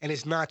place and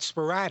is not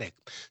sporadic.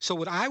 So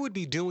what I would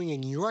be doing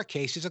in your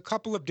case is a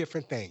couple of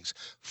different things.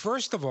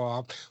 First of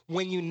all,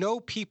 when you you know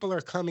people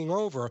are coming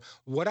over,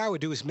 what I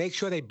would do is make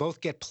sure they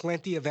both get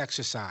plenty of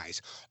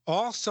exercise.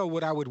 Also,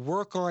 what I would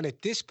work on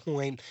at this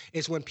point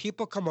is when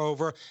people come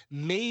over,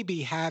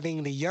 maybe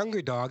having the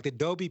younger dog, the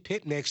Dobie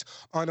Pit Mix,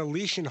 on a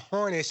leash and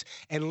harness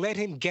and let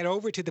him get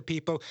over to the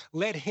people.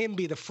 Let him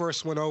be the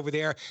first one over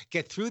there,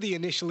 get through the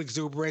initial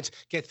exuberance,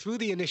 get through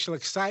the initial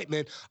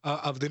excitement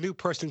of the new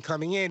person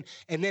coming in,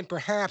 and then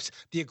perhaps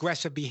the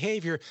aggressive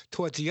behavior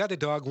towards the other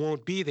dog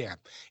won't be there.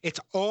 It's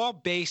all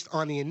based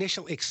on the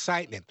initial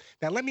excitement.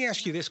 Now, let me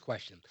ask you this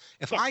question.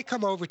 If I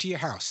come over to your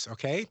house,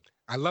 okay?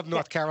 I love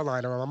North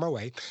Carolina. I'm on my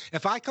way.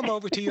 If I come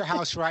over to your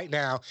house right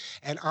now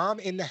and I'm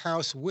in the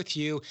house with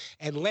you,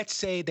 and let's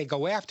say they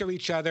go after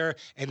each other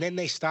and then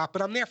they stop,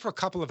 but I'm there for a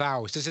couple of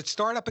hours, does it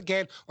start up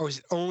again, or is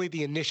it only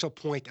the initial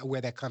point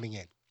where they're coming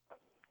in?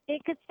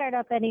 It could start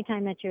up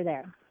anytime that you're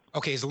there.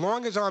 Okay, as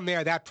long as I'm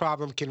there, that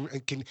problem can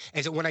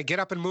is it when I get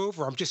up and move,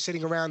 or I'm just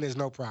sitting around, there's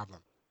no problem?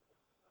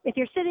 If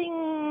you're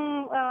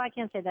sitting, well, I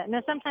can't say that.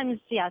 No, sometimes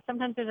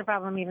there's a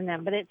problem even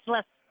then, but it's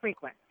less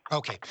frequent.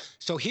 Okay,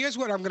 so here's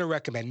what I'm going to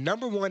recommend.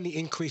 Number one, the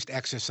increased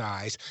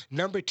exercise.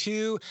 Number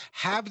two,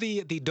 have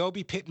the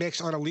Dobie Pit Mix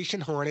on a leash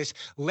and harness.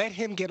 Let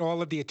him get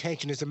all of the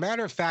attention. As a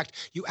matter of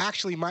fact, you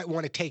actually might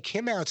want to take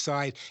him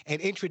outside and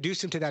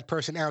introduce him to that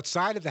person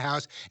outside of the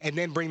house and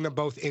then bring them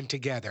both in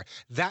together.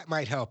 That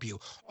might help you.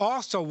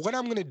 Also, what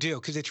I'm going to do,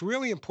 because it's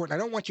really important,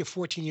 I don't want your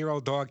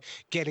 14-year-old dog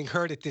getting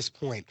hurt at this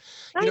point.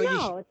 I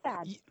know, it's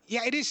sad.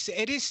 Yeah, it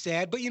is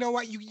sad, but you know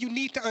what? You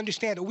need to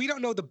understand. We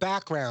don't know the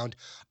background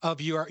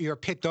of your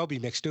Pit Dobie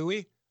Mix, do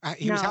we?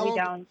 We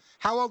don't.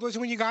 How old was he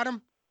when you got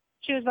him?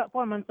 She was about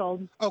 4 months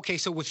old. Okay,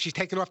 so was she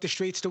taken off the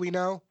streets? Do we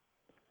know?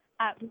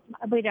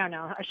 We don't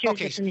know. She was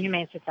just in the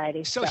Humane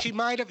Society. So she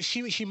might have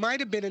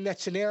been in that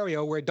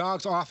scenario where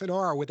dogs often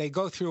are, where they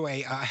go through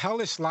a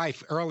hellish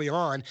life early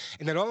on,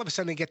 and then all of a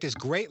sudden they get this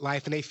great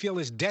life, and they feel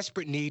this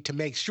desperate need to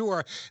make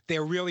sure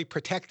they're really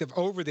protective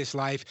over this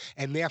life,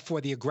 and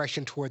therefore the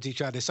aggression towards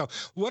each other. So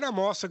what I'm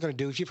also going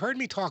to do is, you've heard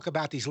me talk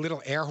about these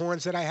little air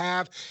horns that I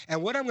have,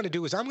 and what I'm going to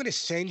do is I'm going to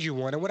send you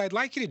one, and what I'd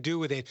like you to do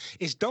with it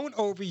is don't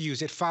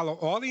overuse it. Follow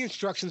all the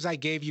instructions I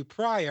gave you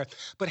prior,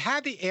 but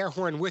have the air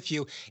horn with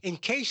you in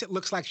case it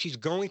looks like she's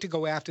going to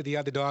go after the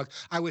other dog.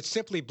 I would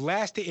simply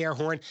blast the air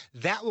horn.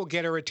 That will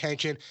get her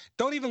attention.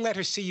 Don't even let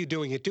her see you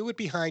doing it. Do it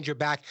behind your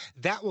back.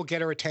 That will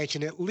get her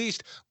attention. At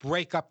least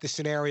break up the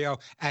scenario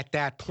at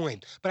that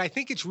point. But I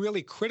think it's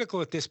really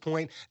critical at this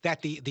point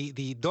that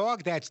the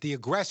dog that's the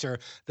aggressor,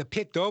 the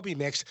Pit Dobie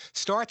Mix,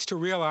 starts to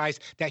realize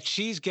that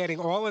she's getting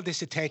all of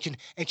this attention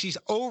and she's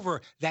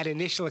over that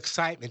initial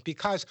excitement.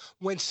 Because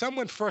when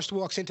someone first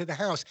walks into the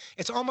house,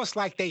 it's almost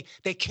like they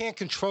can't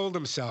control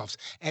themselves.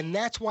 And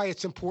that's why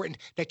it's important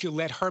that you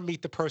let her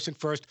meet the person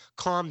first,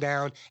 calm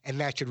down, and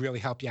that should really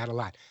help you out a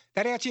lot.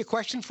 That answer your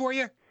question for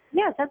you?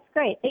 Yes, that's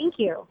great. Thank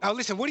you.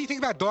 Listen, what do you think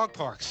about dog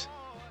parks?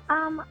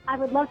 I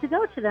would love to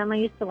go to them. I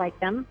used to like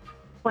them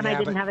when I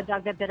didn't have a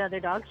dog that bit other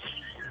dogs.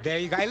 There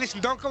you go. Hey,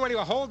 listen, don't go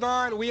anywhere. Hold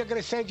on. We are going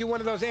to send you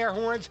one of those air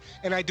horns,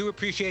 and I do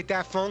appreciate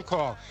that phone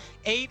call.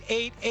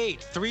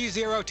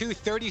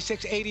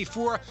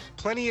 888-302-3684.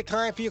 Plenty of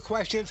time for your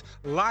questions.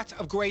 Lots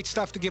of great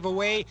stuff to give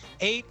away.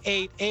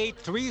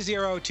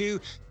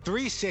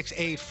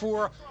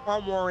 888-302-3684.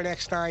 I'm Warren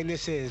Eckstein.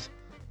 This is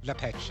The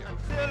Pet Show.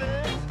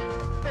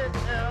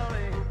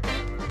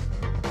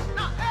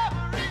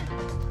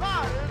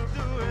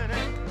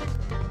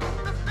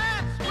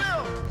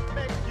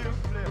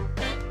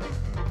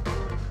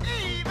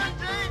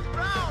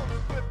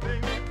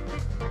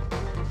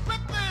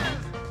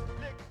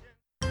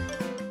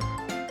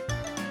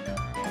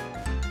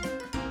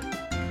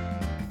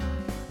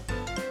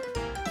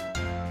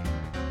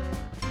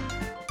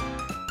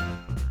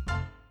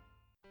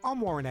 I'm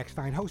Warren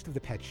Eckstein, host of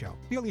The Pet Show.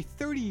 Nearly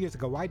 30 years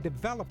ago, I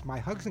developed my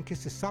Hugs and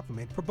Kisses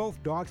supplement for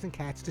both dogs and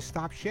cats to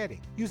stop shedding.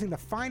 Using the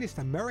finest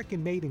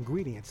American-made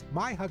ingredients,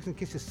 my Hugs and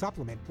Kisses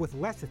supplement with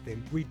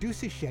lecithin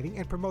reduces shedding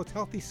and promotes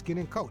healthy skin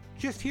and coat.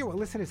 Just hear what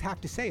listeners have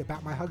to say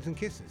about my Hugs and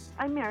Kisses.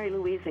 I'm Mary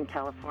Louise in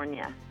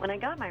California. When I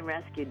got my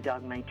rescued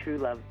dog, my true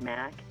love,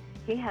 Mac,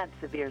 he had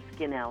severe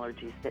skin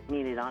allergies that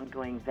needed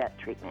ongoing vet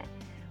treatment.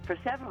 For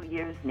several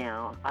years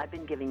now, I've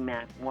been giving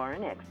Mac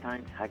Warren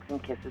Eckstein's Hugs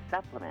and Kisses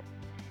supplement.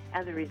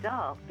 As a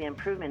result, the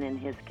improvement in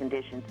his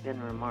condition's been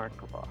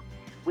remarkable.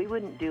 We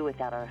wouldn't do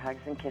without our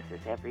Hugs and Kisses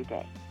every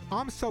day.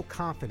 I'm so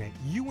confident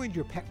you and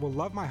your pet will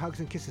love my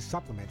Hugs and Kisses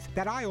supplements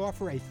that I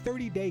offer a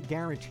 30-day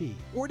guarantee.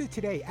 Order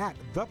today at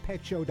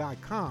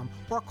thepetshow.com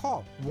or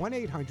call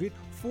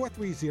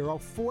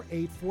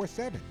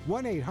 1-800-430-4847.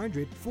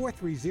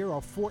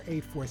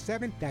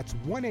 1-800-430-4847. That's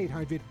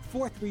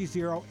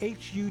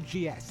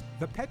 1-800-430-HUGS.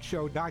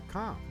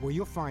 Thepetshow.com, where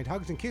you'll find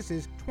Hugs and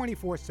Kisses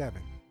 24/7.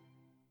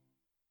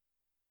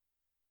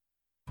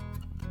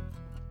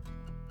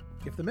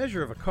 If the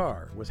measure of a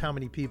car was how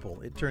many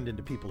people it turned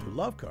into people who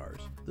love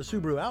cars, the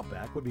Subaru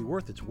Outback would be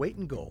worth its weight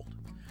in gold,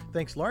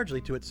 thanks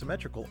largely to its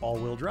symmetrical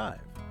all-wheel drive.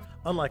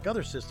 Unlike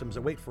other systems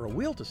that wait for a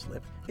wheel to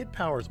slip, it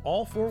powers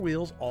all four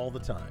wheels all the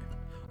time,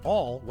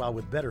 all while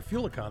with better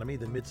fuel economy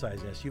than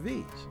midsize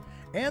SUVs.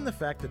 And the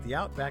fact that the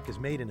Outback is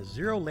made in a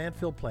zero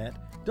landfill plant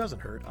doesn't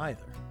hurt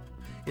either.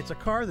 It's a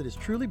car that is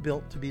truly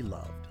built to be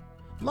loved.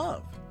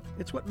 Love.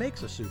 It's what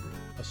makes a Subaru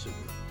a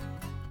Subaru.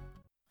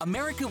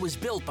 America was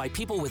built by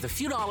people with a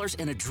few dollars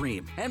and a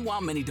dream. And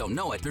while many don't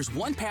know it, there's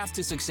one path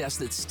to success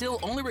that still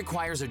only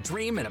requires a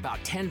dream and about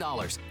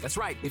 $10. That's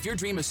right. If your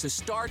dream is to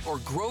start or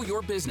grow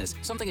your business,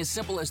 something as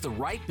simple as the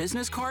right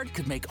business card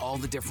could make all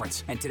the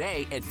difference. And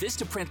today at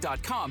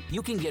Vistaprint.com,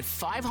 you can get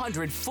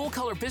 500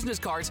 full-color business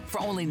cards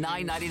for only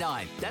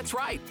 $9.99. That's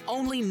right,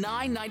 only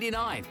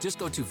 $9.99. Just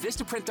go to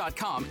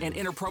Vistaprint.com and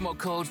enter promo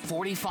code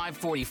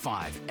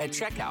 4545 at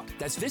checkout.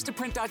 That's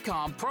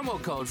Vistaprint.com,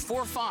 promo code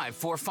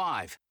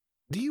 4545.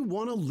 Do you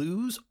want to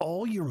lose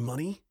all your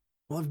money?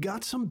 Well, I've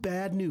got some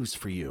bad news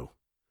for you.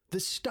 The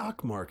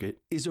stock market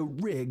is a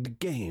rigged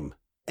game,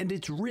 and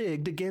it's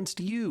rigged against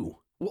you.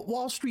 What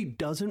Wall Street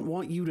doesn't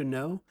want you to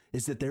know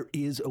is that there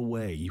is a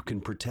way you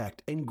can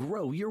protect and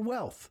grow your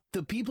wealth.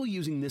 The people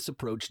using this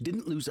approach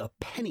didn't lose a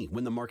penny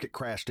when the market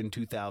crashed in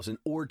 2000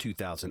 or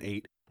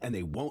 2008, and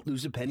they won't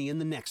lose a penny in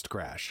the next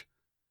crash.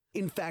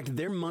 In fact,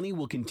 their money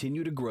will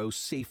continue to grow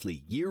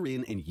safely year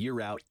in and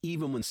year out,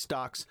 even when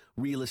stocks,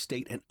 real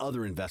estate, and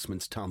other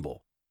investments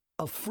tumble.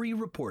 A free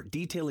report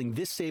detailing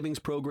this savings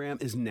program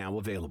is now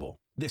available.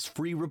 This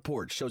free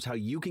report shows how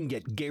you can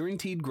get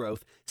guaranteed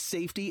growth,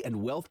 safety,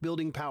 and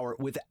wealth-building power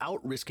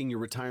without risking your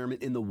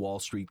retirement in the Wall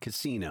Street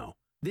casino.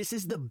 This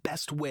is the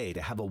best way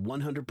to have a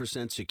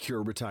 100%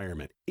 secure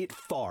retirement. It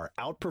far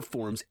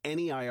outperforms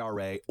any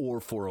IRA or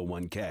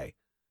 401k.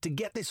 To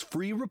get this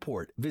free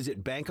report,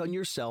 visit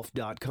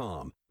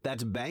bankonyourself.com.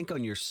 That's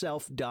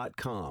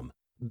bankonyourself.com.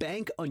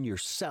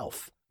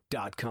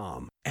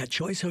 Bankonyourself.com. At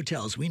Choice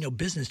Hotels, we know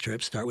business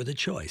trips start with a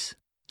choice.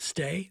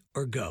 Stay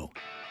or go.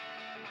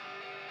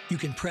 You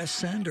can press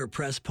send or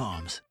press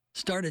palms.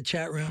 Start a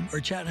chat room or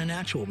chat in an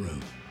actual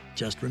room.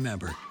 Just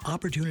remember,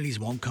 opportunities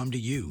won't come to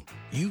you.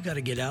 You got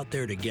to get out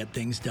there to get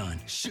things done.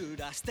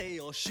 Should I stay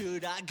or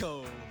should I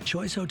go?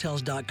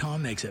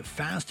 ChoiceHotels.com makes it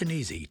fast and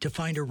easy to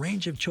find a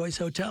range of Choice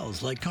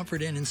Hotels like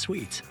Comfort Inn and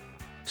Suites.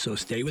 So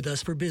stay with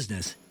us for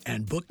business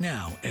and book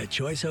now at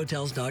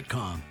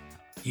ChoiceHotels.com.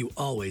 You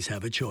always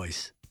have a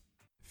choice.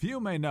 Few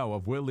may know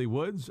of Willie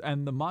Woods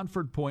and the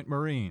Montford Point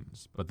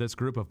Marines, but this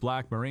group of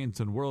black Marines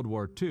in World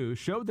War II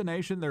showed the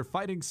nation their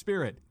fighting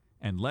spirit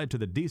and led to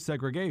the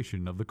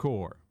desegregation of the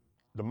Corps.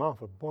 The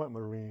Montford Point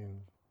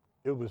Marines,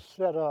 it was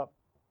set up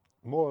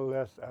more or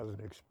less as an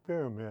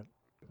experiment.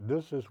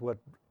 This is what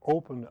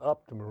opened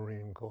up the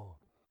Marine Corps.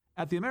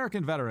 At the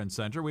American Veterans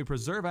Center, we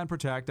preserve and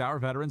protect our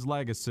veterans'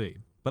 legacy,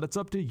 but it's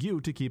up to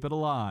you to keep it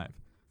alive.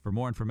 For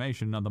more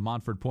information on the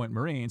Montford Point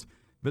Marines,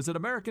 visit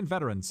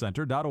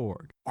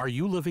AmericanVeteransCenter.org. Are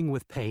you living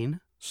with pain?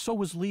 So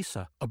was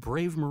Lisa, a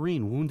brave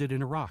Marine wounded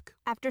in Iraq.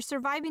 After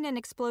surviving an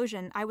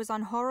explosion, I was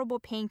on horrible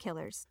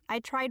painkillers.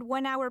 I tried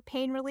 1-hour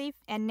pain relief,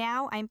 and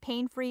now I'm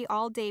pain-free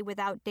all day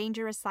without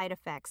dangerous side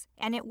effects.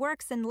 And it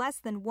works in less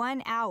than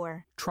 1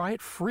 hour. Try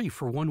it free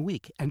for 1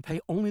 week and pay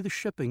only the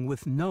shipping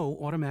with no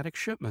automatic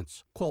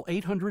shipments. Call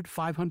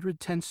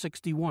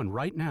 800-500-1061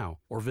 right now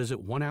or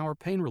visit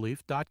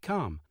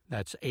onehourpainrelief.com.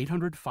 That's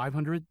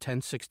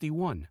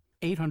 800-500-1061.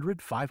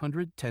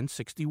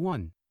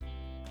 800-500-1061.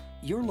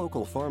 Your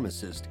local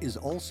pharmacist is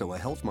also a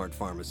Health Mart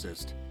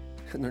pharmacist,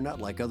 and they're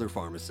not like other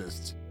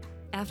pharmacists.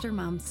 After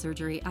Mom's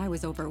surgery, I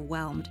was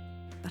overwhelmed,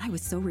 but I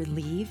was so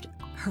relieved.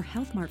 Her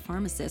Health Mart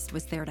pharmacist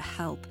was there to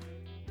help.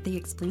 They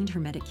explained her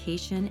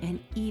medication and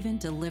even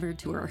delivered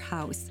to her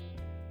house.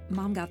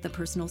 Mom got the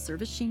personal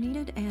service she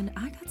needed, and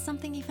I got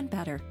something even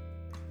better.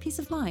 Peace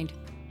of mind.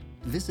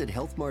 Visit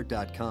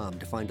healthmart.com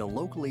to find a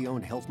locally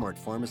owned Health Mart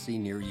pharmacy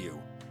near you.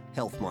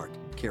 Health Mart,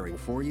 caring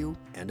for you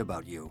and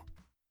about you.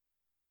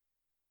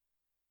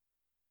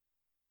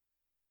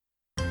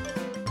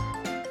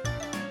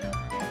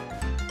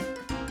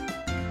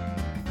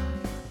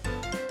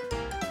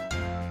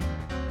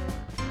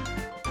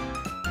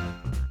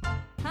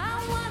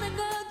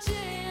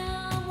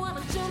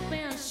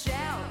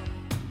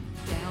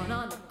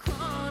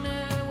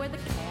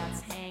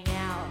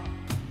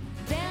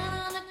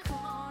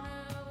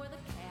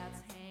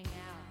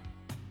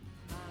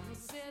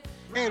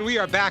 And we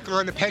are back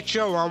on the Pet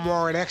Show. I'm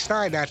Warren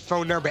Eckstein. That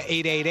phone number,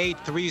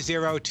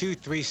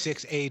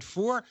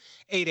 888-302-3684.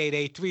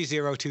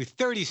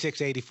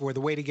 888-302-3684,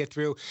 the way to get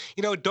through.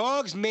 You know,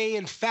 dogs may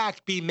in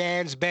fact be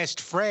man's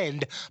best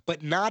friend,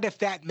 but not if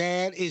that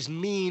man is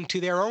mean to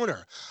their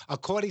owner.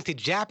 According to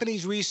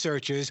Japanese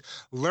researchers,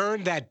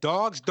 learned that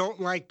dogs don't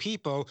like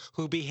people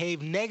who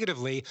behave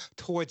negatively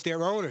towards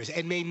their owners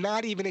and may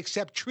not even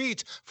accept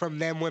treats from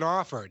them when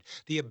offered.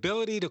 The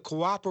ability to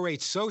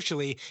cooperate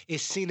socially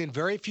is seen in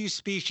very few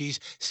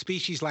species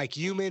like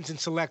humans and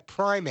select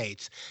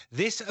primates.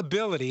 This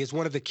ability is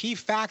one of the key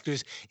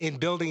factors in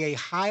building a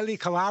highly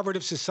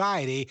collaborative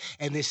society,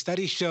 and this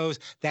study shows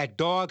that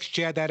dogs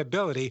share that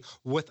ability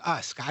with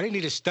us. I didn't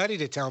need a study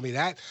to tell me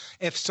that.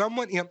 If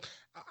someone,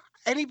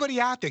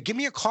 anybody out there, give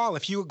me a call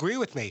if you agree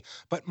with me.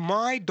 But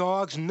my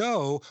dogs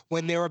know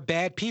when there are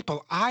bad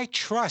people. I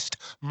trust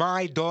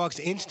my dog's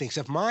instincts.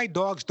 If my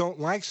dogs don't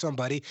like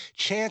somebody,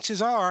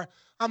 chances are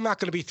I'm not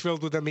going to be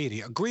thrilled with them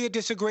either. Agree or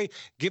disagree?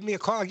 Give me a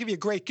call. I'll give you a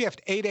great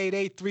gift.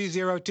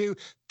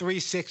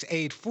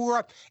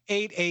 888-302-3684.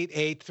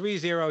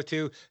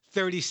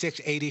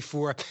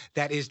 888-302-3684.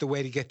 That is the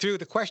way to get through.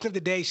 The question of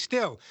the day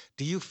still,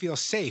 do you feel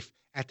safe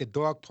at the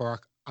dog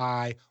park?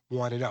 I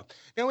want to know.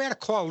 Now, we had a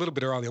call a little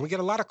bit earlier. We get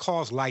a lot of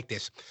calls like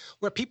this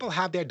where people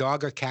have their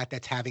dog or cat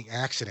that's having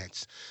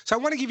accidents. So I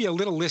want to give you a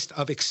little list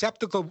of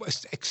acceptable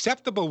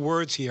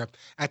words here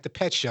at the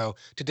pet show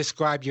to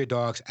describe your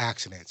dog's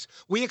accidents.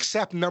 We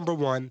accept number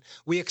 1.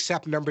 We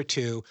accept number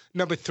 2.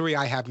 Number 3,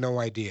 I have no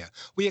idea.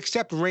 We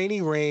accept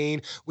rainy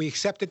rain. We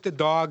accept that the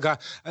dog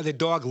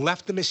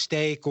left a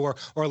mistake or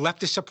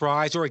left a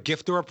surprise or a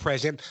gift or a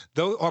present,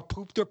 or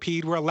pooped or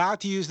peed. We're allowed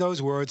to use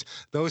those words.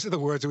 Those are the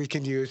words we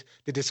can use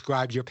to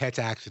describe your pet's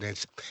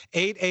accidents.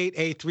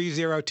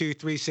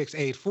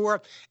 888-302-3684.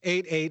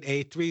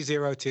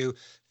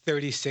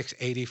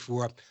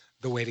 888-302-3684.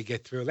 The way to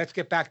get through. Let's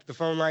get back to the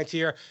phone lines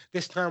here.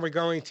 This time we're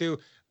going to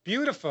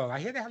beautiful. I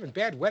hear they're having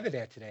bad weather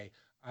there today.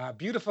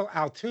 Beautiful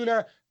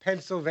Altoona,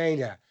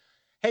 Pennsylvania.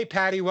 Hey,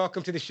 Patty,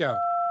 welcome to the show.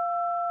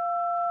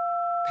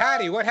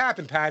 Patty, what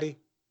happened, Patty?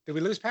 Did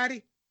we lose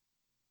Patty?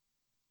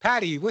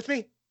 Patty, you with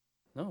me?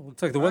 No,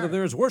 looks like the weather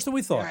there is worse than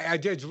we thought. I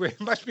did.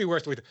 It must be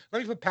worse than we thought.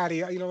 Let me put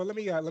Patty.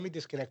 Let me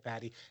disconnect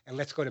Patty and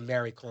let's go to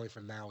Mary calling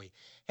from Maui.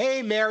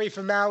 Hey, Mary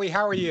from Maui,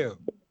 how are you?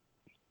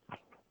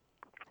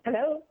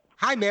 Hello.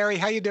 Hi, Mary.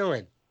 How you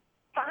doing?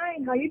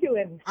 Fine. How you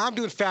doing? I'm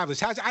doing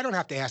fabulous. I don't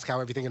have to ask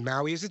how everything in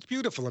Maui is. It's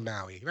beautiful in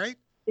Maui, right?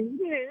 It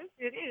is.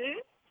 It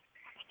is.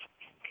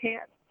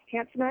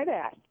 Can't deny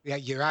that. Yeah,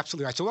 you're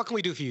absolutely right. So what can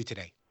we do for you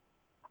today?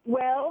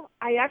 Well,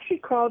 I actually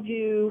called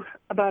you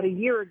about a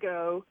year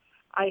ago.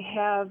 I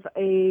have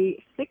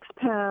a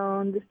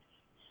 6-pound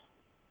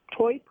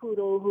toy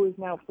poodle who is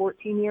now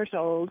 14 years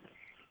old,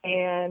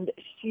 and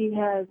she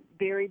has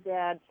very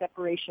bad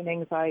separation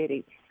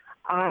anxiety.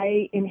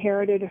 I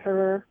inherited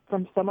her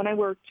from someone I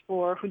worked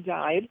for who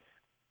died.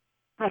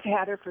 I've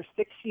had her for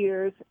 6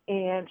 years,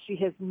 and she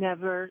has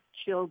never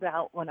chilled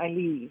out when I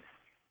leave.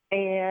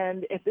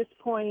 And at this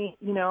point,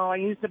 I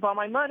used up all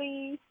my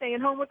money staying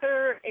home with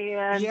her.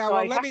 And yeah, so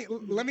well,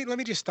 let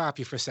me just stop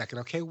you for a second,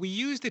 okay? We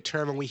use the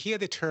term, and we hear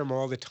the term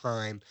all the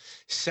time,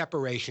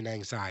 separation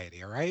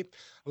anxiety, all right?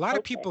 A lot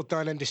of people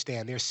don't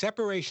understand. There's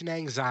separation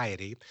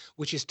anxiety,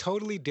 which is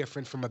totally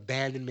different from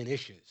abandonment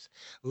issues.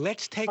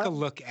 Let's take a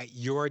look at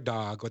your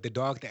dog or the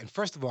dog that, and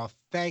first of all,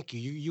 thank you.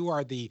 You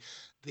are the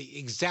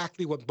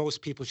exactly what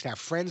most people should have.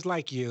 Friends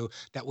like you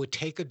that would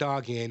take a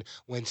dog in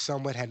when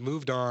someone had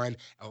moved on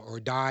or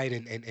died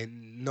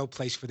and no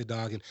place for the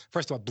dog. And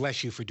first of all,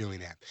 bless you for doing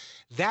that.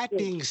 That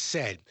being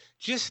said,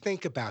 just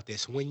think about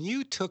this. When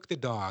you took the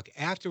dog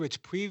after its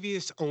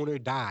previous owner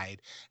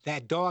died,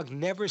 that dog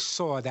never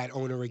saw that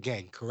owner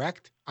again,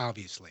 correct?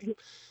 Obviously.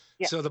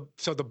 Yeah.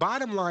 So the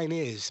bottom line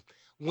is,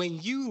 when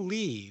you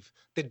leave,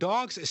 the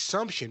dog's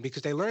assumption,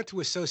 because they learn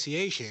through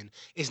association,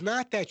 is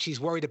not that she's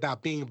worried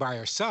about being by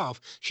herself.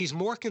 She's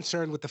more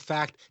concerned with the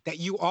fact that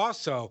you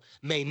also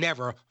may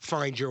never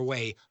find your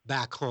way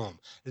back home.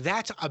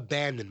 That's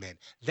abandonment.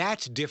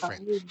 That's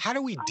different. How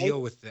do we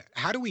deal with that?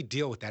 How do we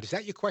deal with that? Is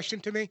that your question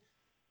to me?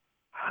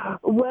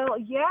 Well,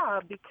 yeah,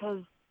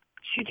 because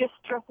she just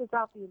stresses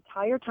out the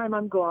entire time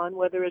I'm gone,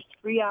 whether it's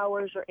 3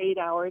 hours or 8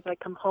 hours. I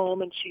come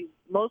home and she's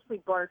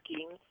mostly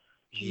barking.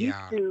 She used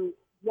to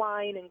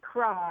whine and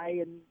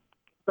cry,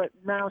 but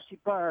now she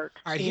barks.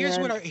 All right, here's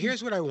what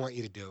I want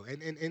you to do,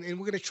 and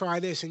we're going to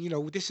try this.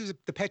 And this is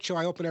the pet show.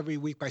 I open every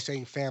week by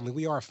saying family.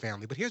 We are a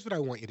family, but here's what I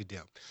want you to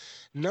do.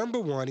 Number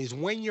one is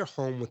when you're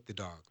home with the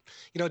dog.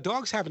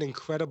 Dogs have an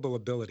incredible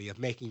ability of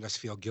making us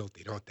feel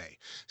guilty, don't they?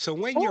 So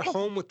when you're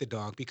home with the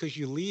dog, because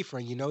you leave her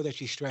and you know that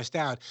she's stressed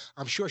out,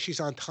 I'm sure she's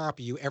on top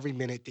of you every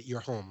minute that you're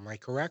home. Am I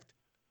correct?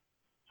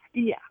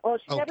 Yeah. Well,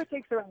 she never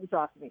takes her eyes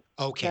off me.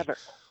 Okay. Never.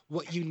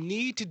 What you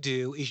need to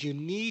do is you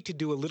need to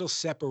do a little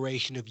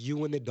separation of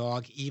you and the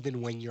dog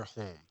even when you're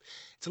home.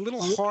 It's a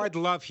little hard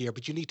love here,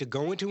 but you need to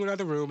go into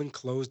another room and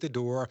close the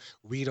door,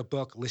 read a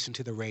book, listen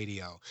to the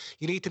radio.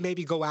 You need to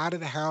maybe go out of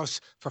the house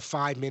for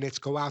 5 minutes,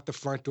 go out the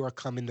front door,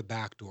 come in the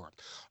back door.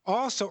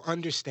 Also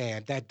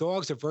understand that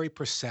dogs are very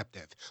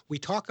perceptive. We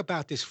talk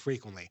about this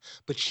frequently,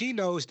 but she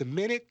knows the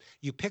minute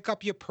you pick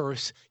up your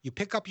purse, you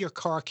pick up your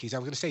car keys, I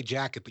was going to say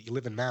jacket, but you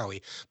live in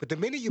Maui, but the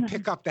minute you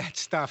pick up that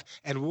stuff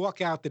and walk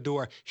out the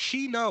door,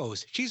 she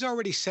knows. She's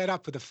already set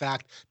up for the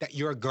fact that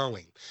you're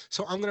going.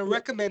 So I'm going to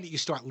recommend that you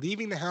start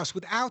leaving the house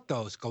without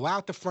those. Go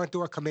out the front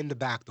door, come in the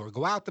back door.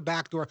 Go out the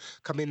back door,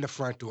 come in the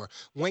front door.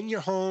 When you're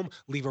home,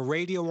 leave a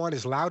radio on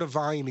as loud a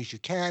volume as you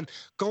can.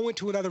 Go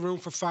into another room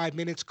for 5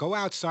 minutes. Go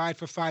outside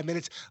for 5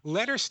 minutes.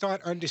 Let her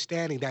start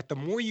understanding that the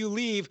more you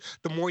leave,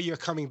 the more you're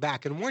coming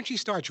back. And once she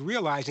starts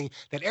realizing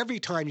that every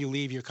time you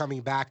leave, you're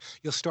coming back,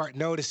 you'll start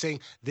noticing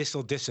this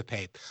will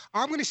dissipate.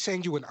 I'm going to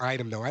send you an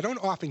item, though. I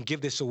don't often give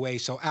this away,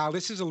 so Al,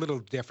 this is a little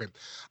different.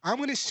 I'm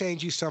going to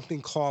send you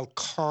something called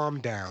Calm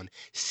Down,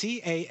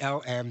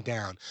 C-A-L-M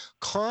down.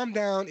 Calm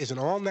Down is an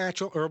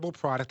all-natural herbal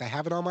product. I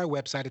have it on my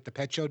website at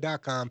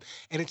thepetshow.com,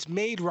 and it's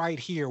made right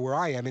here where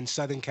I am in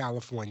Southern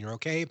California,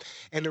 okay?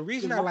 And the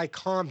reason I like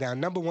Calm Down,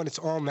 number one, it's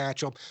all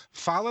natural.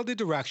 Follow the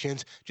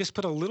directions. Just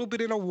put a little bit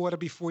in the water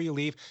before you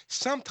leave.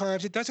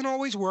 Sometimes it doesn't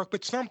always work,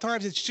 but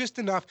sometimes it's just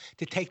enough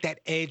to take that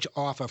edge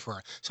off of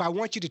her. So I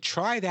want you to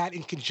try that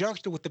in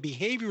conjunction with the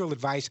behavioral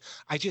advice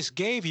I just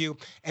gave you,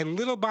 and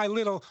little by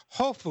little,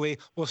 hopefully,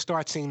 we'll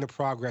start seeing the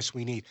progress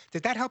we need.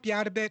 Did that help you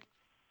out a bit?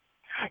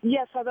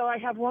 Yes, although I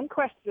have one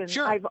question.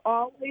 Sure. I've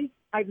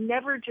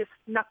never just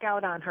snuck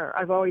out on her.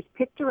 I've always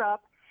picked her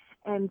up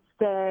and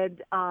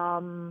said,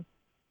 what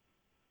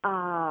do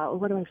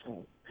I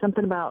say?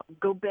 Something about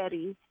go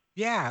Betty.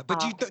 Yeah, but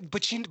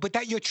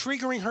that you're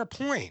triggering her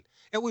point.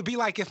 It would be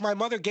like if my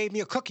mother gave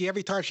me a cookie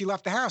every time she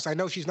left the house. I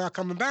know she's not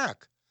coming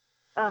back.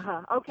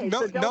 Okay,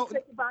 so don't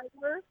say goodbye to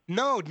her?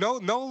 No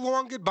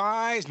long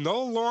goodbyes,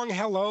 no long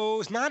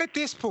hellos. Not at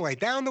this point.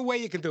 Down the way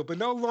you can do it, but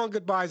no long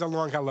goodbyes or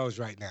long hellos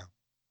right now.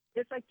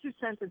 It's like 2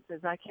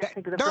 sentences. I can't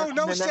think of the No, first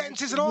no one.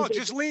 sentences at all.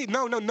 Just leave.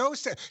 No.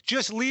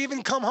 Just leave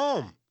and come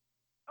home.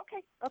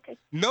 Okay.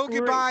 No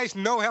goodbyes,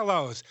 no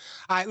hellos.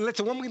 All right,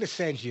 listen, what am I going to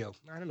send you?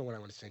 I don't know what I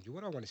want to send you. What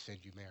do I want to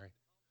send you, Mary?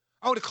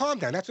 Oh, to Calm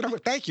Down. That's what I'm going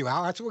to. Thank you,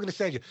 Al. That's what we're going to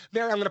send you.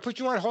 Mary, I'm going to put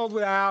you on hold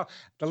with Al.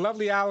 The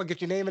lovely Al will get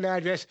your name and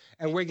address,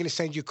 and we're going to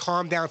send you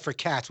Calm Down for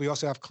cats. We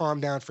also have Calm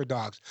Down for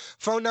dogs.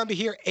 Phone number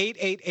here,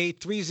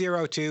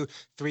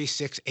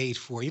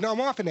 888-302-3684. You know,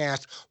 I'm often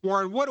asked,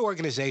 Warren, what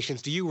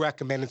organizations do you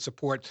recommend and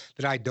support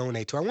that I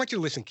donate to? I want you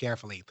to listen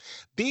carefully.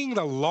 Being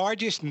the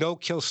largest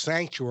no-kill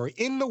sanctuary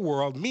in the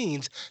world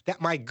means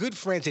that my good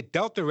friends at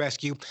Delta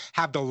Rescue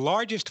have the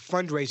largest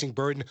fundraising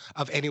burden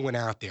of anyone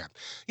out there.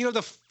 You know,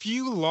 the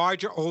few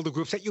larger, older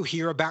groups that you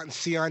hear about and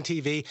see on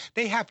TV,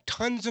 they have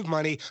tons of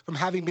money from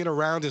having been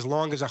around as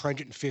long as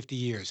 150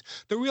 years.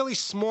 The really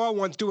small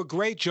ones do a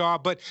great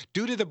job, but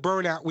due to the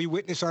burnout we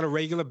witness on a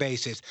regular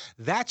basis,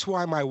 that's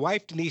why my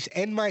wife Denise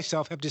and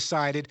myself have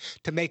decided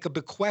to make a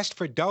bequest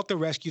for Delta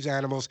Rescue's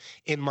animals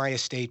in my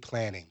estate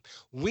planning.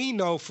 We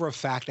know for a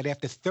fact that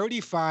after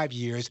 35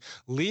 years,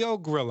 Leo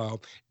Grillo,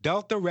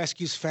 Delta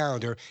Rescue's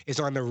founder, is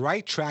on the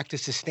right track to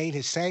sustain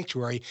his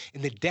sanctuary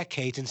in the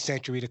decades and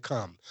century to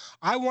come.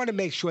 I want to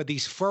make sure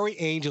these furry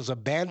angels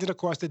abandoned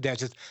across the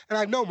deserts, and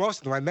I know most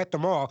of them, I met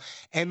them all,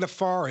 and the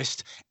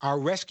forest are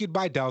rescued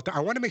by Delta.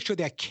 I want to make sure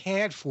they're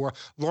cared for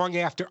long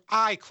after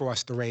I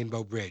cross the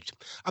Rainbow Bridge.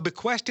 A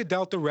bequest to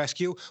Delta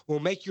Rescue will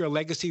make your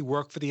legacy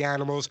work for the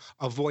animals,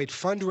 avoid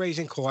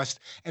fundraising costs,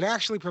 and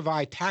actually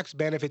provide tax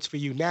benefits for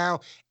you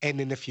now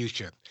and in the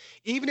future.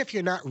 Even if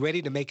you're not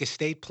ready to make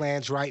estate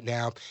plans right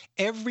now,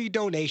 every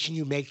donation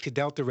you make to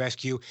Delta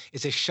Rescue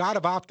is a shot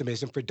of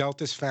optimism for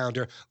Delta's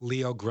founder,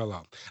 Leo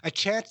Grillo. A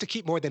chance to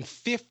keep more than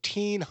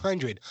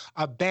 1,500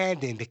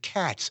 abandoned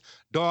cats,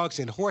 dogs,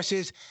 and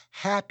horses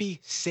happy,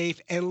 safe,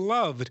 and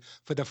loved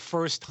for the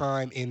first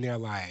time in their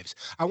lives.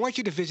 I want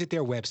you to visit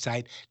their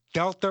website,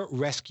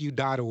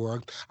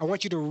 deltarescue.org. I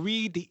want you to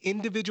read the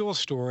individual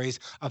stories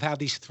of how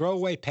these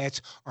throwaway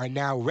pets are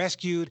now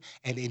rescued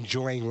and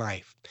enjoying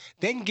life.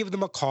 Then give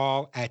them a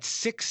call at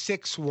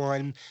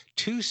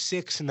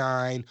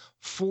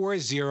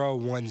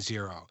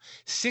 661-269-4010.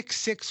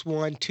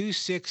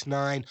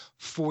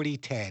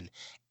 661-269-4010.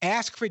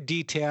 Ask for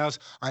details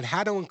on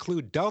how to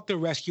include Delta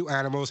Rescue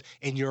animals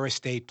in your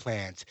estate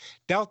plans.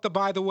 Delta,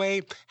 by the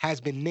way,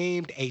 has been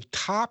named a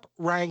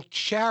top-ranked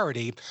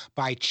charity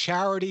by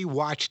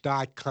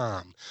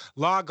CharityWatch.com.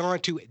 Log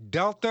on to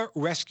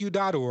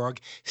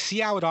deltarescue.org. See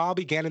how it all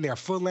began in their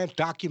full-length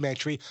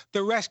documentary,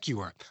 The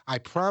Rescuer. I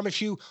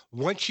promise you,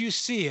 once you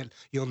see it,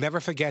 you'll never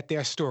forget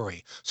their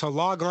story. So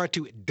log on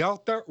to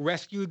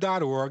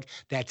deltarescue.org.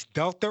 That's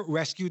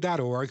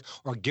deltarescue.org,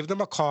 or give them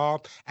a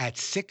call at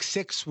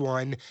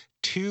 661-269-4010.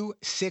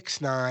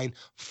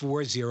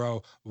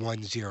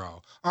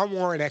 I'm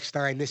Warren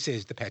Eckstein. This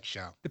is The Pet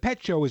Show. The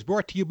Pet Show is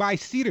brought to you by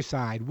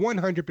Cedarside,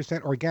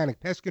 100% organic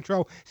pest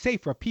control,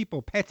 safe for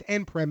people, pets,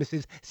 and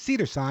premises.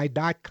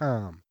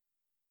 Cedarside.com.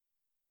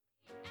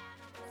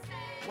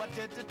 What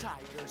did the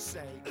tiger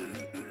say?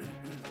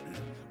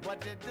 What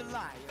did the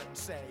lion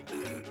say?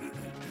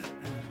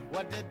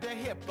 What did the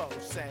hippo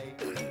say?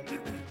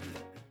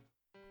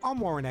 I'm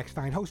Warren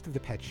Eckstein, host of The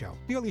Pet Show.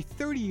 Nearly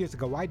 30 years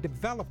ago, I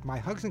developed my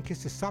Hugs and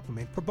Kisses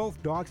supplement for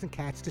both dogs and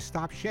cats to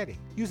stop shedding.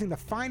 Using the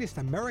finest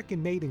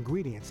American-made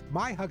ingredients,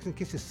 my Hugs and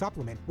Kisses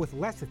supplement with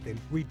lecithin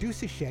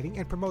reduces shedding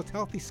and promotes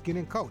healthy skin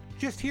and coat.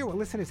 Just hear what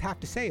listeners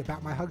have to say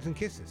about my Hugs and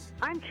Kisses.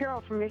 I'm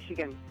Carol from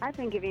Michigan. I've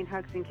been giving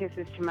Hugs and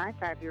Kisses to my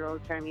 5-year-old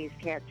Siamese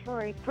cat,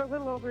 Tori, for a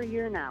little over a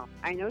year now.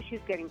 I know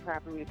she's getting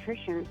proper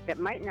nutrition that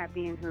might not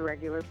be in her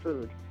regular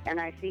food, and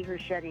I see her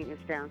shedding is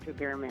down to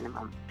bare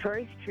minimum.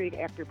 Tori's treat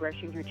after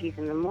brushing her her teeth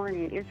in the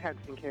morning is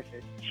Hugs and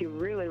Kisses. She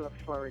really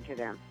looks forward to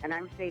them, and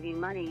I'm saving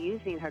money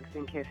using Hugs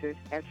and Kisses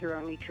as her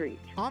only treat.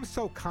 I'm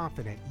so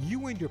confident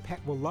you and your pet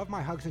will love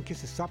my Hugs and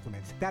Kisses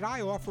supplements that I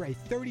offer a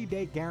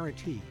 30-day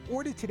guarantee.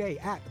 Order today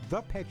at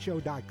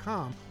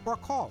thepetshow.com or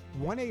call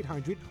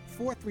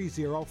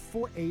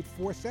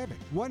 1-800-430-4847.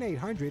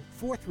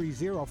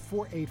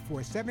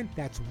 1-800-430-4847.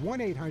 That's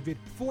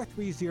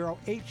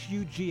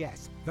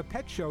 1-800-430-HUGS.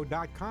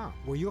 Thepetshow.com,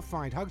 where you'll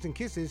find Hugs and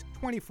Kisses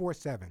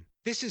 24/7.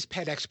 This is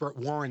pet expert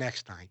Warren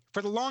Eckstein.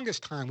 For the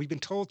longest time, we've been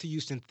told to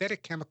use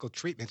synthetic chemical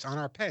treatments on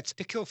our pets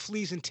to kill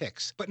fleas and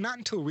ticks. But not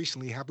until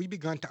recently have we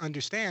begun to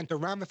understand the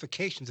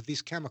ramifications of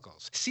these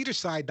chemicals.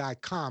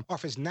 Cedarside.com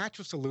offers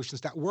natural solutions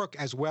that work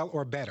as well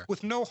or better,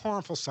 with no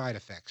harmful side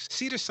effects.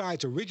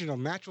 Cedarside's original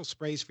natural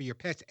sprays for your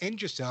pets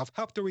and yourself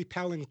help to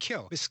repel and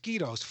kill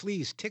mosquitoes,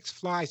 fleas, ticks,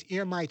 flies,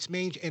 ear mites,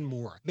 mange, and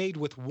more. Made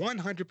with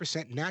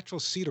 100% natural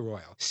cedar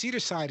oil,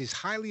 Cedarside is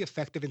highly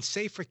effective and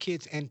safe for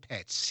kids and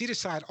pets.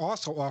 Cedarside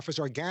also offers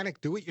organic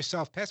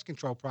do-it-yourself pest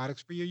control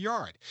products for your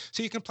yard,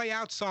 so you can play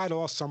outside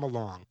all summer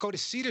long. Go to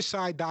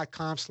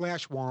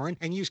cedarside.com/Warren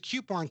and use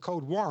coupon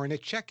code Warren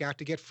at checkout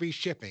to get free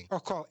shipping, or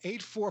call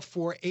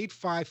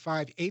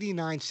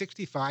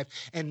 844-855-8965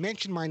 and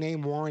mention my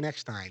name, Warren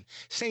Eckstein.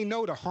 Say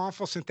no to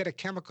harmful synthetic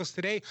chemicals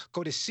today.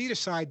 Go to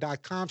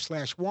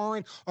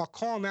cedarside.com/Warren or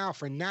call now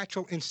for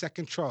natural insect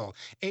control.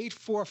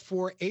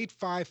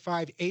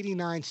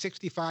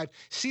 844-855-8965,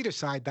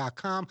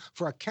 cedarside.com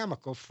for a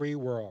chemical-free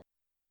world.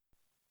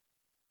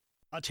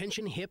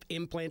 Attention hip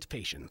implant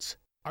patients.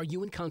 Are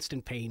you in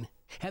constant pain?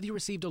 Have you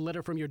received a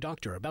letter from your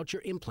doctor about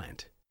your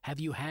implant? Have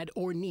you had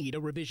or need a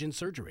revision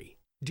surgery?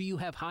 Do you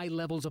have high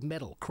levels of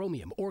metal,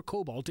 chromium, or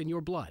cobalt in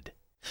your blood?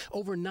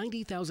 Over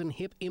 90,000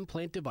 hip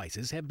implant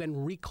devices have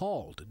been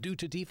recalled due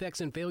to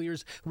defects and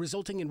failures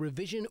resulting in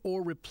revision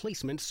or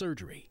replacement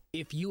surgery.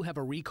 If you have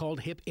a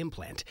recalled hip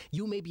implant,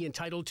 you may be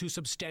entitled to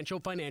substantial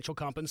financial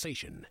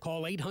compensation.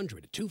 Call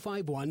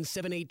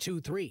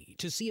 800-251-7823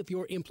 to see if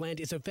your implant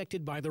is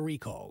affected by the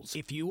recalls.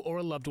 If you or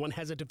a loved one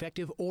has a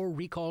defective or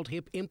recalled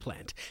hip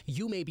implant,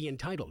 you may be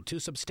entitled to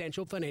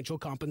substantial financial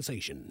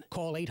compensation.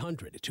 Call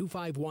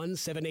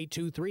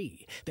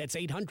 800-251-7823. That's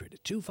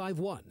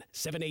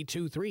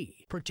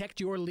 800-251-7823. Protect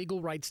your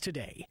legal rights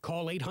today.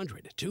 Call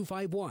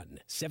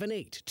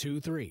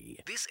 800-251-7823.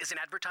 This is an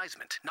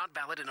advertisement, not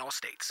valid in all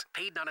states.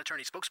 Paid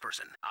non-attorney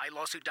spokesperson.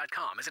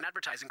 iLawsuit.com is an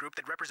advertising group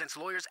that represents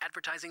lawyers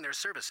advertising their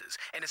services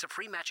and is a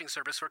free matching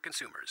service for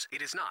consumers.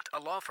 It is not a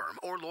law firm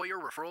or lawyer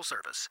referral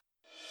service.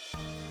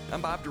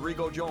 I'm Bob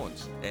DeRigo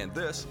Jones, and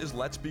this is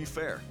Let's Be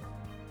Fair.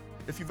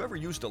 If you've ever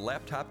used a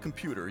laptop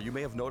computer, you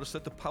may have noticed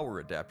that the power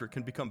adapter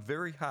can become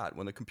very hot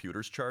when the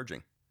computer's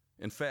charging.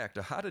 In fact,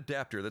 a hot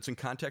adapter that's in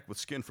contact with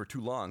skin for too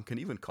long can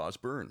even cause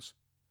burns.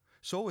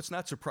 So it's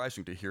not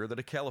surprising to hear that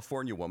a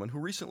California woman who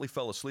recently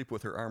fell asleep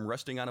with her arm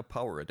resting on a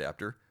power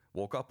adapter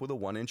woke up with a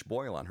 1-inch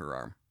boil on her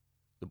arm.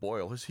 The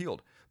boil has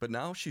healed, but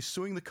now she's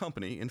suing the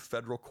company in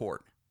federal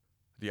court.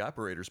 The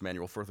operator's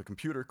manual for the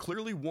computer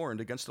clearly warned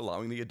against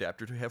allowing the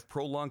adapter to have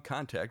prolonged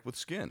contact with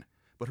skin,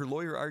 but her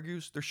lawyer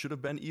argues there should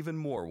have been even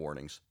more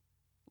warnings.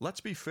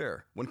 Let's be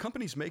fair. When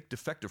companies make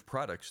defective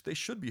products, they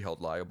should be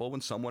held liable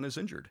when someone is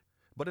injured.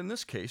 But in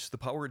this case, the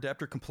power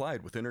adapter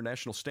complied with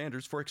international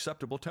standards for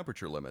acceptable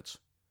temperature limits.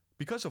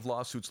 Because of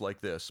lawsuits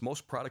like this,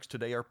 most products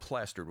today are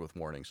plastered with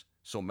warnings,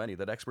 so many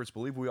that experts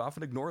believe we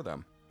often ignore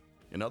them.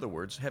 In other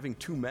words, having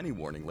too many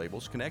warning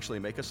labels can actually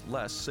make us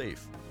less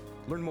safe.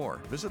 Learn more.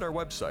 Visit our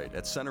website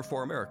at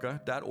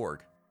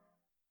centerforamerica.org.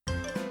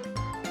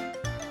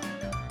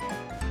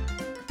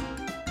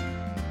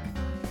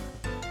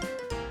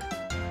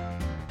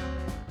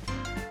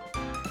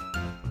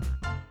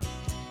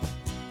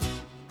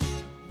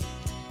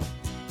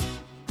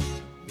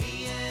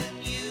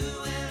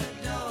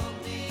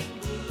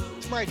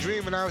 My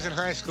dream when I was in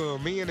high school,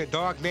 me and a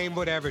dog named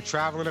whatever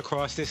traveling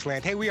across this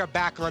land. Hey, we are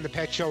back on the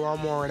Pet Show.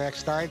 I'm Warren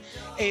Eckstein,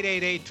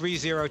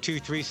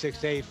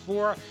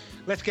 888-302-3684.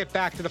 Let's get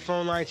back to the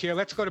phone lines here.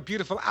 Let's go to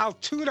beautiful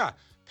Altoona,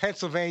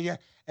 Pennsylvania,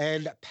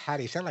 and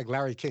Patty. Sound like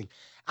Larry King.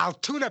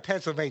 Altoona,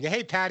 Pennsylvania.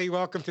 Hey, Patty,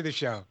 welcome to the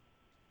show.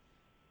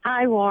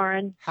 Hi,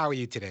 Warren. How are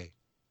you today?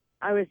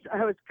 I was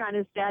kind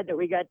of sad that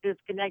we got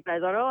disconnected. I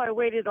thought, I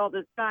waited all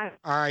this time.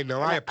 I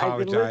know. I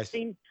apologize.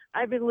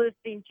 I've been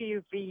listening to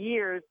you for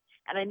years,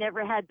 and I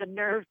never had the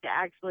nerve to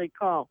actually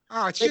call.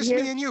 Oh, it's just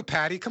me and you,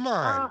 Patty. Come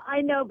on. I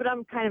know, but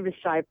I'm kind of a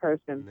shy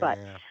person. But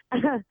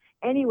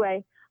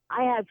anyway,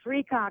 I have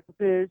 3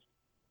 cockapoos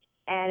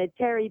and a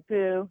Terry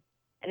Poo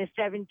and a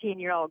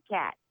 17-year-old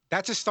cat.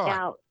 That's a start.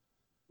 Now,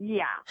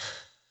 yeah,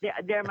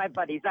 they're my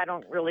buddies. I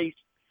don't really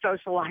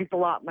socialize a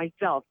lot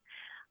myself.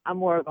 I'm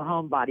more of a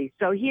homebody.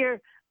 So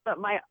here, but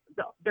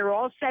they're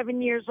all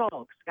 7 years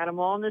old. Got them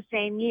all in the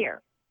same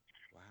year.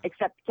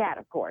 Except the cat,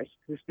 of course,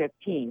 who's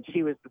 15.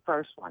 She was the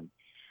first one.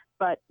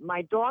 But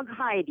my dog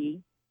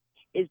Heidi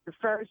is the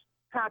first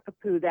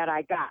cockapoo that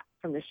I got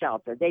from the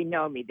shelter. They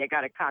know me. They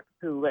got a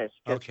cockapoo list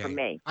just for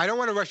me. I don't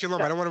want to rush you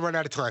along. I don't want to run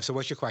out of time. So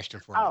what's your question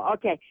for me? Oh,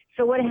 okay.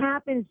 So what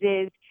happens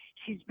is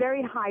she's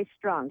very high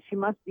strung. She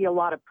must be a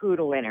lot of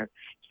poodle in her.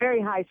 She's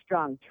very high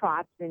strung,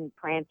 trots and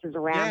prances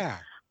around.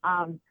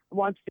 Yeah.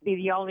 Wants to be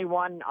the only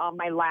one on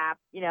my lap.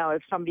 You know,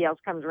 if somebody else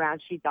comes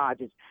around, she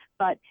dodges.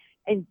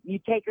 And you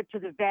take her to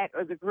the vet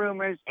or the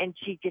groomers, and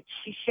she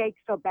shakes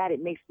so bad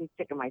it makes me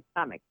sick in my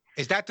stomach.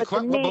 Is that the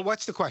question? But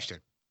what's the question?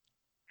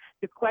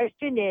 The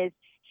question is,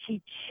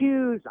 she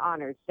chews on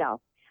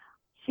herself.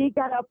 She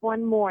got up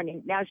one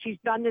morning. Now, she's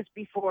done this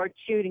before,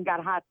 chewed and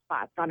got hot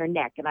spots on her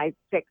neck, and I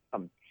fixed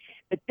them.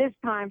 But this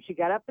time, she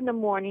got up in the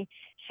morning.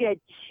 She had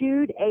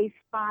chewed a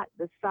spot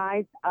the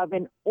size of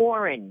an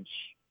orange.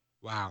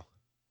 Wow.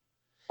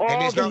 All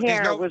and there's no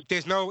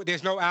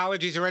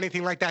allergies or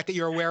anything like that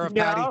you're aware of,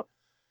 Patty? No.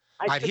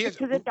 I took it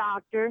to the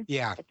doctor.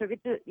 Yeah. I took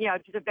it to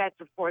the vets,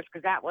 of course,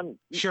 because that one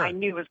I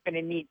knew was going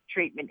to need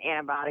treatment,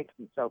 antibiotics,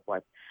 and so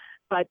forth.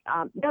 But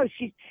no,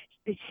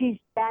 she's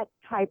that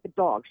type of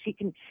dog.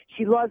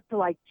 She loves to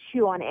like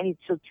chew on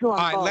she'll chew on.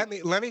 All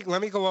right,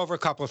 let me go over a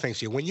couple of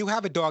things here. When you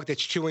have a dog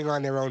that's chewing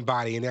on their own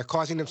body and they're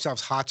causing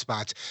themselves hot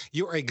spots,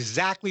 you are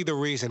exactly the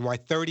reason why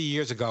 30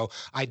 years ago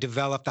I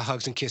developed the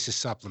Hugs and Kisses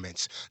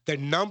supplements. The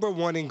number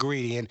one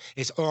ingredient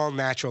is all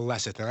natural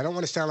lecithin. I don't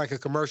want to sound like a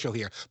commercial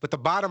here, but the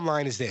bottom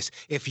line is this: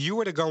 if you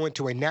were to go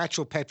into a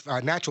natural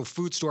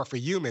food store for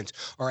humans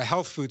or a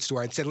health food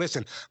store and said,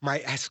 "Listen, my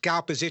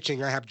scalp is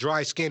itching, I have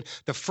dry skin,"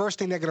 the first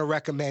thing they're going to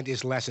recommend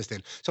is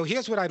lecithin. So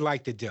here's what I'd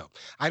like to do.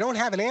 I don't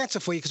have an answer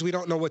for you because we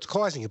don't know what's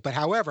causing it. But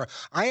however,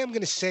 I am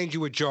going to send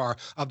you a jar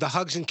of the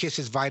Hugs and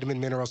Kisses vitamin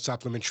mineral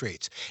supplement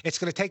treats. It's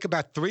going to take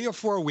about 3 or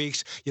 4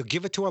 weeks. You'll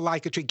give it to a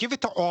Leica treat. Give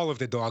it to all of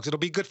the dogs. It'll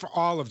be good for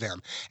all of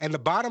them. And the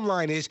bottom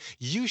line is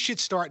you should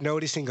start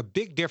noticing a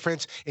big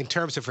difference in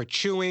terms of her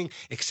chewing,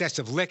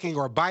 excessive licking,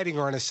 or biting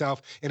on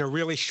herself in a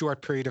really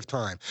short period of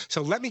time.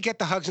 So let me get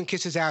the Hugs and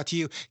Kisses out to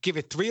you. Give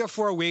it 3 or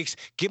 4 weeks.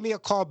 Give me a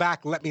call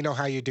back. Let me know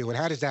how you're doing.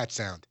 How does that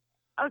sound?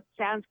 Oh,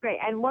 sounds great.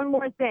 And one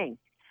more thing.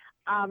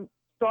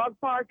 Dog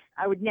parks,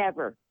 I would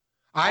never.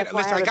 I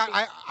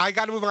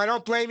got to move on. I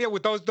don't blame you.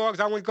 With those dogs,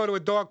 I wouldn't go to a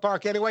dog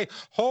park anyway.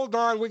 Hold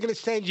on. We're going to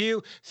send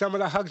you some of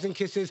the Hugs and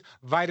Kisses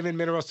vitamin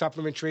mineral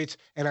supplement treats,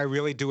 and I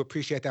really do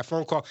appreciate that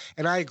phone call.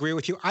 And I agree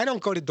with you. I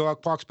don't go to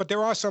dog parks, but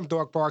there are some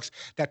dog parks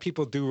that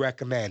people do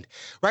recommend.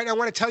 Right now, I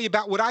want to tell you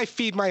about what I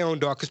feed my own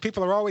dog, because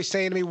people are always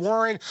saying to me,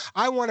 "Warren,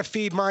 I want to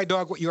feed my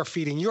dog what you're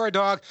feeding your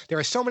dog." There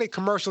are so many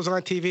commercials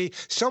on TV,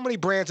 so many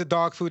brands of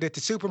dog food at the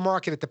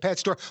supermarket, at the pet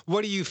store.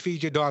 What do you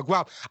feed your dog?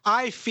 Well,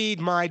 I feed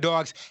my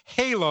dogs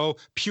Halo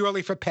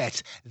Purely for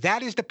Pets.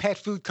 That is the pet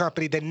food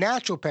company, the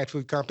natural pet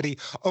food company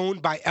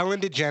owned by Ellen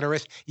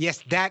DeGeneres.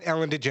 Yes, that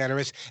Ellen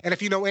DeGeneres. And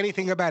if you know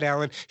anything about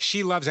Ellen,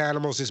 she loves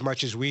animals as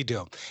much as we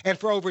do. And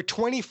for over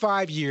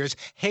 25 years,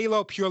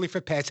 Halo Purely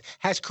for Pets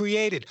has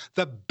created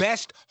the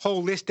best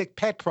holistic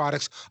pet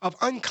products of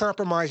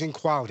uncompromising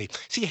quality.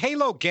 See,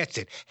 Halo gets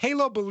it.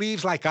 Halo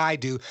believes, like I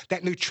do,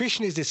 that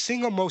nutrition is the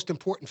single most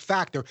important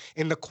factor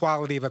in the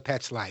quality of a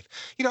pet's life.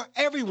 You know,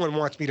 everyone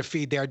wants me to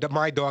feed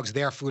my dogs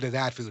their food or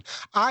that food.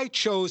 I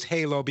chose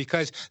Halo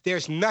because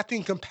there's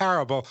nothing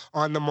comparable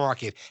on the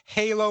market.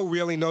 Halo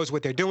really knows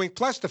what they're doing,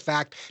 plus the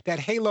fact that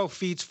Halo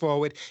feeds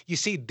forward. You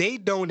see, they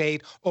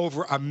donate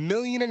over 1.5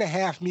 million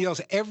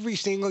meals every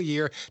single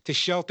year to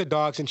shelter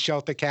dogs and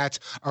shelter cats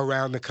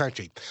around the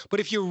country. But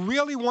if you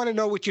really want to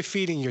know what you're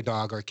feeding your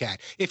dog or cat,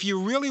 if you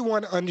really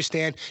want to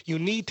understand, you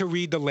need to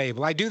read the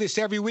label. I do this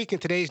every week,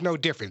 and today's no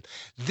different.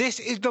 This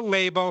is the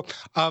label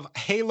of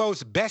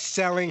Halo's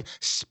best-selling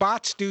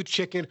spot stewed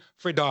chicken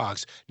for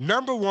dogs.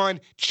 Number 1,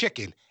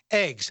 chicken,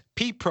 eggs,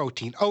 pea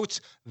protein,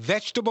 oats,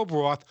 vegetable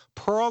broth,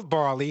 pearl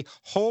barley,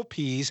 whole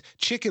peas,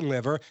 chicken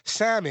liver,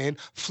 salmon,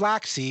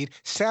 flaxseed,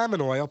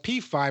 salmon oil, pea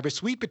fiber,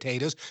 sweet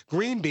potatoes,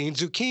 green beans,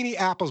 zucchini,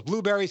 apples,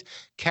 blueberries,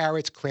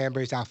 carrots,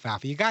 cranberries,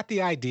 alfalfa. You got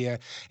the idea.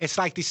 It's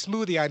like the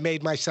smoothie I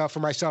made for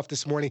myself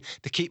this morning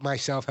to keep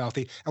myself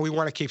healthy, and we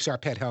want to keep our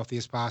pet healthy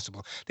as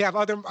possible. They have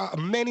other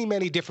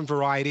many different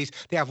varieties.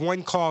 They have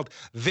one called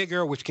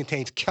Vigor, which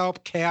contains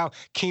kelp, kale,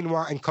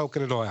 quinoa, and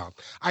coconut oil.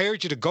 I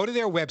urge you to go to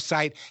their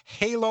website,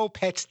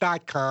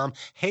 halopets.com,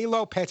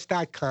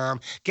 halopets.com,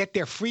 get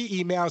their free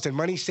emails and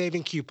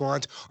money-saving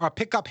coupons, or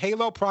pick up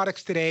Halo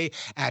products today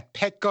at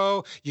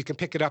Petco. You can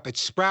pick it up at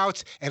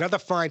Sprouts and other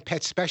fine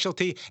pet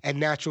specialty and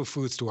natural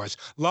food stores.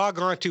 Log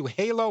on to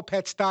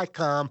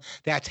halopets.com.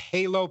 That's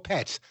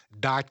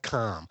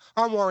halopets.com.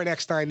 I'm Warren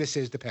Eckstein. This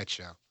is The Pet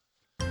Show.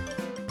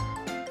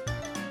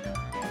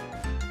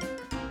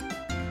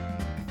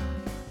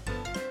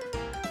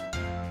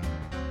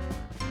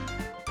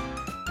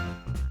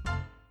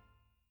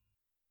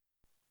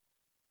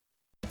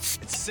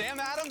 It's Sam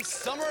Adams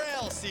Summer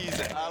Ale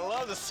season. I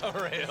love the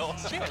summer ale.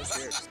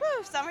 Cheers.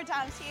 Woo,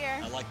 summertime's here.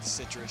 I like the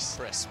citrus,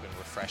 crisp and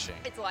refreshing.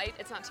 It's light,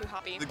 it's not too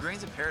hoppy. The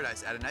grains of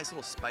paradise add a nice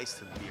little spice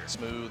to the beer.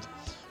 Smooth,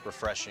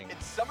 refreshing.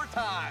 It's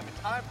summertime.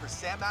 Time for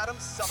Sam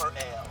Adams Summer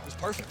Ale. It's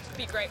perfect.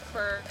 Be great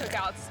for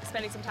cookouts,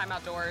 spending some time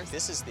outdoors.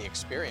 This is the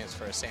experience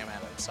for a Sam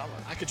Adams summer.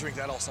 I could drink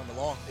that all summer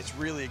long. It's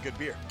really a good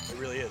beer. It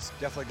really is.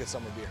 Definitely a good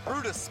summer beer.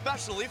 Brewed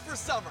especially for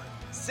summer.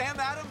 Sam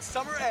Adams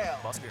Summer Ale.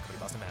 Boston Beer Company,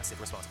 Boston, Mass.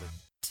 Save responsibly.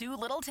 2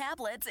 little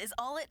tablets is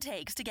all it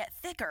takes to get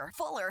thicker,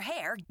 fuller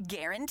hair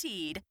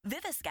guaranteed.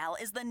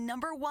 Viviscal is the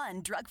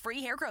 #1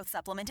 drug-free hair growth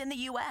supplement in the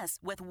U.S.,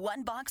 with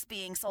 1 box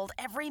being sold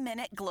every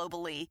minute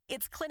globally.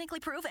 It's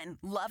clinically proven,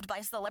 loved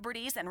by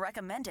celebrities, and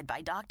recommended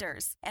by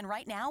doctors. And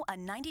right now, a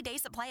 90-day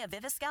supply of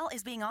Viviscal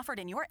is being offered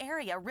in your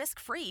area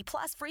risk-free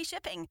plus free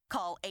shipping.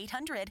 Call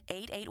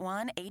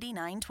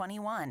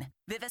 800-881-8921.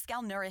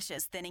 Viviscal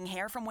nourishes thinning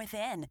hair from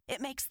within.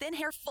 It makes thin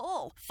hair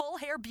full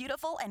hair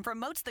beautiful, and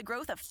promotes the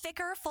growth of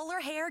thicker, fuller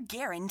hair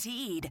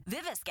guaranteed.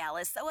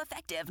 Viviscal is so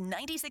effective,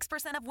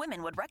 96% of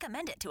women would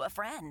recommend it to a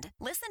friend.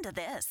 Listen to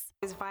this.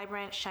 It's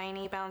vibrant,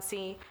 shiny,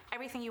 bouncy,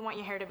 everything you want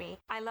your hair to be.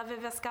 I love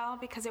Viviscal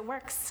because it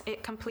works.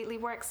 It completely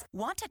works.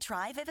 Want to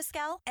try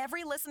Viviscal?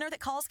 Every listener that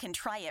calls can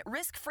try it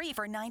risk-free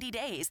for 90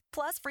 days,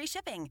 plus free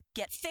shipping.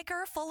 Get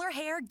thicker, fuller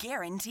hair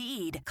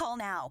guaranteed. Call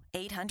now,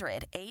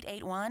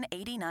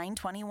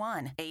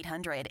 800-881-8921.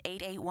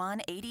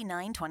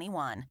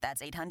 800-881-8921.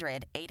 That's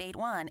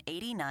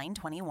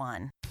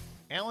 800-881-8921.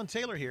 Alan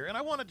Taylor here, and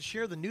I wanted to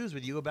share the news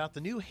with you about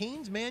the new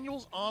Haynes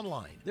Manuals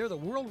Online. They're the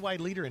worldwide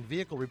leader in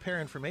vehicle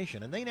repair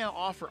information, and they now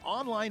offer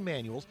online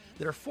manuals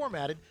that are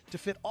formatted to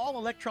fit all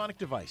electronic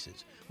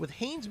devices. With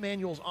Haynes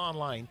Manuals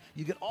Online,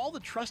 you get all the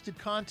trusted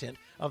content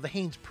of the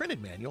Haynes printed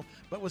manual,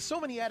 but with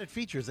so many added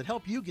features that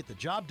help you get the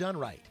job done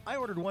right. I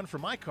ordered one for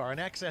my car and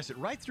access it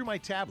right through my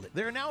tablet.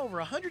 There are now over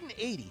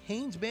 180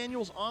 Haynes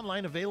Manuals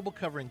Online available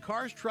covering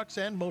cars, trucks,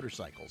 and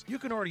motorcycles. You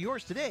can order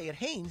yours today at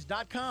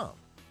Haynes.com.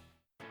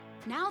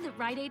 Now that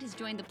Rite Aid has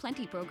joined the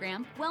Plenty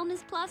program,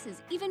 Wellness Plus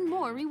is even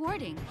more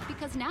rewarding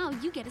because now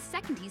you get a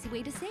second easy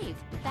way to save.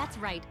 That's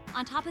right.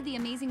 On top of the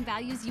amazing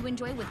values you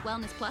enjoy with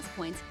Wellness Plus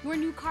points, your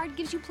new card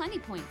gives you Plenty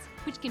points,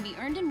 which can be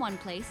earned in one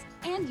place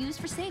and used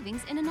for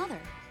savings in another.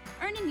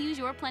 Earn and use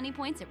your Plenty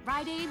points at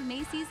Rite Aid,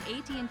 Macy's,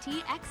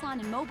 AT&T,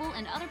 Exxon, and Mobil,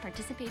 and other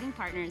participating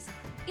partners.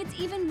 It's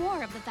even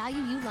more of the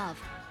value you love.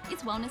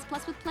 It's Wellness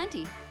Plus with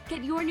Plenty.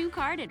 Get your new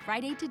card at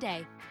Rite Aid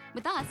today.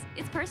 With us,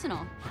 it's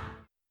personal.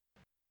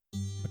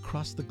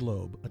 Across the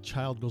globe, a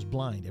child goes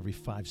blind every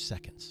 5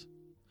 seconds.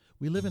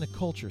 We live in a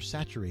culture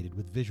saturated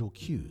with visual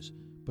cues,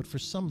 but for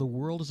some the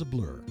world is a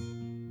blur.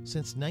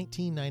 Since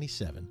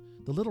 1997,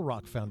 the Little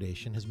Rock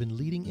Foundation has been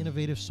leading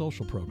innovative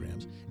social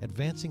programs,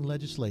 advancing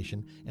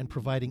legislation, and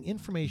providing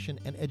information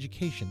and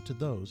education to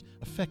those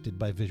affected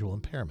by visual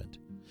impairment.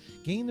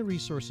 Gain the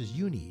resources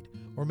you need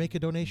or make a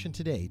donation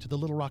today to the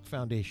Little Rock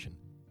Foundation.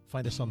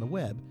 Find us on the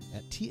web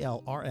at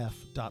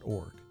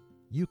tlrf.org.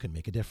 You can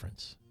make a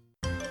difference.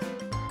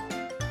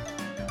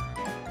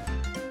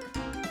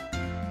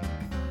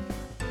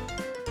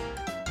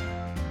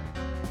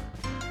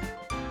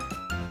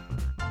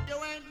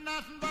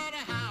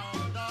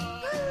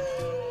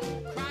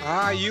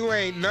 You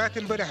ain't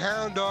nothing but a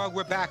hound dog.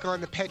 We're back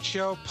on the Pet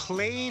Show.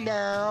 Play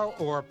now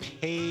or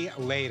pay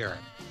later.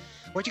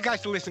 I want you guys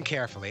to listen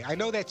carefully. I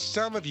know that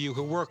some of you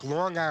who work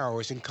long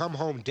hours and come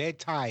home dead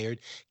tired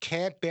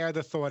can't bear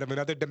the thought of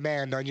another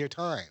demand on your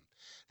time.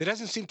 There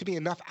doesn't seem to be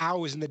enough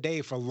hours in the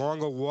day for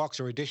longer walks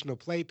or additional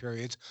play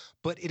periods,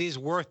 but it is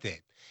worth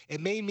it. It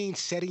may mean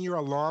setting your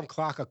alarm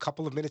clock a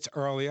couple of minutes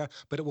earlier,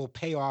 but it will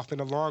pay off in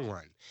the long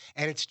run.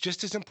 And it's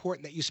just as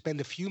important that you spend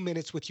a few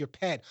minutes with your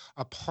pet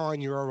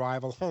upon your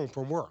arrival home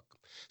from work.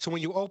 So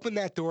when you open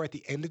that door at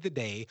the end of the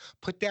day,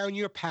 put down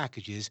your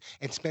packages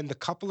and spend a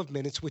couple of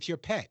minutes with your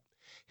pet.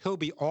 He'll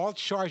be all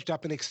charged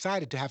up and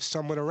excited to have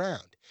someone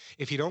around.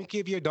 If you don't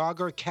give your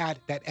dog or cat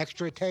that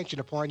extra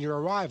attention upon your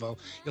arrival,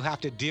 you'll have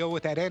to deal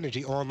with that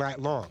energy all night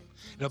long.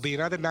 It'll be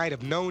another night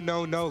of no,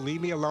 no, no,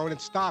 leave me alone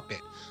and stop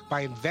it.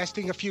 By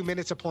investing a few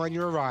minutes upon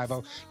your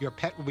arrival, your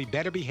pet will be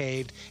better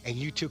behaved and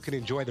you two can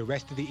enjoy the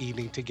rest of the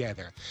evening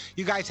together.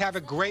 You guys have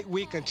a great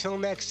week. Until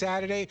next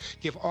Saturday,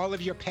 give all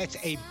of your pets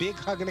a big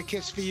hug and a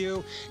kiss for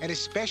you and a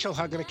special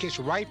hug and a kiss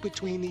right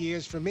between the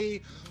ears for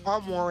me.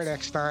 I'm Warren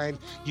Eckstein.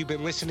 You've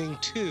been listening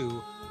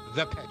to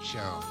The Pet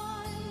Show.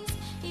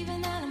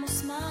 Even animals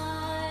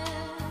smile.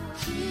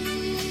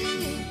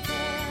 Keep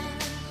them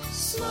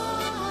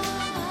smiling.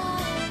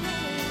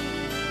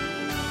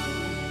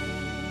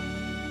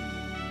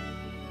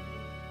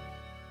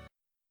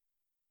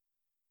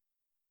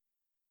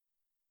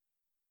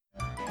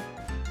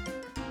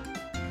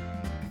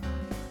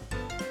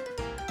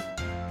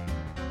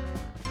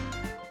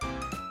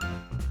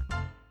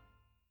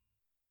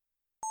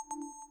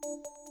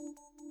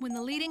 When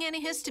the leading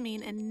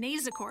antihistamine and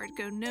Nasacort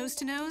go nose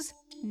to nose,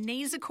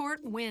 Nasacort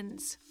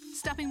wins,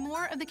 stopping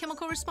more of the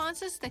chemical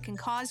responses that can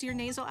cause your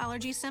nasal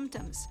allergy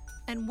symptoms.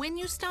 And when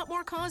you stop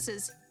more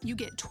causes, you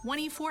get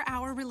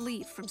 24-hour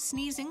relief from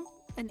sneezing,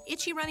 an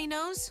itchy runny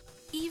nose,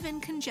 even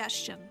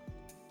congestion.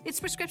 It's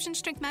prescription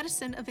strength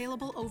medicine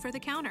available over the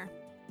counter.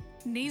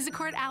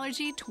 Nasacort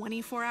Allergy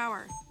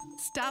 24-hour.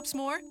 Stops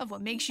more of what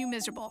makes you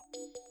miserable.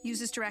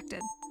 Use as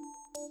directed.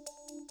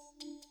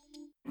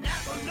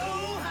 Napa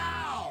know-how.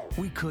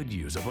 We could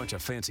use a bunch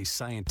of fancy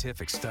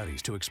scientific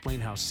studies to explain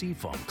how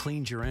Seafoam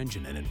cleans your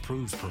engine and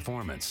improves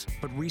performance.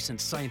 But recent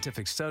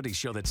scientific studies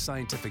show that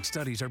scientific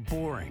studies are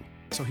boring.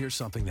 So here's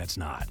something that's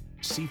not.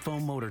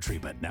 Seafoam motor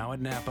treatment now at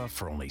Napa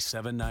for only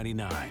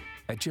 $7.99.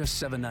 At just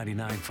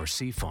 $7.99 for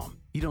Seafoam,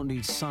 you don't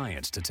need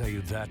science to tell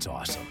you that's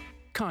awesome.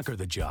 Conquer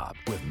the job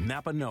with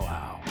Napa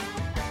Know-How.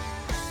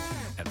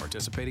 At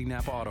participating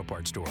Napa Auto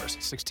Parts stores,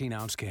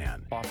 16-ounce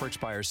can. Offer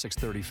expires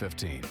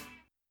 6/30/15.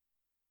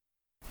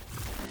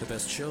 The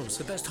best shows,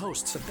 the best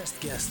hosts, the best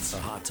guests, the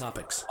hot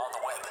topics. On the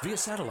web, via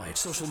satellite,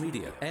 social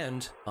media,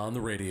 and on the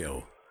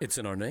radio. It's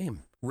in our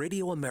name.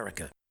 Radio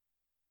America.